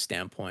numbers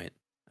standpoint.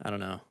 I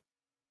don't know.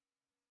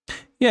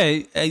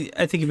 Yeah,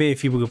 I think he made a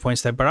few good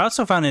points there, but I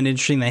also found it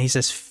interesting that he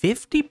says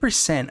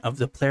 50% of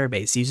the player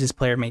base uses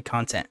player-made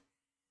content.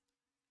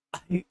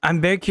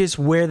 I'm very curious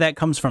where that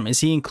comes from. Is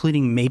he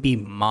including maybe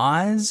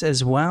mods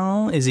as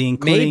well? Is he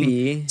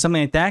including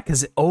something like that?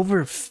 Because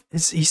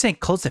he's saying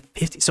close to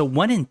 50. So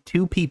 1 in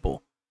 2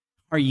 people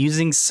are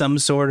using some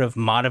sort of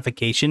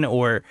modification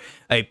or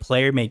a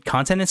player-made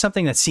content in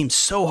something that seems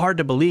so hard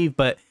to believe,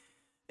 but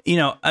you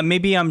know,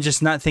 maybe I'm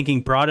just not thinking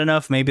broad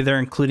enough. Maybe they're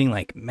including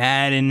like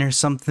Madden or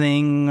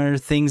something or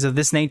things of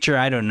this nature.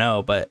 I don't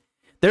know. But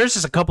there's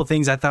just a couple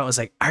things I thought was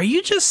like, are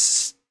you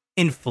just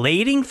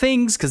inflating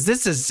things? Because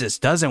this just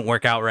doesn't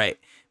work out right.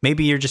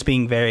 Maybe you're just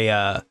being very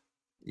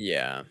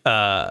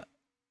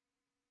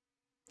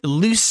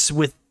loose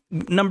with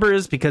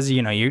numbers because,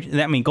 you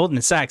know,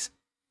 Goldman Sachs,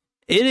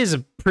 it is a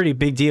pretty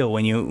big deal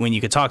when you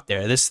could talk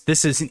there.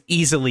 This is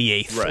easily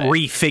a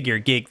 3-figure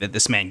gig that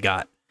this man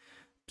got.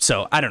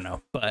 So I don't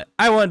know, but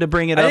I wanted to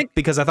bring it up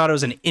because I thought it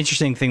was an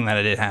interesting thing that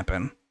it did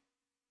happen.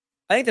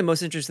 I think the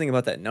most interesting thing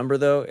about that number,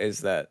 though, is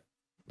that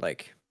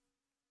like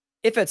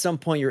if at some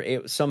point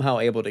you're somehow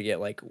able to get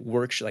like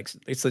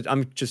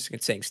I'm just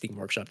saying Steam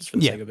Workshop just for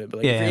the sake of it, but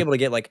like if you're able to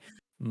get like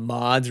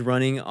mods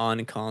running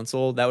on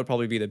console, that would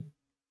probably be one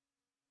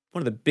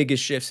of the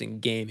biggest shifts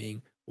in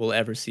gaming we'll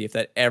ever see if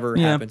that ever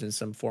happens in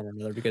some form or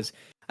another. Because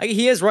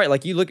he is right.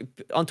 Like you look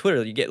on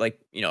Twitter, you get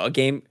like a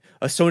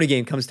Sony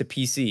game comes to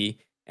PC.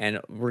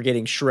 And we're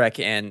getting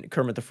Shrek and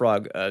Kermit the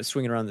Frog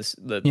swinging around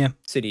the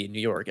city in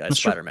New York as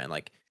Spider-Man.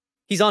 Like,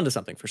 he's onto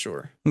something for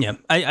sure. Yeah,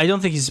 I don't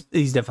think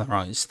he's definitely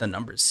wrong. It's the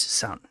numbers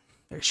sound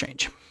very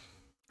strange.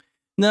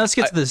 Now let's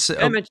get to this.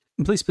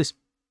 Please.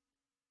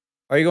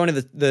 Are you going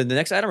to the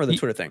next item or the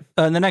Twitter thing?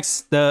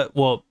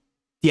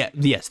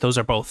 Yes, those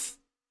are both.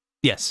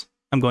 Yes,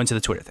 I'm going to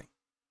the Twitter thing.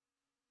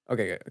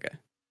 Okay.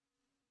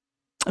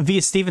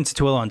 Via Steven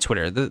Tatuillo on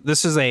Twitter.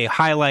 This is a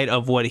highlight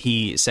of what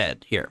he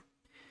said here.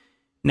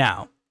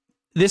 Now,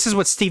 this is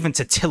what Steven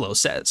Tatuillo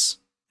says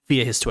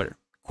via his Twitter.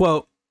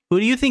 Quote, who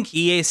do you think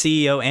EA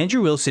CEO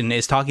Andrew Wilson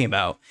is talking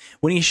about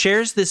when he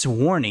shares this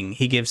warning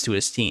he gives to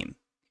his team?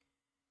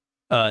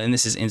 And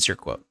this is insert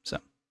quote. So,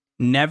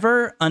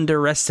 never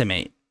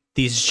underestimate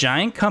these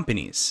giant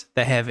companies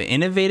that have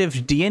innovative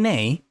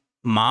DNA,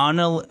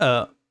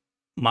 oh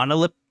my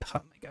God,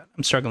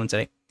 I'm struggling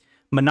today.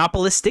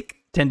 Monopolistic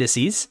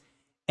tendencies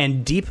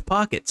and deep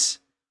pockets.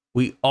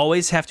 We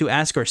always have to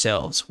ask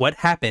ourselves what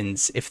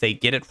happens if they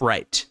get it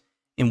right.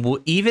 And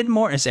even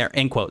more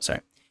interestingly,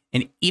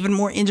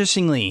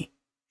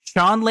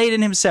 Sean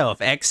Layden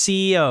himself,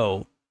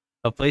 ex-CEO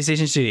of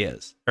PlayStation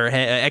Studios, or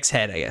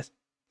ex-head, I guess.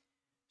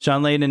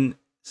 Sean Layden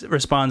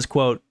responds,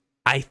 quote,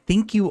 "I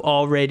think you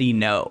already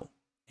know,"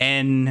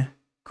 end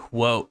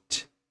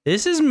quote.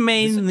 This is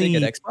mainly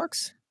at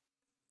Xbox.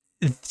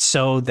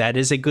 So that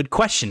is a good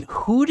question.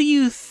 Who do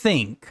you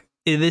think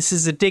this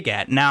is a dig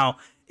at? Now,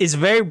 it's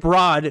very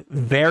broad,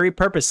 very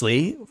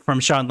purposely from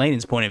Sean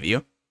Layden's point of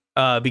view,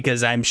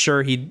 because I'm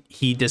sure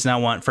he does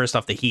not want, first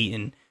off, the heat,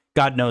 and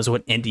God knows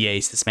what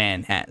NDAs this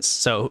man has.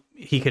 So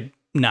he could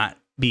not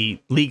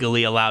be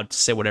legally allowed to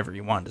say whatever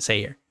he wanted to say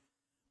here.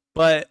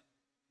 But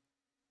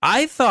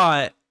I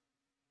thought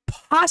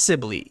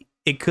possibly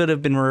it could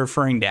have been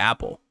referring to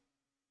Apple.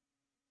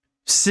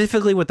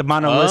 Specifically with the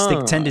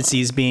monolithic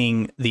tendencies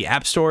being the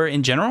App Store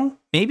in general,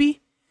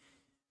 maybe.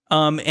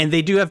 And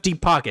they do have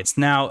deep pockets.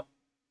 Now,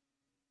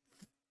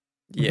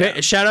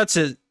 shout out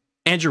to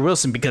Andrew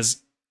Wilson,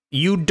 because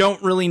you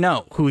don't really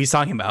know who he's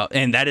talking about,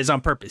 and that is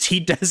on purpose.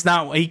 He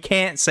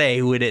can't say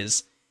who it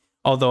is,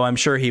 although I'm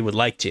sure he would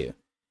like to.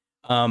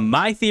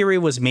 My theory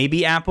was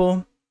maybe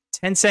Apple.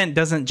 Tencent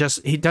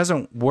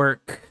doesn't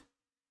work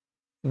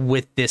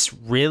with this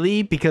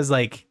really, because,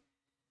 like,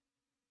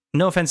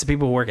 no offense to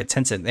people who work at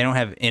Tencent, they don't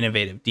have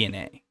innovative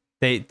DNA.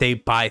 They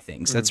buy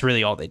things. That's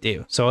really all they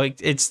do. So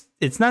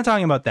it's not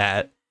talking about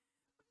that.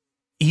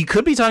 He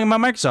could be talking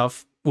about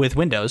Microsoft with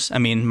Windows. I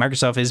mean,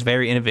 Microsoft is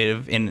very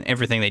innovative in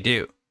everything they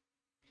do.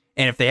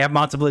 And if they have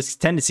multiplistic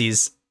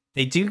tendencies,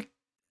 they do.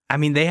 I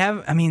mean, they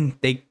have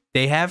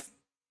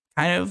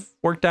kind of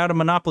worked out a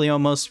monopoly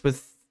almost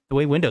with the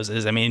way Windows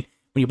is. I mean,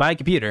 when you buy a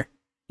computer,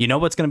 you know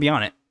what's going to be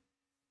on it.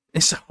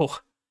 So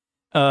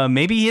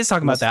maybe he is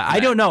talking about that. I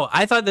don't know.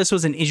 I thought this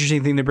was an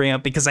interesting thing to bring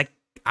up, because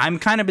I'm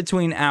kind of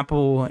between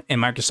Apple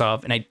and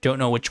Microsoft, and I don't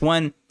know which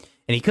one.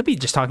 And he could be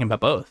just talking about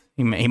both.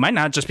 He might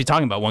not just be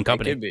talking about one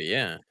company. It could be,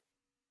 yeah.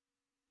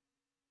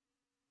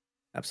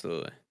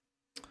 Absolutely.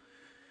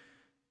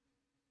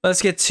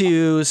 Let's get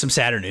to some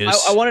sadder news.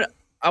 I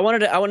wanted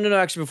to know,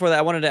 actually, before that,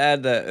 I wanted to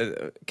add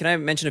the. Can I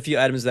mention a few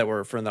items that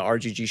were from the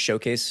RGG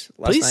Showcase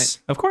last night?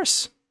 Of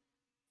course.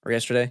 Or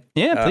yesterday?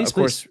 Yeah, please. Of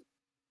course,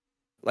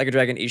 Like a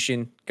Dragon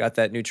Ishin got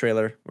that new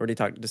trailer. We already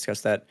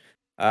discussed that.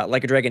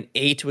 Like a Dragon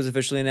 8 was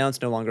officially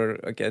announced. No longer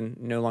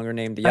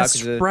named the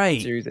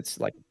Yakuza series. It's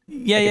like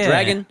a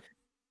Dragon.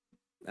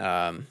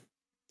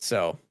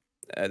 So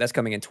that's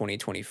coming in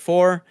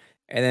 2024.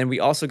 And then we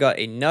also got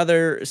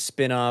another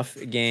spin-off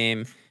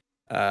game.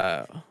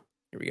 Here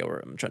we go.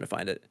 I'm trying to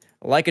find it.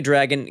 Like a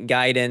Dragon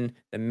Gaiden,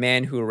 the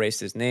man who erased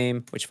his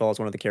name, which follows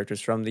one of the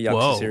characters from the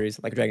Yakuza series,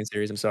 Like a Dragon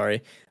series. I'm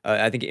sorry.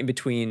 I think in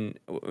between,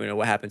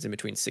 what happens in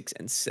between 6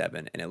 and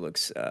 7, and it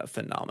looks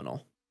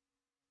phenomenal.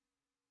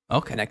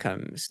 Okay, and that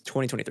comes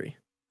 2023.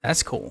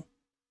 That's cool.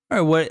 All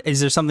right, what is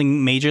there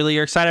something majorly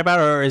you're excited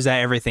about, or is that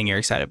everything you're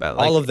excited about?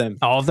 All of them.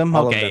 All of them.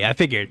 All okay, of them. I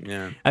figured.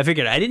 Yeah, I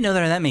figured. I didn't know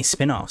there were that many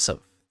spin-offs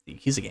of the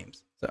Yakuza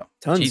games. So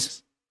tons.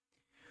 Jesus.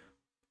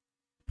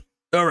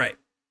 All right.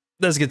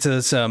 Let's get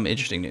to some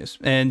interesting news,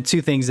 and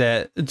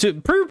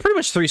pretty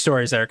much 3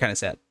 stories that are kind of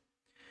sad.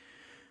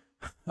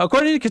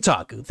 According to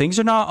Kotaku, things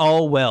are not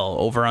all well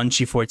over on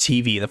G4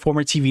 TV. The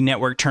former TV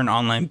network turned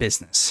online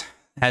business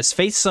has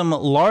faced some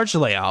large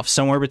layoffs,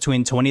 somewhere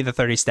between 20 to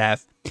 30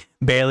 staff,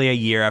 barely a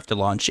year after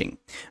launching,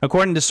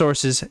 according to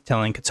sources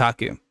telling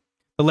Kotaku.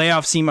 The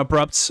layoffs seem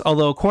abrupt,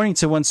 although according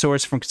to one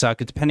source from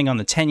Kotaku, depending on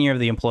the tenure of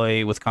the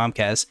employee with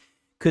Comcast,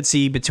 could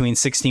see between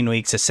 16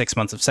 weeks to 6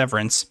 months of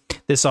severance.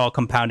 This all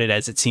compounded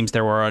as it seems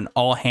there were an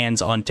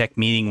all-hands-on-deck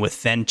meeting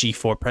with then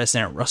G4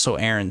 President Russell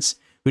Aarons,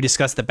 who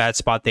discussed the bad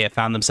spot they had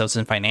found themselves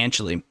in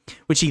financially,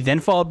 which he then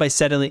followed by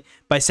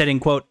setting,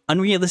 quote,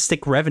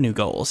 unrealistic revenue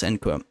goals, end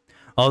quote.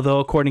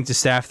 Although, according to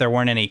staff, there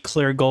weren't any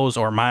clear goals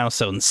or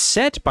milestones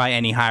set by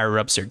any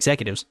higher-ups or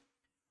executives.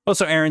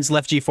 Also, Aarons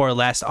left G4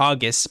 last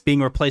August,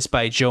 being replaced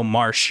by Joe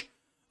Marsh,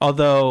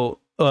 although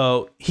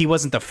he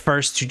wasn't the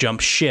first to jump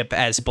ship,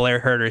 as Blair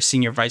Herter,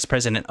 senior vice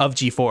president of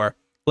G4,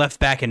 left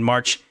back in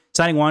March,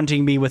 signing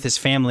wanting to be with his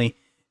family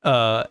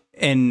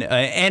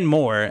and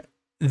more.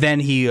 Then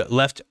he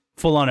left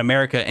Full On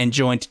America and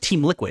joined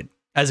Team Liquid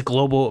as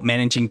global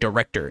managing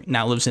director.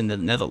 Now lives in the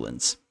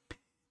Netherlands.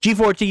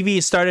 G4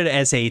 TV started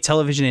as a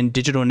television and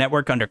digital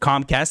network under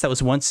Comcast that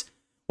was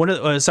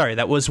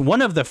one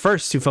of the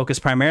first to focus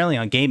primarily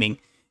on gaming,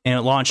 and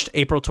it launched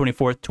April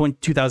 24th,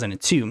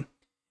 2002.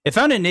 It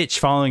found a niche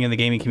following in the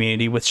gaming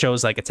community with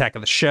shows like Attack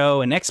of the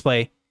Show and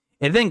X-Play.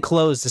 It then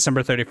closed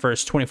December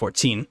 31st,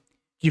 2014.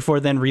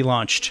 G4 then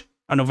relaunched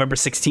on November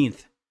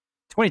 16th,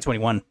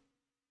 2021.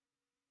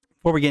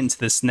 Before we get into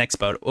this next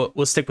bout,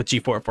 we'll stick with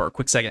G4 for a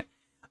quick second.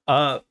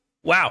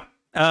 Wow.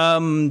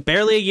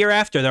 Barely a year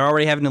after, they're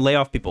already having to lay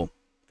off people.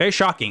 Very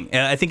shocking.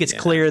 I think it's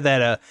clear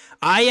that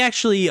I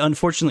actually,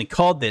 unfortunately,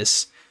 called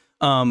this.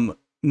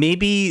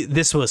 Maybe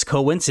this was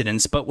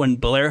coincidence, but when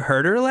Blair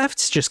Herter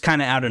left, just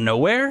kind of out of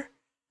nowhere,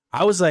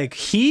 I was like,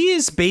 he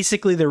is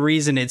basically the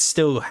reason it's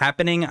still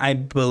happening. I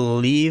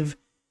believe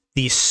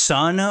the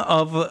son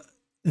of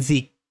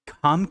the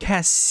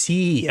Comcast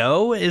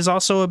CEO is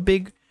also a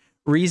big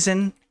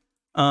reason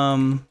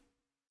that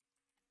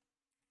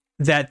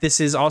this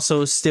is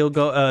also still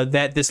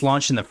that this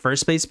launched in the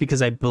first place,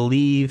 because I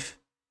believe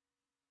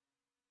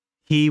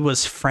he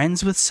was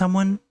friends with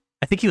someone.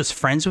 I think he was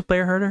friends with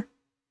Blair Herter.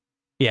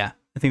 Yeah,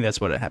 I think that's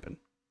what happened.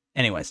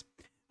 Anyways,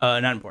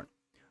 not important.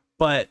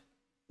 But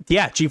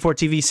yeah, G4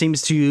 TV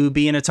seems to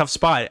be in a tough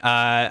spot.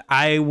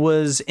 I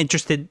was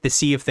interested to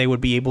see if they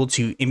would be able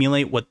to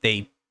emulate what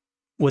they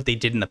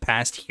did in the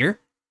past here.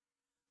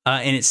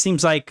 And it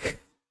seems like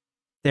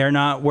they're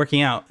not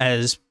working out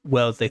as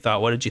well as they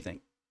thought. What did you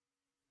think?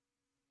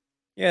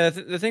 Yeah,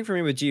 the thing for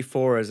me with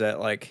G4 is that,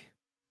 like,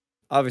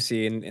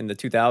 obviously in the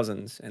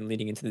 2000s and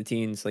leading into the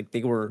teens, like,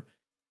 they were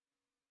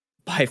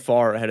by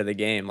far ahead of the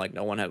game. Like,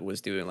 no one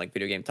was doing like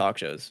video game talk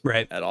shows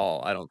Right at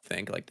all. I don't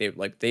think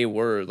they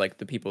were like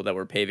the people that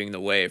were paving the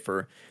way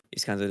for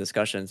these kinds of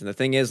discussions. And the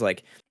thing is,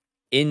 like,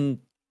 in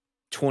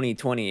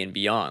 2020 and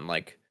beyond,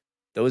 like,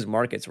 those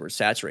markets were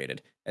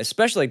saturated,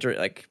 especially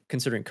like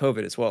considering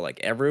COVID as well. Like,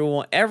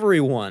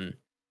 everyone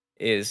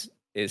is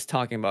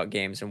talking about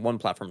games in one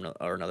platform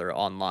or another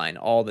online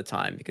all the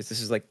time, because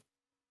this is like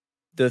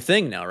the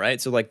thing now,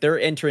 right? So, like, they're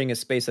entering a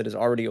space that is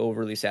already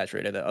overly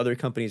saturated, that other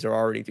companies are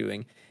already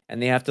doing,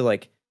 and they have to,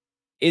 like,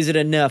 is it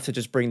enough to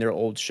just bring their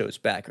old shows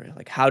back? Or,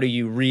 like, how do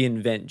you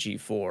reinvent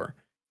G4?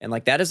 And,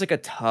 like, that is like a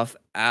tough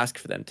ask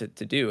for them to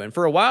do. And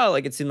for a while,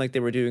 like, it seemed like they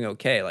were doing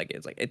okay. Like,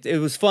 it's like it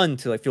was fun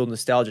to, like, feel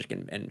nostalgic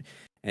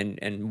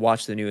and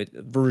watch the new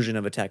version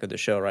of Attack of the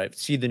Show, right?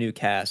 See the new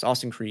cast,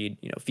 Austin Creed,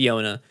 you know,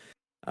 Fiona,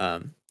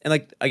 and,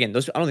 like, again,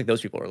 I don't think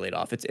those people are laid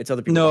off. It's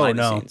other people behind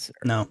the scenes.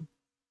 No,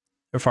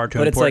 they're far too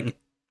but important.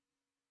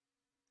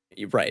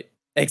 It's like, right,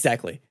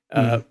 exactly.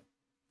 But,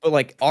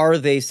 like, are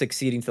they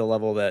succeeding to the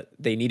level that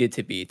they needed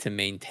to be to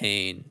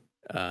maintain,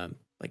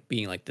 like,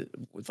 being like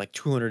with like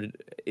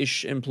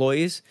 200-ish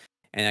employees?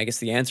 And I guess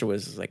the answer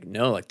was, like,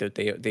 no, like,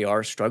 they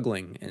are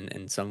struggling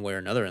in some way or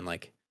another, and,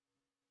 like,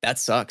 that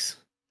sucks.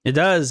 It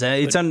does.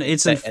 It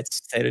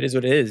is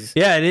what it is.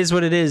 Yeah, it is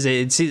what it is.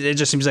 It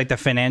just seems like the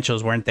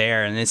financials weren't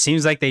there, and it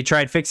seems like they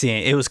tried fixing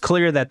it. It was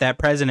clear that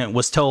president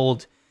was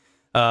told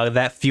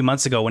that few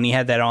months ago when he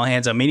had that all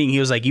hands on meeting, he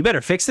was like, "You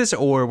better fix this,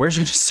 or we're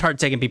going to start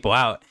taking people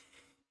out."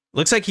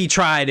 Looks like he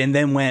tried and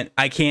then went,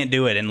 "I can't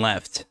do it," and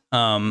left.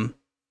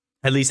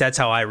 At least that's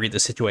how I read the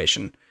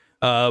situation.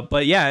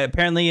 But yeah,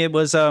 apparently it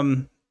was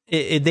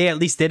they at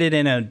least did it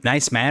in a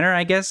nice manner,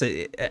 I guess.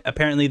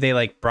 Apparently they,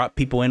 like, brought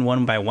people in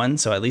one by one,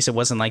 so at least it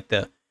wasn't like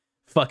the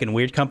fucking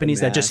weird companies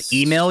that just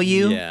email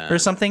you or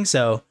something.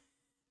 So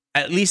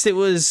at least it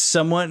was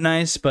somewhat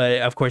nice,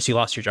 but of course you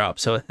lost your job,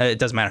 so it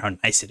doesn't matter how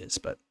nice it is.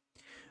 But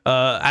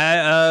all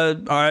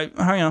right,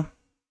 you know,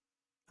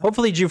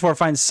 hopefully G4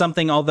 finds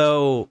something,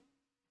 although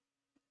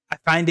I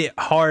find it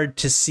hard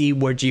to see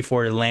where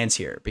G4 lands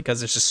here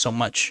because there's just so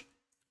much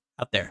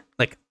out there.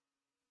 Like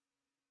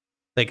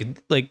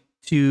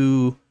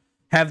to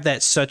have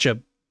that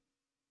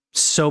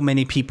so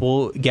many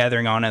people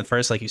gathering on at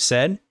first, like you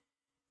said,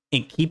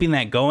 and keeping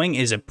that going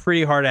is a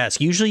pretty hard ask.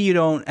 Usually you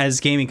don't,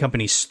 as gaming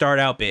companies, start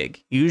out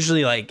big.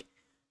 Usually, like,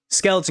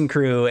 skeleton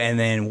crew and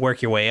then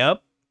work your way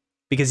up,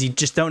 because you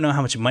just don't know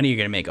how much money you're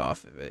going to make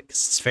off of it.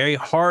 'Cause it's very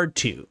hard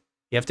to.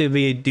 You have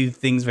to do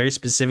things very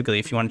specifically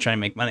if you want to try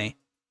and make money.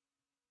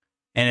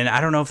 And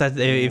I don't know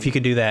if you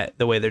could do that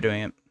the way they're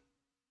doing it.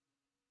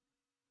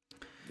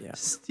 Yeah.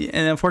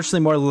 And unfortunately,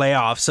 more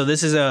layoffs. So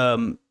this is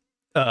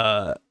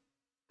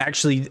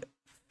actually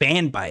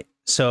Fanbyte.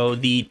 So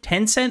the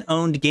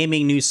Tencent-owned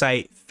gaming news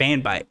site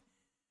Fanbyte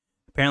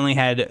apparently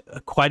had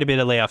quite a bit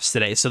of layoffs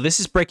today. So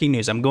this is breaking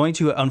news. I'm going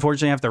to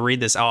unfortunately have to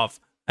read this off.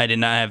 I did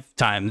not have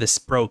time. This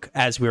broke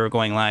as we were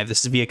going live.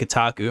 This is via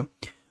Kotaku.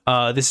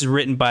 This is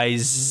written by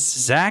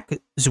Zach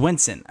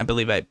Zwinson. I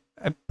believe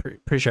I'm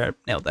pretty sure I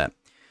nailed that.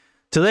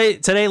 Today,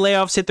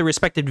 layoffs hit the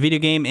respected video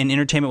game and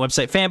entertainment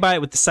website Fanbyte,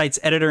 with the site's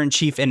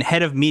editor-in-chief and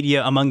head of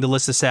media among the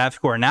list of staff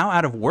who are now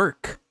out of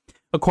work.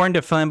 According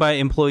to Fanbyte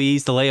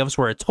employees, the layoffs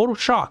were a total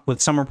shock,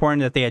 with some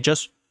reporting that they had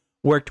just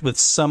worked with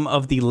some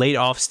of the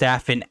laid-off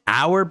staff an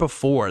hour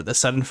before the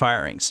sudden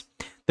firings.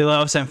 The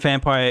layoffs at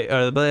Fanbyte,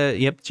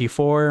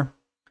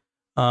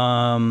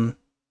 G4.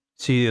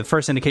 See, the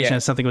first indication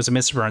that something was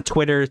amiss were on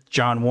Twitter.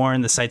 John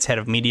Warren, the site's head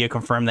of media,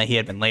 confirmed that he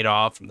had been laid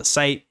off from the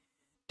site.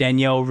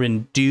 Danielle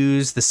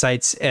Renduez, the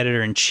site's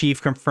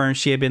editor-in-chief, confirmed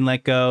she had been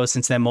let go.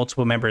 Since then,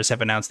 multiple members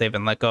have announced they've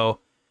been let go.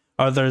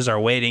 Others are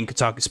waiting.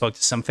 Kotaku spoke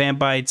to some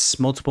Fanbytes.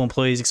 Multiple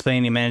employees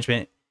explaining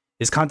management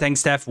is contacting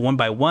staff one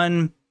by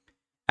one.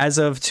 As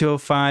of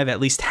 2:05,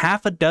 at least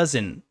half a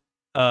dozen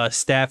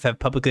staff have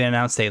publicly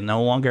announced they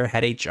no longer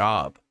had a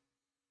job.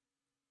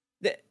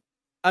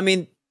 I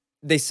mean,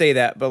 they say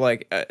that, but,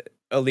 like,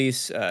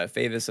 Elise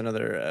Favis,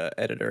 another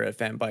editor at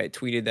Fanbyte,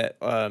 tweeted that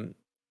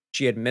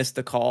she had missed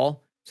the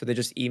call. So they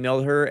just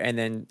emailed her and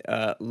then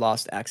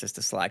lost access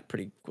to Slack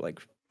pretty, like,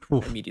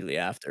 immediately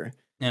after.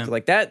 Yeah. So,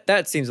 like,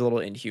 that seems a little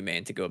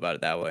inhumane to go about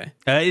it that way.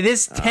 It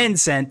is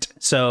Tencent,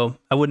 so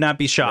I would not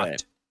be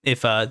shocked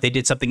if they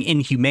did something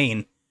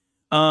inhumane.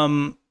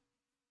 Unfortunate.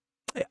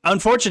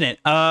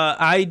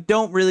 I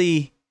don't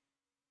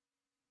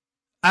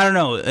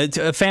know.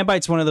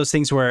 Fanbyte's one of those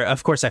things where,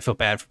 of course, I feel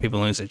bad for people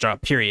losing their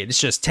job, period. It's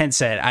just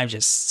Tencent. I'm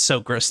just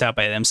so grossed out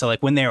by them. So,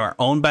 like, when they are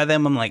owned by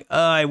them, I'm like,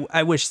 oh,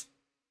 I wish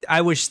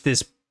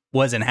this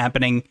wasn't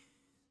happening.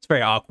 It's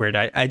very awkward.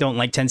 I don't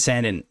like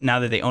Tencent, and now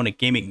that they own a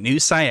gaming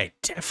news site, I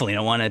definitely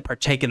don't want to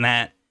partake in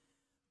that.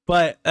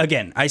 But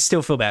again, I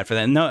still feel bad for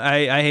them. No,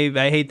 I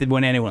hate that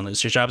when anyone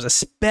loses their jobs,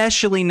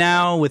 especially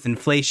now with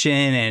inflation,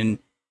 and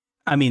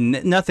I mean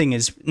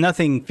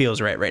nothing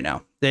feels right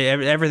now.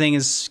 Everything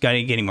is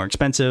getting more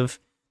expensive.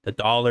 The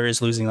dollar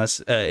is losing less,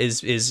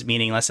 is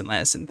meaning less and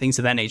less, and things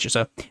of that nature.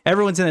 So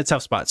everyone's in a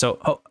tough spot.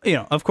 So you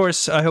know, of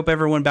course, I hope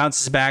everyone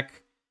bounces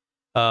back.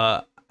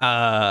 What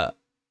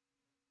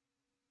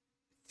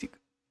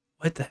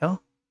the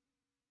hell?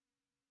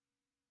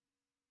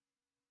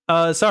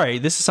 Sorry,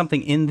 this is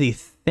something in the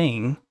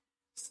thing.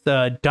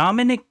 The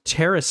Dominic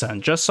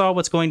Terrason just saw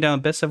what's going down.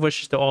 Best of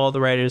wishes to all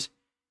the writers.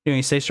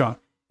 Anyway, stay strong.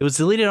 It was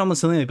deleted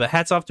almost immediately, but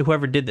hats off to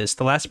whoever did this.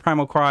 The last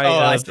primal cry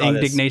of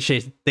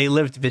indignation. They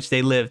lived, bitch.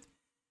 They lived.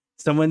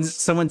 Someone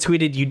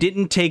tweeted, "You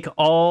didn't take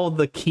all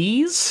the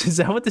keys." Is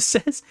that what this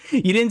says?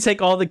 You didn't take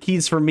all the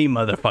keys from me,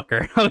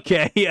 motherfucker.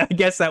 Okay, I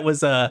guess that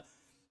was a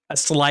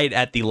slight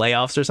at the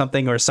layoffs or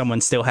something, or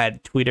someone still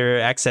had Twitter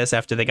access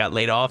after they got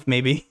laid off,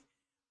 maybe.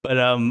 But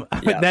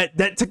yeah.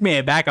 that took me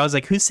aback. I was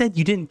like, who said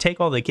you didn't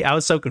take all the keys? I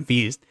was so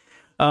confused.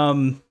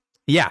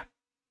 Yeah.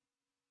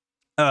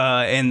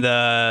 And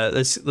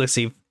let's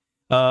see.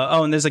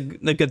 And there's a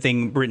good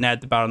thing written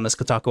at the bottom of this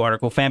Kotaku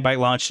article. Fanbyte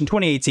launched in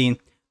 2018.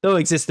 Though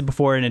it existed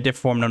before in a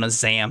different form known as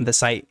ZAM, the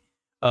site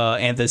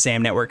and the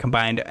ZAM network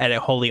combined at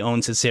a wholly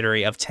owned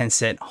subsidiary of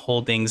Tencent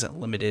Holdings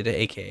Limited,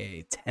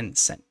 aka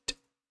Tencent. That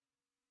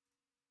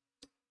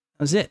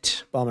was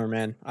it. Bummer,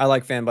 man. I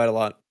like Fanbyte a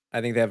lot. I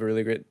think they have a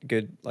really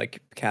good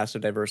like cast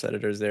of diverse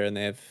editors there, and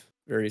they have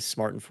very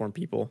smart, informed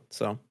people.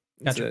 So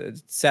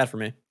it's sad for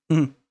me.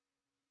 Mm-hmm.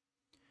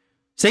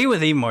 Say it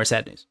with even more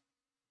sad news.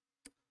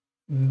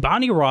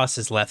 Bonnie Ross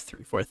has left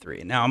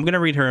 343. Now I'm going to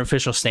read her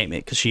official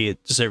statement because she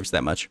deserves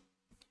that much.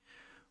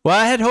 Well,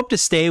 I had hoped to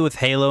stay with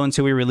Halo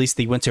until we released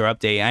the winter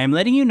update. I am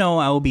letting you know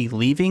I will be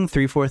leaving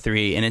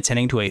 343 and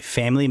attending to a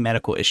family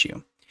medical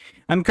issue.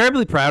 I'm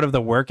incredibly proud of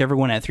the work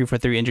everyone at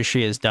 343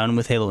 Industry has done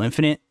with Halo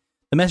Infinite,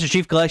 the Master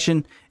Chief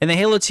Collection, and the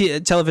Halo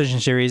television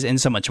series,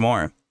 and so much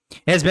more.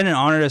 It has been an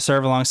honor to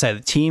serve alongside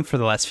the team for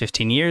the last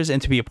 15 years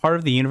and to be a part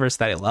of the universe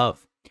that I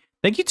love.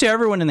 Thank you to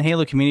everyone in the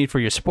Halo community for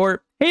your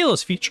support.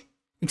 Halo's future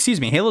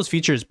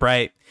is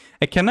bright.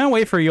 I cannot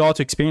wait for you all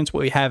to experience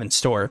what we have in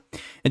store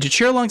and to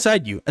cheer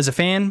alongside you as a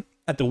fan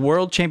at the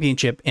World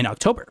Championship in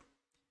October.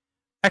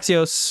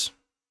 Axios,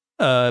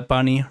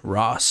 Bonnie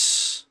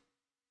Ross.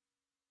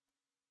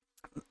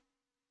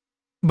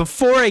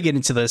 Before I get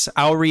into this,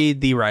 I'll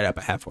read the write-up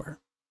I have for her.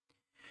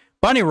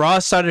 Bonnie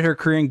Ross started her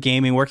career in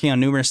gaming, working on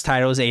numerous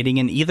titles, aiding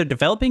in either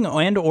developing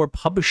and or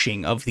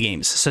publishing of the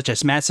games, such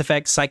as Mass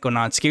Effect,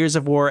 Psychonauts, Gears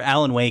of War,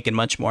 Alan Wake, and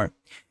much more.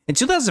 In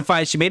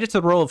 2005, she made it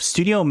to the role of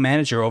studio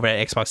manager over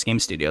at Xbox Game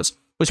Studios,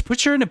 which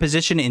puts her in a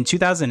position in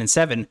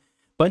 2007.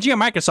 Bungie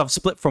and Microsoft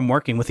split from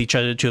working with each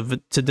other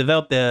to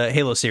develop the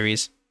Halo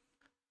series.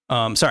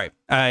 Sorry,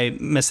 I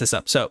messed this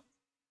up. So,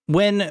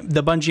 when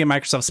the Bungie and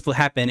Microsoft split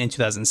happened in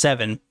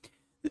 2007,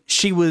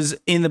 she was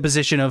in the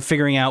position of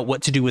figuring out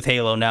what to do with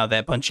Halo now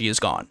that Bungie is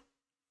gone.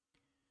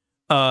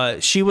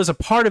 She was a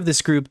part of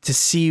this group to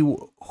see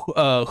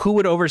who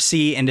would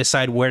oversee and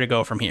decide where to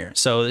go from here.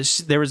 So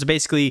there was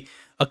basically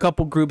a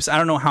couple groups. I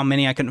don't know how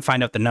many. I couldn't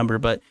find out the number,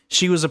 but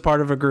she was a part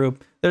of a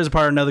group. There was a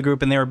part of another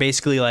group, and they were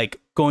basically like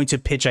going to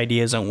pitch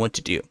ideas on what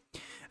to do.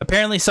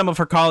 Apparently, some of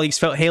her colleagues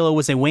felt Halo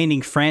was a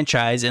waning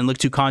franchise and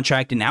looked to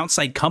contract an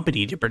outside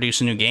company to produce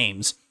new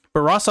games.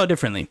 But Ross saw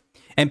differently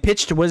and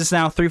pitched what is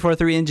now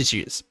 343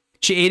 Industries.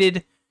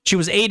 She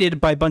was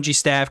aided by Bungie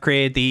staff,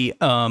 created the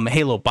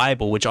Halo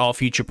Bible, which all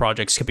future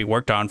projects could be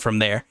worked on from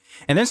there,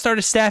 and then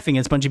started staffing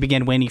as Bungie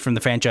began waning from the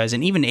franchise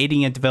and even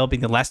aiding in developing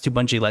the last two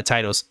Bungie-led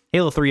titles,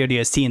 Halo 3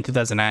 ODST in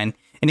 2009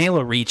 and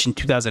Halo Reach in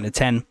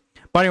 2010.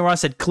 Bonnie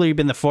Ross had clearly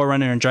been the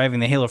forerunner in driving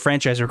the Halo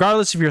franchise.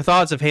 Regardless of your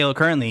thoughts of Halo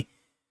currently,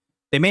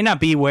 they may not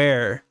be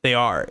where they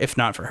are if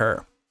not for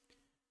her.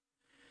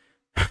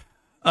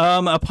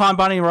 Upon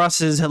Bonnie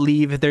Ross's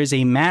leave, there's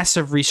a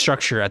massive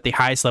restructure at the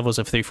highest levels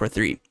of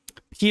 343.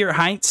 Pierre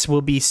Heinz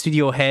will be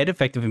studio head,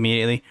 effective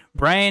immediately.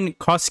 Brian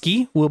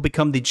Koski will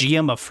become the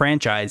GM of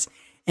franchise,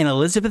 and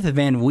Elizabeth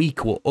Van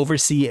Week will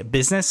oversee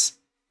business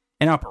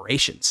and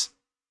operations.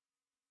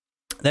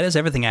 That is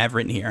everything I have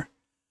written here.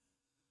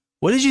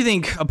 What did you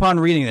think upon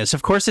reading this?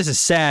 Of course, this is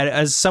sad.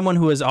 As someone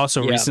who has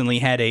also recently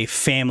had a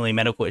family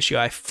medical issue,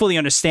 I fully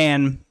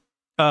understand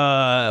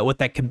what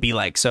that could be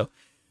like. So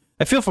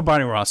I feel for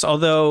Bonnie Ross,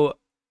 although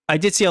I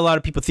did see a lot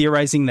of people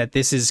theorizing that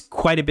this is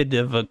quite a bit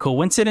of a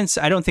coincidence.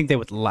 I don't think they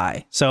would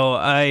lie. So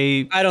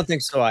I don't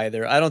think so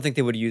either. I don't think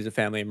they would use a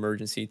family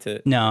emergency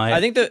to. No, I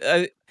think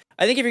that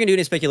I think if you're gonna do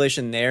any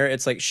speculation there,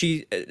 it's like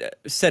she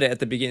said it at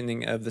the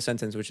beginning of the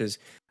sentence, which is,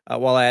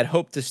 while I had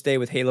hoped to stay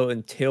with Halo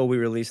until we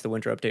release the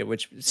winter update,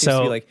 which seems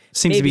to be like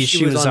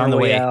she was on the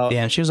way out.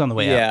 Yeah, she was on the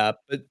way out.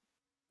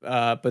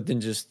 Yeah, but then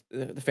just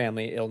the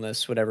family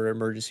illness, whatever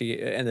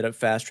emergency, ended up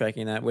fast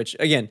tracking that, which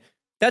again,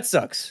 that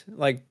sucks.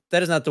 Like,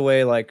 that is not the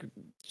way, like,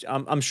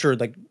 I'm sure,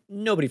 like,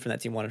 nobody from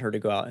that team wanted her to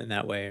go out in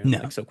that way,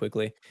 like, so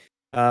quickly.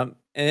 And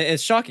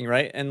it's shocking,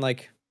 right? And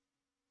like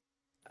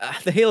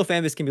the Halo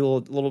fan base can be a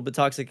little bit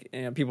toxic.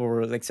 And people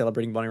were like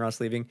celebrating Bonnie Ross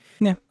leaving.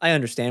 Yeah. I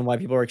understand why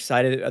people are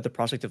excited at the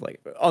prospect of like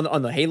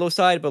on the Halo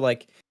side, but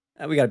like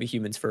we gotta be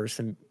humans first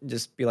and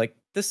just be like,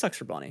 this sucks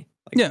for Bonnie.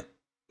 Like, Yeah.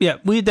 Yeah,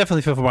 we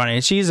definitely feel for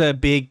Bonnie. She's a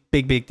big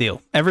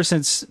deal. Ever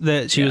since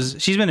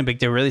she's been a big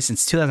deal really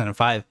since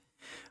 2005.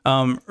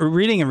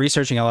 Reading and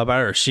researching a lot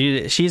about her,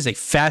 she's a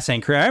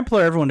fascinating career. I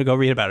implore everyone to go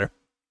read about her.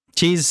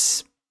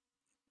 She's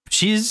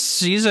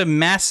a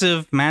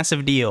massive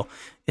deal,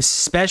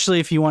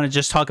 especially if you want to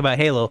just talk about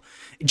Halo,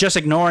 just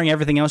ignoring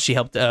everything else she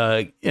helped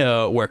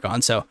work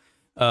on. So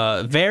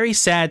very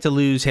sad to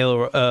lose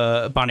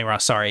Bonnie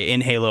Ross,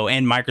 in Halo,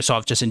 and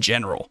Microsoft just in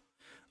general.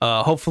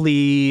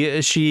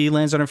 Hopefully she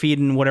lands on her feet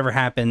and whatever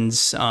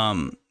happens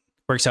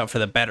works out for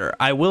the better.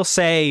 I will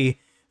say,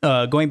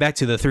 going back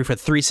to the 3 for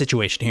 3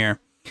 situation here,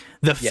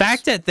 the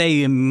fact that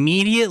they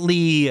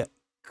immediately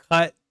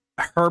cut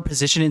her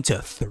position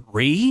into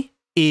 3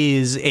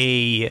 is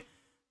a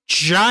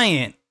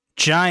giant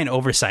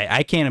oversight.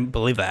 I can't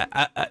believe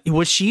that.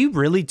 Was she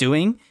really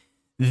doing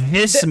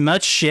this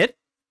much shit?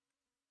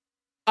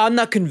 I'm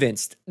not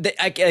convinced. They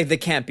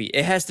can't be.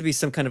 It has to be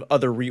some kind of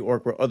other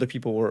reorg where other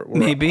people were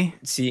maybe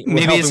it's a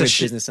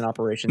business and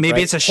operations. Maybe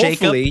right? it's a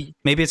shakeup.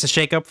 Maybe it's a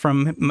shakeup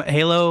from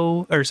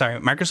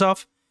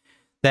Microsoft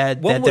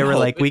that they were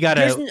like, we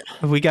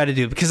gotta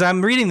do, because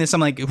I'm reading this. I'm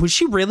like, was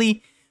she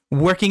really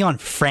working on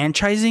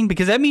franchising?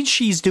 Because that means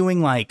she's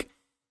doing like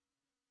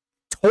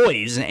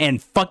toys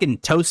and fucking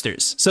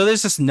toasters. So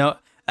there's just no.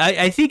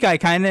 I think I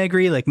kind of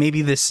agree. Like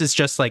maybe this is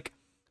just like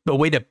a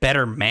way to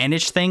better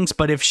manage things,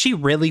 but if she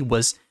really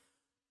was,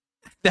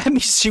 that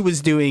means she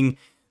was doing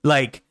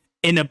like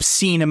an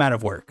obscene amount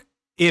of work.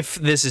 If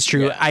this is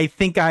true, I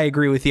think I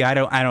agree with you. I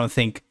don't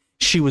think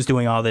she was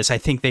doing all this. I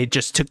think they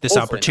just took this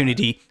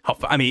opportunity.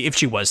 I mean, if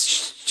she was,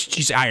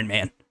 she's Iron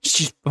Man.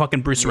 She's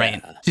fucking Bruce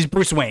Wayne. She's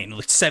Bruce Wayne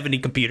with 70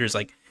 computers.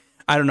 Like,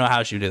 I don't know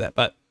how she would do that,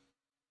 but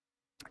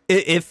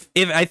if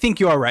I think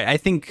you are right. I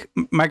think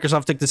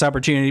Microsoft took this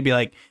opportunity to be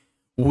like,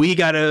 we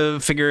gotta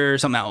figure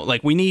something out.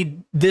 Like, we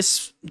need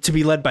this to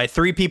be led by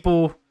 3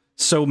 people.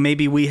 So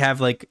maybe we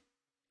have like,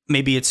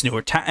 maybe it's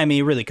newer. I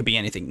mean, it really could be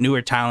anything.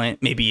 Newer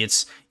talent. Maybe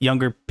it's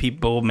younger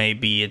people.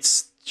 Maybe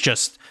it's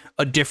just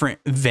a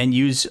different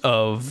venues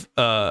of.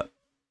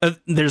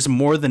 There's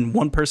more than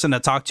one person to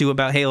talk to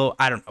about Halo.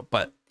 I don't know,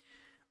 but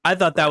I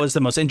thought that was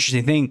the most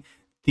interesting thing.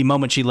 The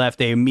moment she left,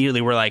 they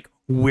immediately were like,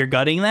 "We're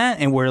gutting that,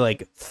 and we're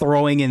like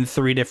throwing in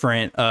 3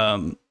 different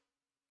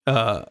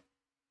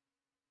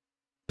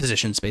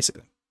positions,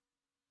 basically."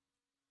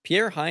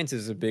 Pierre Hines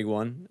is a big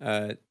one.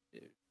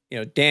 You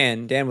know,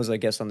 Dan was a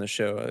guest on the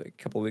show a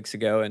couple of weeks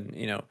ago, and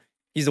you know,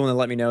 he's the one that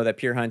let me know that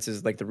Pierre Hines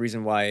is like the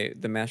reason why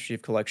the Master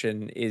Chief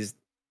Collection is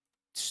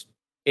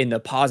in the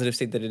positive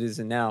state that it is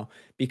in now,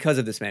 because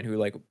of this man who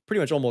like pretty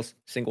much almost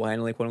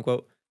single-handedly, quote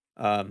unquote,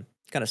 kind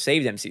of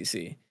saved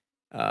MCC.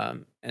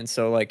 And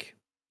so like,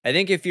 I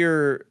think if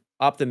you're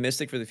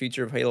optimistic for the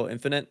future of Halo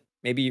Infinite,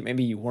 maybe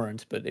you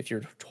weren't, but if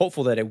you're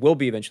hopeful that it will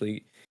be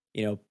eventually,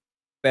 you know,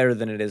 better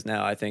than it is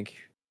now, I think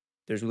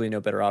there's really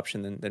no better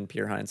option than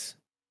Pierre Hines.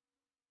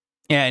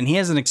 Yeah, and he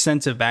has an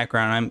extensive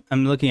background.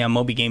 I'm looking at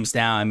Moby Games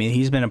now. I mean,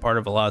 he's been a part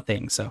of a lot of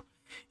things, so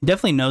he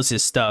definitely knows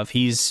his stuff.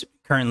 He was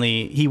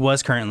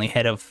currently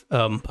head of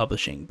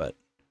publishing, but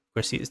of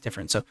course he is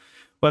different. So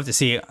we'll have to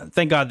see.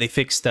 Thank God they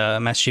fixed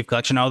Master Chief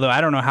Collection, although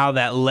I don't know how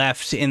that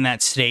left in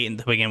that state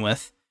to begin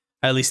with.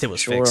 At least it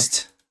was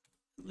fixed.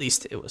 At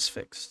least it was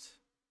fixed.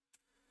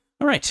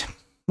 All right,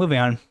 moving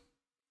on.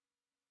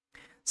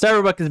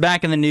 Cyberpunk is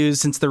back in the news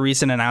since the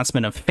recent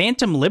announcement of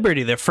Phantom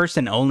Liberty, their first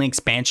and only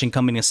expansion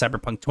coming to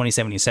Cyberpunk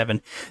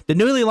 2077, the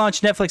newly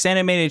launched Netflix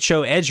animated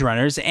show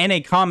Edgerunners, and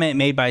a comment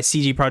made by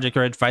CG Projekt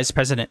Red Vice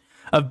President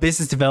of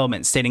Business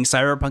Development stating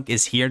Cyberpunk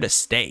is here to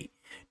stay.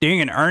 During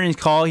an earnings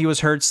call, he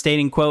was heard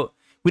stating, quote,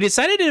 "We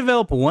decided to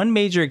develop one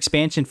major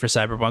expansion for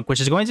Cyberpunk,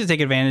 which is going to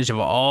take advantage of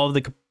all of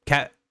the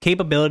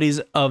capabilities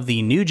of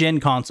the new-gen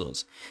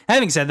consoles.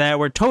 Having said that,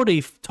 we're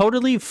totally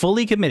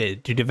fully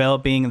committed to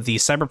developing the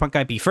Cyberpunk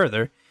IP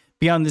further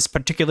beyond this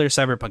particular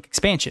Cyberpunk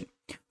expansion.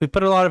 We've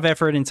put a lot of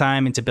effort and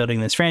time into building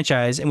this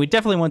franchise, and we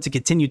definitely want to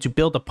continue to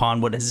build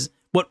upon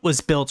what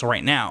was built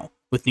right now,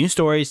 with new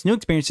stories, new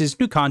experiences,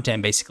 new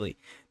content, basically.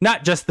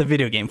 Not just the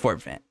video game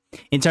format.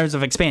 In terms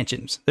of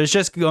expansions, there's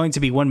just going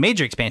to be one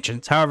major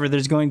expansion. However,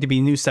 there's going to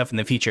be new stuff in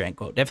the future," end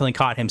quote. Definitely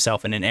caught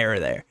himself in an error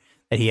there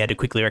that he had to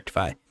quickly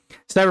rectify.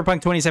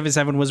 Cyberpunk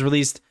 2077 was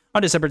released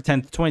on December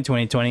 10th,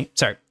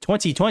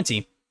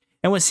 2020,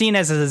 and was seen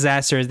as a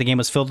disaster as the game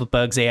was filled with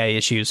bugs, AI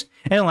issues,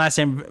 and the last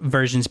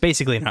versions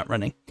basically not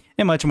running,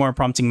 and much more,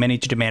 prompting many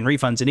to demand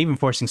refunds and even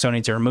forcing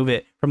Sony to remove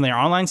it from their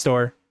online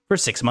store for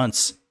 6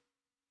 months.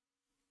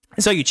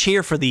 So you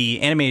cheer for the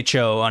animated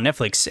show on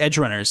Netflix,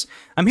 Edgerunners.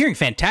 I'm hearing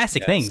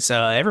fantastic things.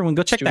 Everyone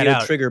go check that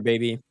out. Studio Trigger,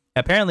 baby.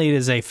 Apparently it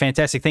is a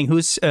fantastic thing.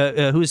 Who's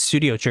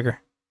Studio Trigger?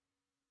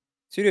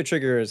 Studio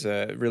Trigger is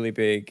a really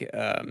big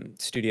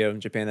studio in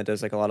Japan that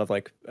does like a lot of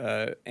like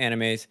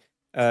animes.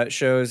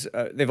 shows.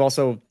 They've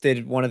also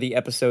did one of the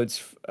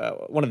episodes,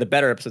 one of the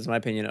better episodes, in my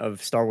opinion,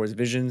 of Star Wars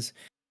Visions,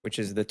 which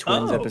is the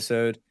twins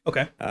episode.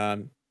 Okay.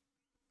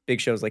 Big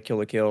shows like Kill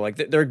la Kill, like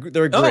they're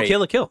great. Oh, Kill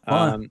la Kill.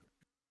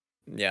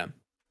 Yeah.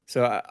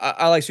 So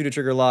I like Studio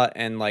Trigger a lot,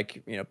 and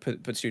like, you know,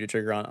 put Studio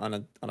Trigger on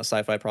a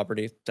sci-fi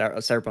property, a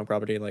cyberpunk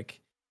property. Like,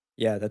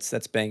 yeah,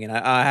 that's banging.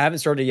 I haven't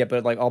started yet,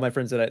 but like all my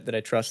friends that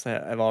I trust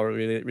have all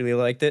really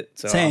liked it.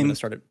 So I'm gonna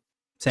start it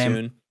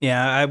soon.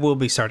 Yeah, I will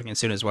be starting it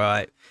soon as well.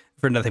 I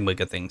for nothing but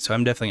good things, so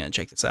I'm definitely gonna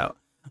check this out.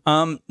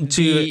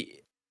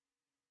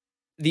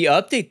 The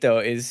update though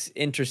is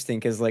interesting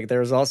because like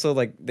there's also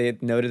like they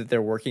noted that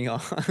they're working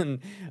on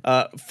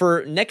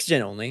for next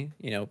gen only,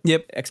 you know,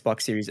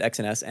 Xbox Series X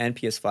and S and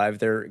PS5.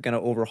 They're gonna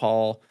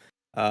overhaul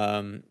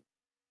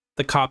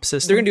the cop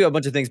system. They're gonna do a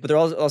bunch of things, but they're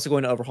also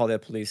going to overhaul the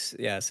police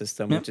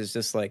system, which is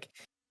just like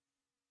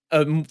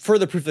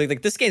further proof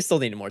like this game still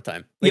needed more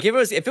time. Like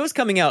if it was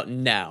coming out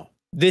now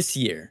this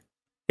year,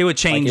 it would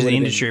change the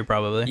industry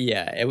probably.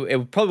 Yeah,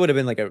 it probably would have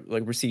been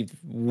like received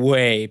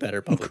way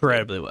better publicly.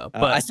 Incredibly well.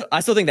 But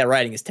I still think that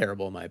writing is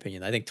terrible in my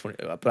opinion. I think 20,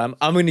 but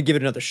I'm going to give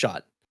it another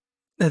shot.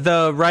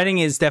 The writing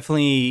is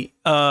definitely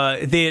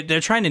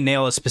they're trying to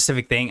nail a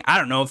specific thing. I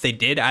don't know if they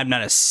did. I'm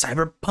not a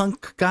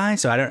cyberpunk guy,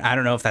 so I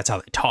don't know if that's how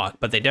they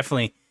talk, but they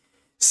definitely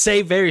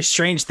say very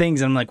strange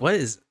things, and I'm like,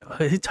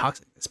 who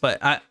talks like this? But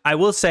I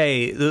will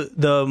say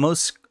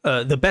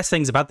the best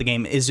things about the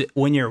game is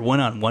when you're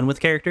one-on-one with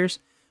characters.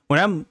 When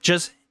I'm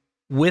just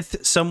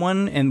with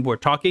someone and we're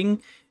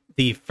talking,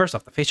 first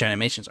off, the facial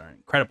animations are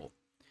incredible.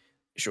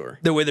 Sure.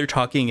 The way they're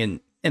talking and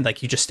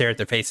like you just stare at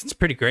their face, it's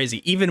pretty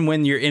crazy. Even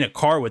when you're in a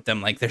car with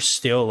them, like they're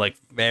still like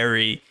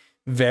very,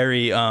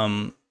 very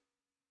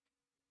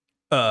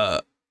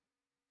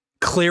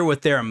clear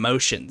with their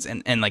emotions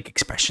and like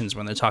expressions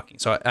when they're talking.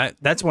 So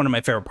that's one of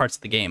my favorite parts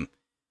of the game.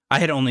 I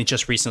had only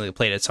just recently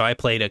played it, so I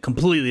played a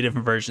completely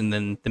different version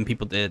than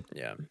people did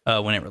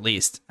when it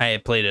released. I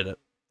had played it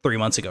 3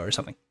 months ago or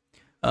something.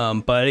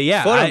 But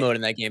yeah, photo mode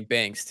in that game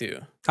bangs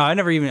too. I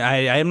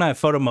am not a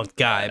photo mode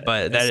guy,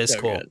 but that is so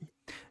cool. Good.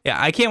 Yeah,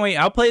 I can't wait.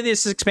 I'll play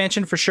this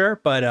expansion for sure.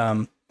 But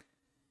I'm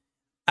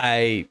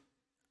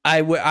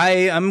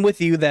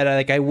with you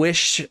that I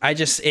wish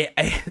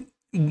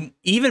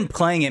even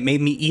playing it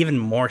made me even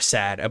more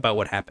sad about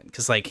what happened,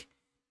 because like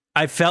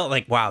I felt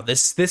like, wow,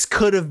 this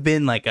could have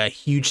been like a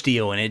huge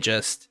deal, and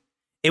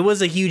it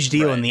was a huge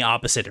deal in the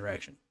opposite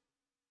direction.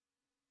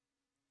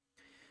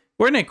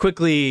 We're going to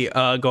quickly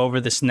go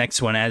over this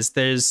next one, as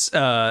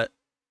we're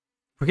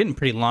getting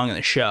pretty long in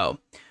the show.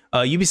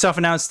 Ubisoft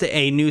announced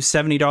a new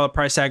 $70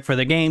 price tag for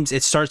their games.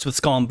 It starts with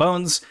Skull and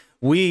Bones.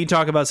 We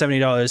talk about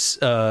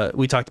 $70.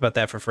 We talked about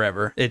that for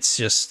forever. It's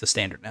just the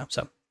standard now,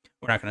 so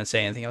we're not going to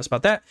say anything else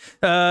about that.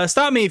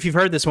 Stop me if you've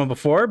heard this one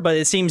before, but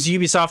it seems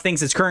Ubisoft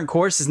thinks its current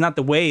course is not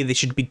the way they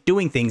should be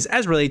doing things,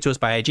 as related to us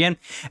by IGN.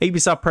 A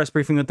Ubisoft press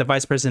briefing with the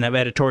vice president of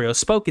editorial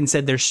spoke and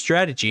said their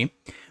strategy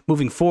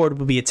moving forward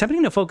will be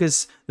attempting to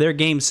focus their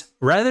games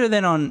rather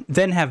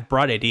than have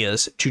broad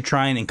ideas to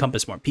try and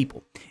encompass more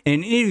people. In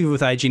an interview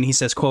with IGN, he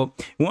says, quote,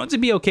 "We want to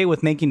be okay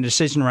with making a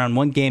decision around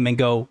one game and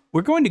go,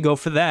 we're going to go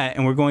for that,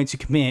 and we're going to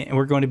commit, and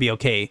we're going to be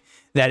okay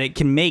that it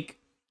can make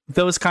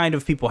those kind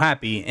of people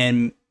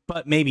happy,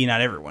 but maybe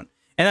not everyone.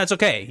 And that's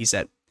okay," he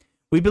said.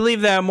 "We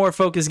believe that a more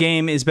focused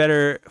game is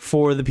better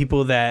for the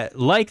people that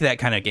like that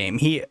kind of game."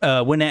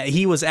 When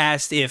he was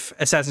asked if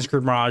Assassin's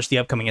Creed Mirage, the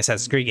upcoming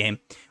Assassin's Creed game,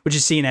 which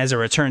is seen as a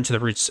return to the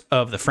roots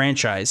of the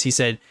franchise, he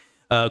said,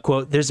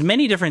 quote, "There's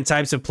many different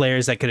types of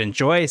players that could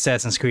enjoy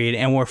Assassin's Creed,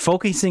 and we're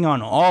focusing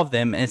on all of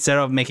them instead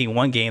of making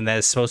one game that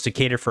is supposed to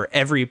cater for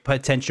every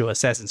potential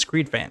Assassin's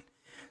Creed fan.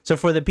 So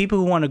for the people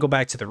who want to go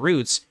back to the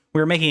roots,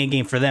 we're making a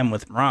game for them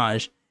with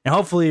Mirage, and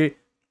hopefully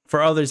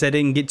for others that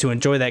didn't get to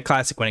enjoy that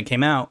classic when it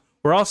came out,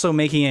 we're also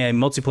making a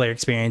multiplayer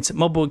experience,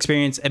 mobile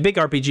experience, a big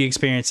RPG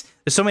experience.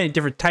 There's so many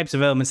different types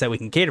of elements that we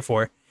can cater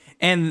for,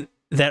 and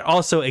that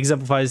also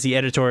exemplifies the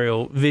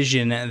editorial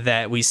vision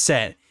that we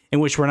set, in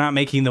which we're not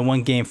making the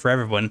one game for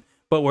everyone,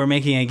 but we're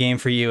making a game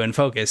for you and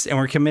focused, and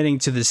we're committing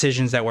to the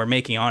decisions that we're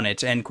making on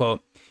it," end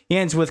quote. He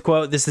ends with,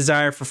 quote, "This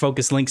desire for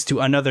focus links to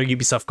another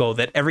Ubisoft goal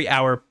that every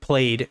hour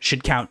played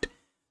should count.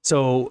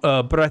 So,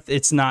 but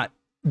it's not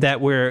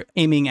that we're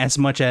aiming as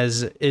much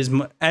as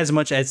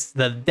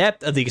the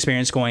depth of the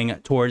experience, going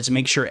towards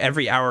make sure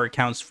every hour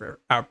counts for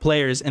our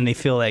players and they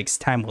feel like it's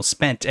time well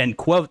spent," end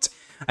quote.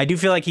 I do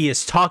feel like he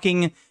is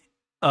talking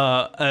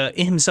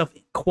himself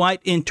quite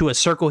into a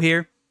circle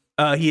here.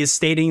 He is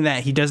stating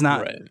that he does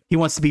not, he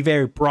wants to be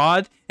very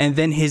broad, and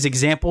then his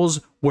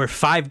examples were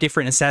 5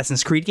 different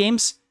Assassin's Creed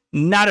games.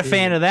 Not a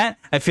fan of that.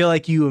 I feel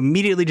like you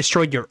immediately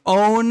destroyed your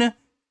own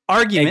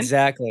argument.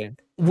 Exactly.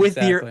 With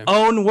your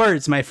own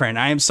words, my friend.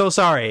 I am so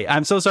sorry.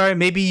 I'm so sorry.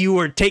 Maybe you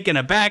were taken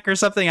aback or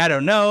something. I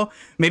don't know.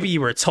 Maybe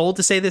you were told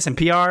to say this in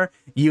PR.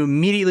 You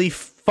immediately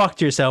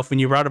fucked yourself when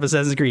you brought up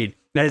Assassin's Creed.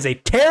 That is a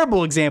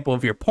terrible example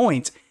of your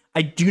point.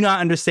 I do not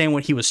understand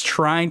what he was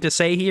trying to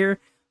say here.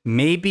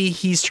 Maybe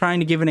he's trying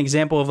to give an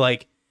example of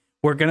like,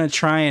 we're going to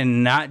try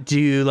and not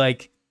do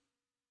like,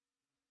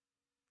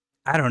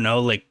 I don't know,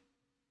 like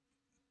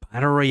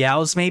battle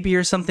royales maybe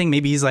or something.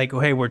 Maybe he's like,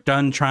 hey, we're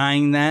done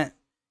trying that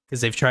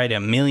because they've tried a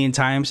million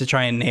times to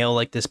try and nail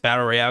like this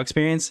battle royale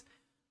experience.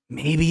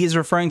 Maybe he's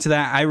referring to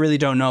that. I really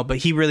don't know, but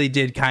he really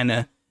did kind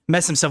of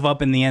mess himself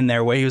up in the end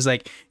there, where he was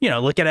like,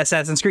 look at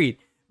Assassin's Creed.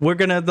 We're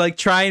gonna like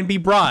try and be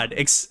broad,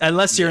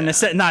 unless you're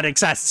not an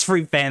Assassin's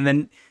Creed fan,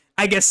 then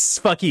I guess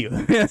fuck you.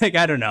 Like,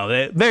 I don't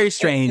know. Very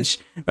strange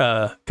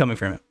coming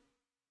from him.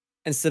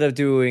 Instead of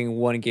doing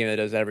one game that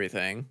does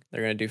everything,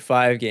 they're going to do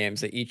 5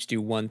 games that each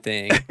do one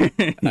thing.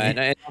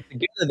 And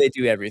together they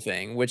do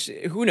everything, which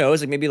who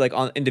knows, like maybe like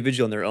on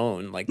individual on their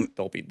own, like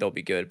they'll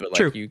be good. But like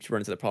True. You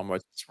run into the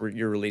problem where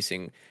you're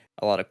releasing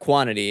a lot of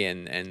quantity,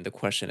 and the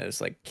question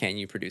is like, can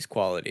you produce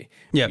quality?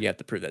 Yeah. You have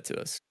to prove that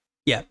to us.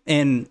 Yeah.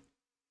 And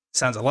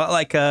sounds a lot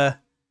like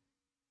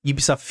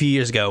Ubisoft a few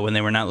years ago when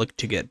they were not looking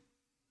too good.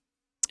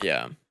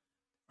 Yeah.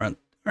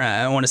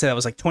 I want to say that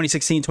was like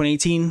 2016,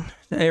 2018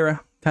 era,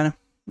 kind of.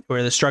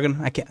 Where they're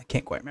struggling. I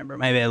can't quite remember.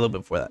 Maybe a little bit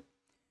before that.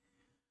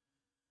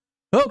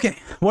 Okay,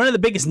 one of the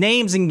biggest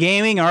names in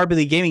gaming,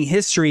 arguably gaming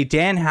history,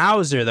 Dan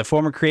Houser, the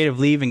former creative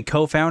lead and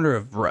co-founder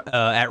of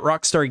at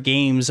Rockstar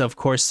Games, of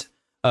course,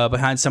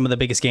 behind some of the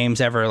biggest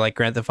games ever, like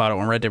Grand Theft Auto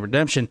and Red Dead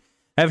Redemption,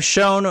 have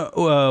shown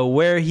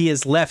where he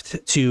is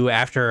left to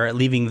after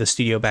leaving the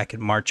studio back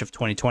in March of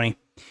 2020.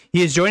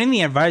 He is joining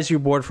the advisory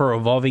board for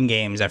Revolving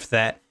Games after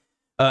that.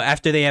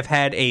 After they have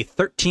had a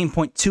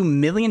 $13.2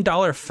 million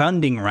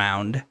funding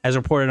round, as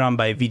reported on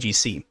by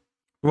VGC.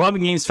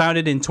 Revolving Games,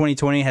 founded in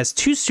 2020, has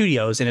 2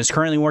 studios and is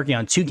currently working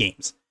on 2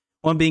 games.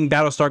 One being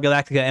Battlestar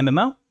Galactica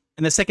MMO,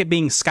 and the second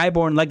being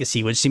Skyborn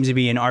Legacy, which seems to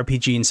be an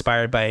RPG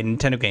inspired by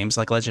Nintendo games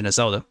like Legend of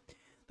Zelda.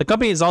 The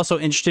company is also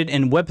interested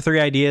in Web3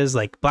 ideas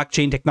like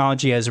blockchain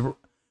technology, as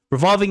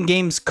Revolving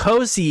Games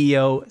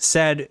co-CEO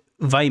Sad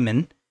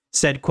Vyman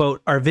said,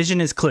 quote, "Our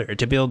vision is clear,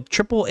 to build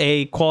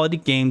AAA quality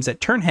games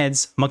that turn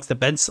heads amongst the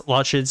best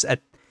launches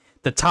at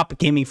the top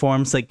gaming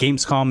forums like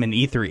Gamescom and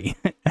E3.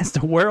 As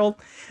the world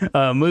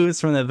moves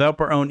from the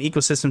developer-owned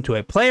ecosystem to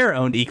a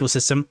player-owned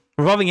ecosystem,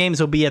 Revolving Games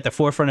will be at the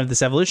forefront of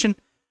this evolution,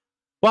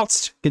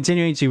 whilst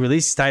continuing to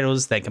release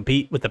titles that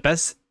compete with the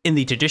best in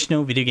the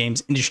traditional video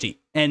games industry."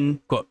 End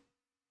quote.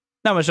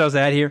 Not much else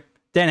to add here.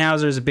 Dan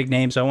Houser is a big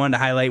name, so I wanted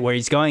to highlight where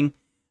he's going.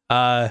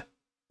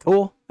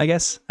 Cool, I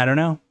guess. I don't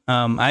know.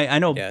 I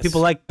know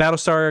people like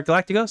Battlestar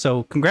Galactica,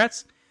 so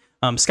congrats.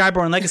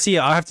 Skyborn Legacy,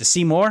 I'll have to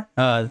see more.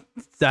 I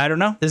don't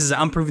know. This is an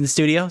unproven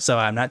studio, so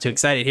I'm not too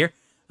excited here.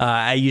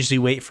 I usually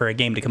wait for a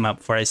game to come out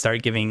before I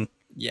start giving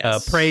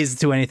praise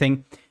to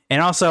anything.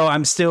 And also,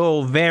 I'm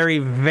still very,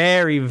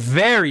 very,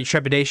 very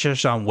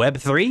trepidatious on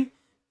Web3.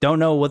 Don't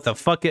know what the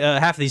fuck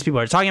half of these people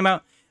are talking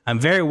about. I'm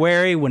very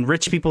wary when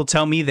rich people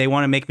tell me they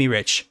want to make me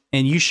rich.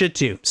 And you should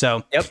too.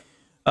 So,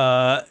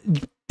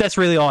 that's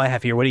really all I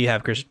have here. What do you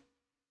have, Christian?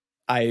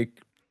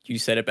 You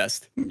said it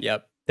best.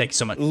 Yep. Thank you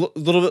so much. A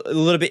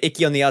little bit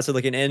icky on the outside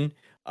looking in.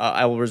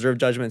 I will reserve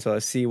judgment until I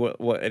see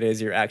what it is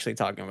you're actually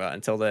talking about.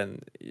 Until then,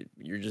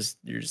 you're just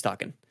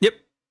talking. Yep,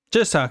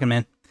 just talking,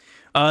 man.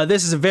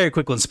 This is a very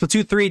quick one.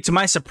 Splatoon 3, to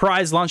my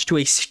surprise, launched to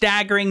a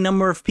staggering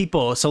number of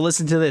people. So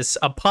listen to this.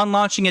 Upon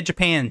launching in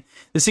Japan,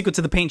 the sequel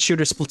to the paint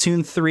shooter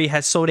Splatoon 3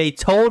 has sold a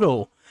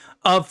total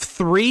of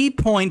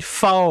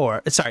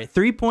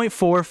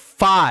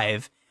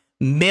 3.45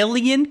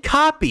 million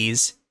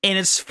copies in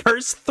its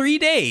first 3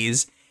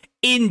 days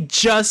in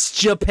just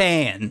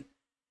Japan.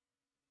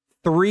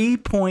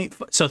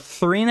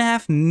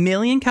 3.5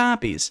 million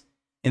copies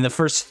in the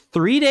first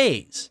 3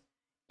 days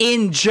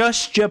in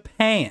just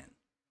Japan.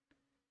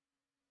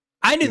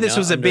 I knew this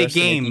was a big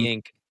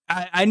game.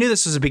 I knew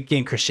this was a big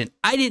game, Christian.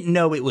 I didn't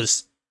know it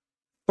was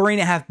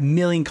 3.5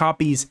 million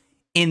copies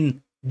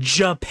in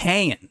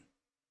Japan.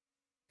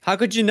 How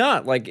could you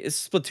not? Like,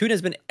 Splatoon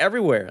has been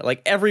everywhere,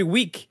 like every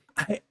week.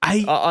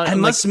 I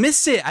must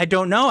miss it. I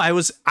don't know. I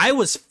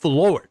was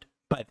floored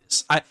by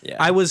this.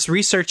 I was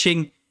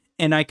researching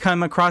and I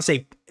come across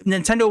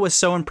Nintendo was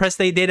so impressed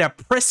they did a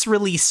press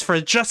release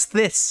for just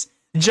this.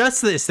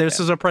 This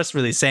was a press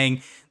release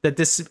saying that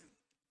this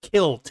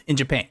killed in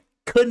Japan.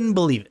 Couldn't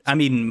believe it. I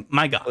mean,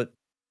 my God.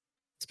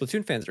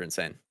 Splatoon fans are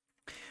insane.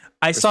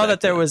 I saw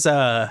that there was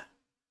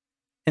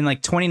in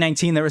like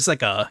 2019 there was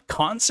like a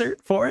concert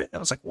for it. I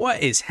was like,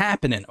 what is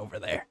happening over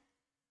there?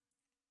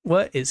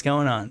 What is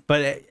going on?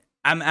 But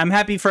I'm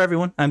happy for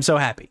everyone. I'm so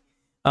happy.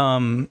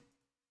 For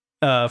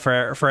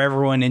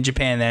everyone in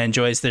Japan that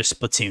enjoys their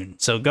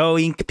Splatoon. So go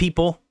Ink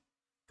people.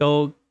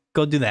 Go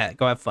do that.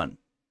 Go have fun.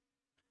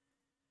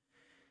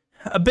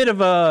 A bit of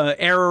a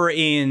error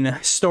in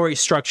story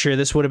structure.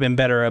 This would have been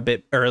better a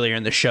bit earlier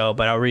in the show,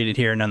 but I'll read it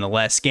here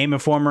nonetheless. Game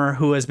Informer,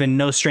 who has been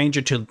no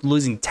stranger to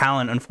losing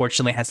talent,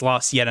 unfortunately has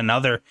lost yet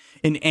another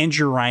in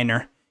Andrew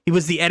Reiner. He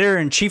was the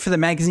editor-in-chief of the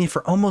magazine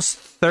for almost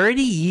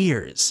 30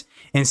 years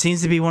and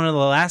seems to be one of the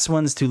last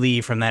ones to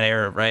leave from that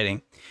era of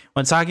writing.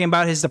 When talking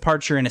about his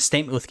departure in a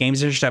statement with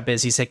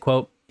GamesIndustry.biz, he said,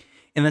 quote,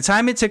 "In the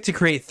time it took to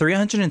create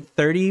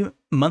 330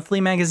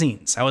 monthly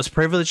magazines, I was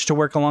privileged to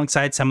work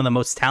alongside some of the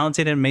most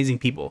talented and amazing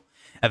people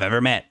I've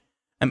ever met.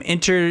 I'm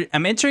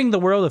entering the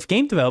world of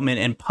game development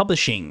and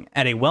publishing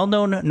at a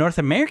well-known North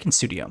American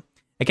studio.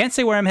 I can't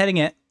say where I'm heading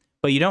yet,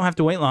 but you don't have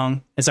to wait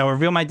long, as I'll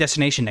reveal my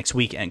destination next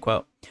week, end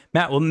quote.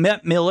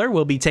 Matt Miller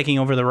will be taking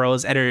over the role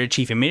as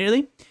editor-in-chief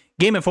immediately.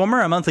 Game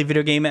Informer, a monthly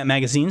video game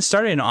magazine,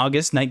 started in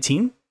August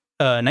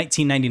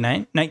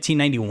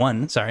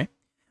 1991,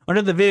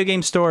 under the video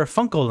game store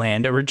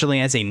Funkoland, originally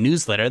as a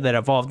newsletter that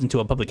evolved into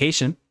a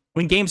publication.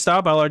 When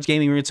GameStop, a large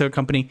gaming retail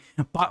company,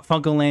 bought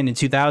Funkoland in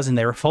 2000,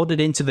 they were folded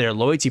into their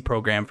loyalty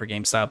program for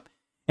GameStop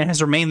and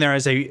has remained there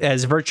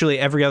as virtually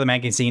every other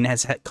magazine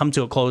has come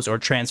to a close or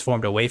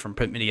transformed away from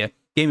print media.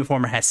 Game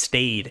Informer has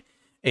stayed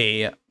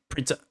a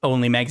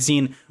print-only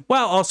magazine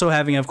while also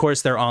having, of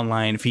course, their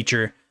online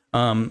feature.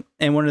 And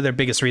one of their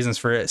biggest reasons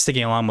for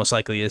sticking along most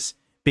likely is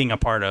being a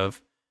part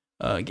of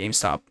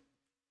GameStop.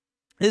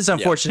 This is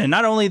unfortunate.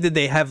 Not only did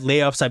they have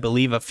layoffs, I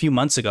believe, a few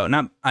months ago.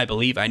 Not I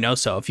believe, I know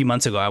so. A few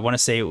months ago. I want to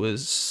say it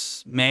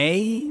was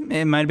May.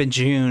 It might have been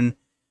June.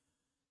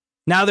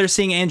 Now they're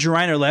seeing Andrew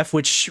Reiner left,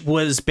 which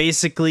was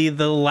basically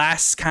the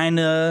last kind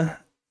of,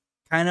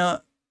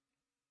 I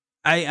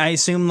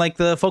assume, like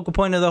the focal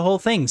point of the whole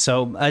thing.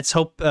 So let's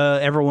hope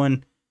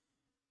everyone,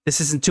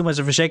 this isn't too much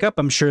of a shakeup.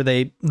 I'm sure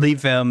they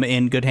leave them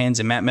in good hands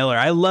in Matt Miller.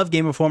 I love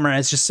Game Informer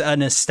as just a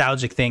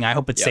nostalgic thing. I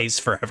hope it stays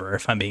forever,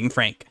 if I'm being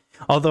frank.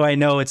 Although I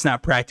know it's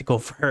not practical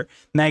for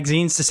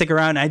magazines to stick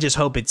around, I just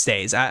hope it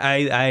stays.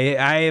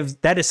 I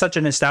have, that is such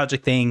a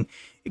nostalgic thing,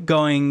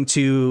 going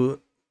to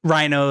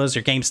Rhinos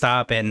or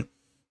GameStop and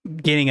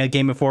getting a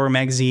Game Informer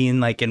magazine,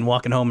 like, and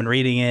walking home and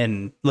reading it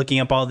and looking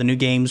up all the new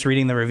games,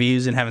 reading the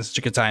reviews, and having such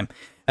a good time.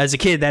 As a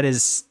kid, that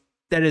is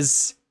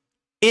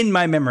in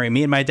my memory.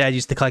 Me and my dad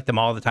used to collect them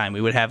all the time.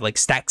 We would have like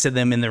stacks of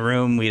them in the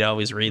room. We'd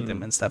always read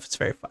them and stuff. It's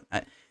very fun.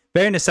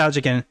 Very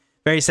nostalgic and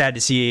very sad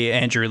to see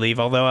Andrew leave,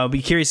 although I'll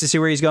be curious to see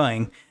where he's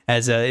going,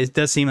 as it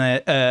does seem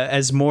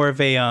as more of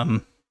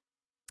a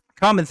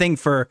common thing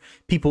for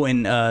people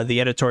in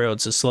the editorial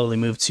to slowly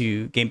move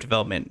to game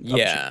development.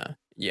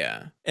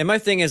 Yeah. And my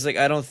thing is, like,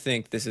 I don't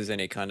think this is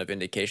any kind of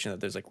indication that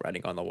there's like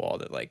writing on the wall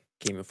that like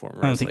Game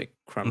Informer is like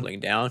crumbling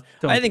down.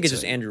 I think it's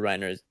just Andrew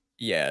Reiner.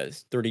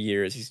 It's 30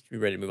 years. He's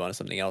ready to move on to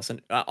something else.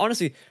 And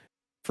honestly,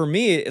 for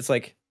me, it's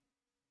like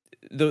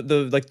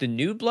the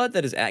new blood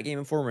that is at Game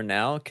Informer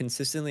now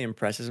consistently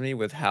impresses me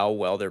with how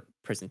well their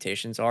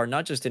presentations are,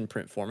 not just in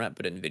print format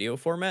but in video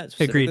format.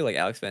 Specifically, like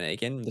Alex Van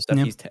Aken, the stuff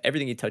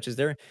everything he touches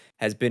there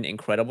has been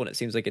incredible, and it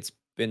seems like it's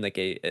been like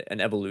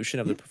an evolution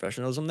of the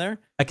professionalism there.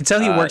 I can tell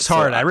he works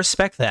hard. I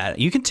respect that.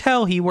 You can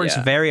tell he works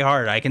very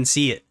hard. I can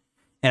see it,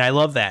 and I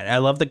love that. I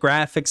love the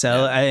graphics.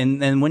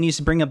 And when you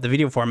bring up the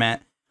video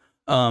format,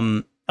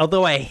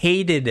 although I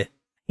hated.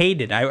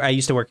 I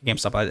used to work at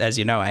GameStop, as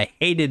you know. I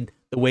hated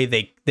the way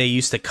they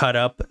used to cut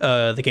up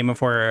the Game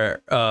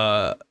Informer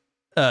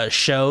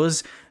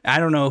shows. I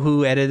don't know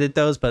who edited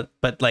those, but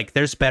like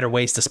there's better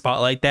ways to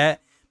spotlight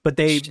that. But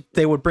they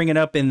would bring it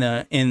up in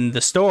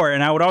the store,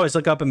 and I would always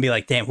look up and be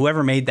like, "Damn,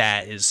 whoever made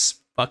that is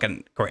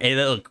fucking great."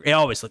 It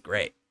always looked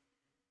great.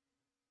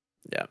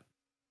 Yeah.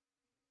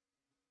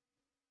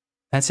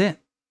 That's it.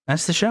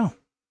 That's the show.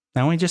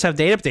 Now we just have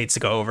date updates to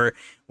go over.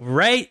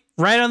 Right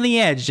on the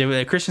edge.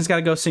 Christian's got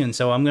to go soon,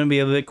 so I'm going to be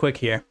a bit quick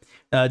here.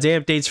 Day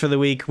updates for the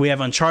week. We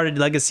have Uncharted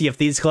Legacy of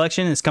Thieves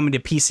Collection. It's coming to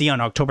PC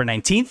on October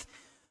 19th.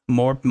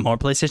 More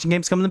PlayStation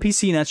games coming to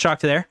PC. Not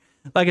shocked there.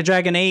 Like a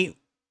Dragon 8,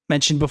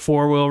 mentioned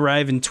before, will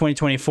arrive in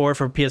 2024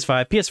 for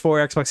PS5,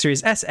 PS4, Xbox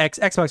Series S, X,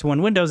 Xbox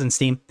One, Windows, and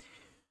Steam.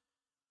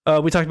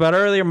 We talked about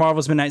earlier,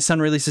 Marvel's Midnight Sun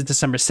releases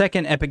December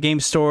 2nd. Epic Game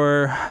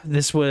Store.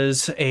 This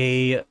was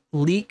a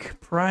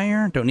leak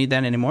prior. Don't need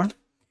that anymore.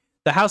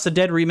 The House of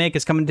Dead remake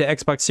is coming to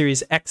Xbox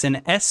Series X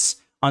and S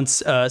on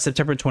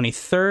September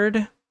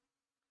 23rd.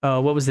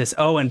 What was this?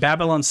 Oh, and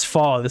Babylon's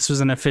Fall. This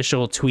was an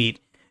official tweet.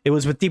 It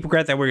was with deep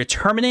regret that we're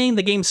terminating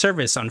the game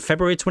service on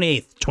February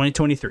 28th,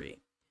 2023.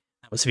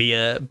 That was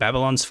via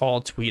Babylon's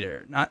Fall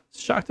tweeter. Not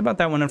shocked about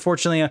that one,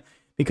 unfortunately,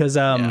 because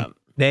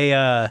we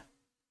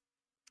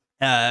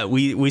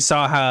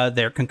saw how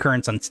their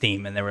concurrence on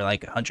Steam, and there were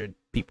like 100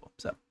 people.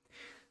 So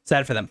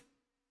sad for them.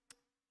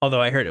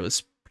 Although I heard it was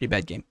a pretty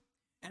bad game.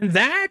 And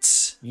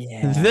that's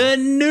the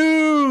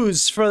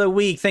news for the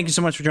week. Thank you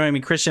so much for joining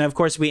me, Christian. Of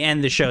course, we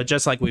end the show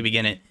just like we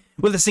begin it,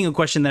 with a single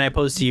question that I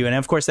pose to you. And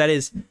of course, that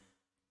is,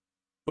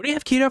 what do you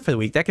have queued up for the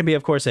week? That could be,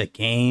 of course, a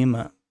game,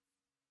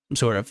 some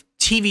sort of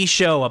TV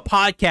show, a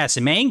podcast,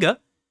 a manga,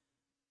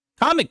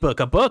 comic book,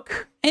 a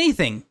book,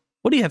 anything.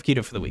 What do you have queued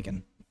up for the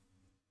weekend?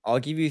 I'll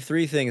give you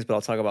three things, but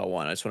I'll talk about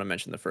one. I just want to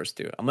mention the first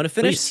two. I'm going to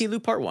finish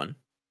T-Loop Part 1.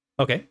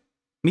 Okay.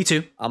 Me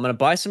too. I'm gonna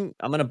buy some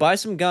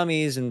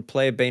gummies and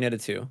play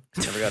Bayonetta 2.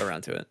 Never got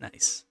around to it.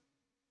 Nice.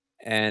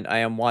 And I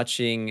am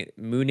watching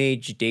Moon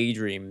Age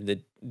Daydream,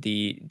 the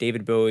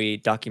David Bowie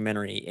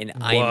documentary in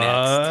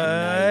IMAX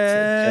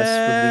tonight.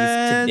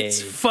 Just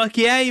released today. Fuck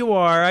yeah, you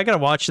are. I gotta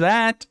watch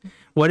that.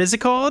 What is it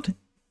called?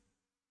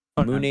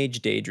 Moon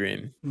Age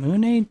Daydream.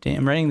 Moon Age.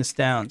 I'm writing this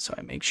down so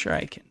I make sure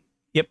I can.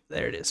 Yep,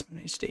 there it is.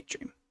 Moon Age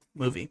Daydream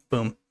movie.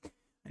 Boom. I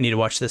need to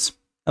watch this.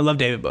 I love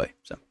David Bowie.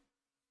 So.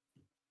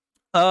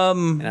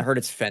 And I heard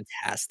it's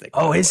fantastic.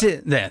 Oh, is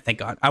it? Yeah, thank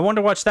God. I want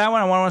to watch that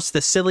one. I want to watch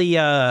the silly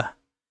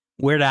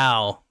Weird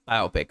Al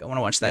biopic. I want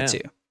to watch that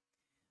too.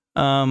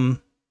 What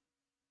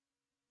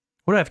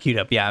do I have queued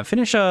up? Yeah,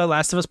 finish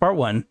Last of Us Part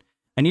 1.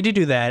 I need to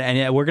do that,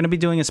 and we're going to be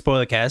doing a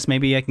spoiler cast.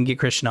 Maybe I can get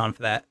Christian on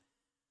for that.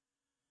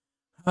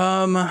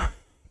 That's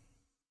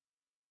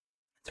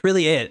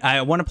really it.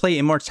 I want to play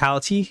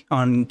Immortality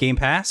on Game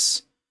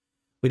Pass.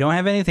 We don't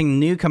have anything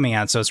new coming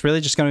out, so it's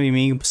really just going to be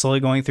me slowly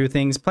going through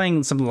things,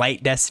 playing some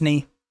light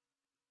Destiny.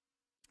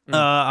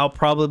 I'll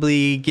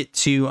probably get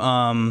to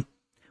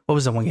what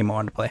was the one game I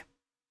wanted to play?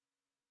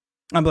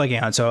 I'm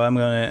blanking out, so I'm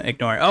gonna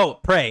ignore it. Oh,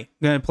 Prey. I'm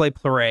gonna play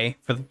Prey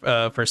for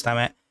the first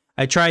time.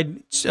 I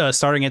tried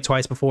starting it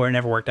twice before, it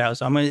never worked out,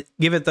 so I'm gonna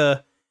give it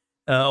the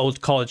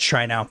old college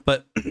try now.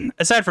 But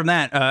aside from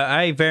that,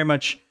 I very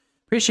much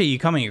appreciate you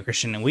coming here,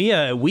 Christian. And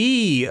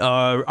we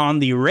are on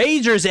the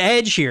razor's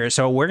edge here,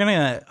 so we're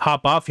gonna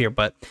hop off here.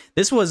 But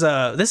this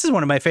is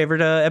one of my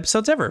favorite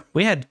episodes ever.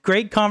 We had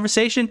great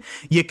conversation.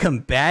 You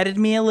combated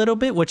me a little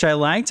bit, which I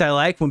liked. I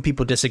like when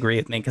people disagree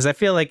with me, because I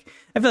feel like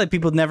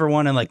people never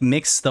want to like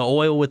mix the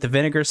oil with the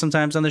vinegar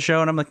sometimes on the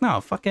show, and I'm like, no,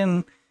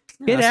 fucking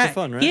get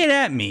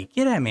at me.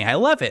 I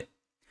love it.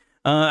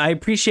 I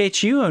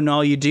appreciate you and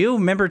all you do.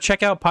 Remember,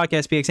 check out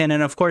Podcast BXN,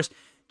 and of course,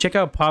 check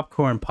out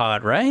Popcorn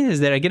Pod, right? Is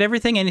that I get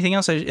everything? Anything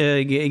else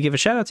I give a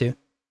shout out to?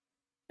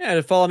 Yeah,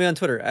 to follow me on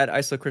Twitter at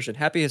ISOChristian.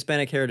 Happy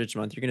Hispanic Heritage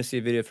Month. You're going to see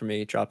a video from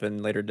me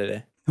dropping later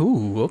today.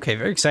 Ooh, okay,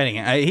 very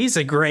exciting. He's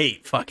a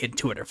great fucking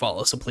Twitter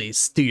follow, so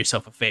please do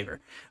yourself a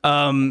favor.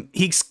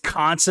 He's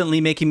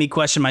constantly making me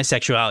question my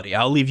sexuality.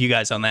 I'll leave you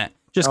guys on that.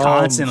 Just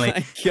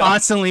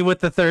constantly with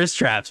the thirst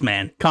traps,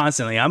 man.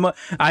 Constantly.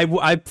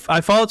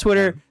 I follow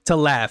Twitter to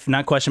laugh,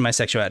 not question my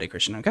sexuality,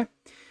 Christian. Okay.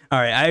 All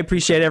right. I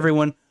appreciate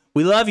everyone.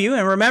 We love you,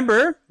 and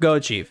remember, go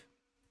achieve.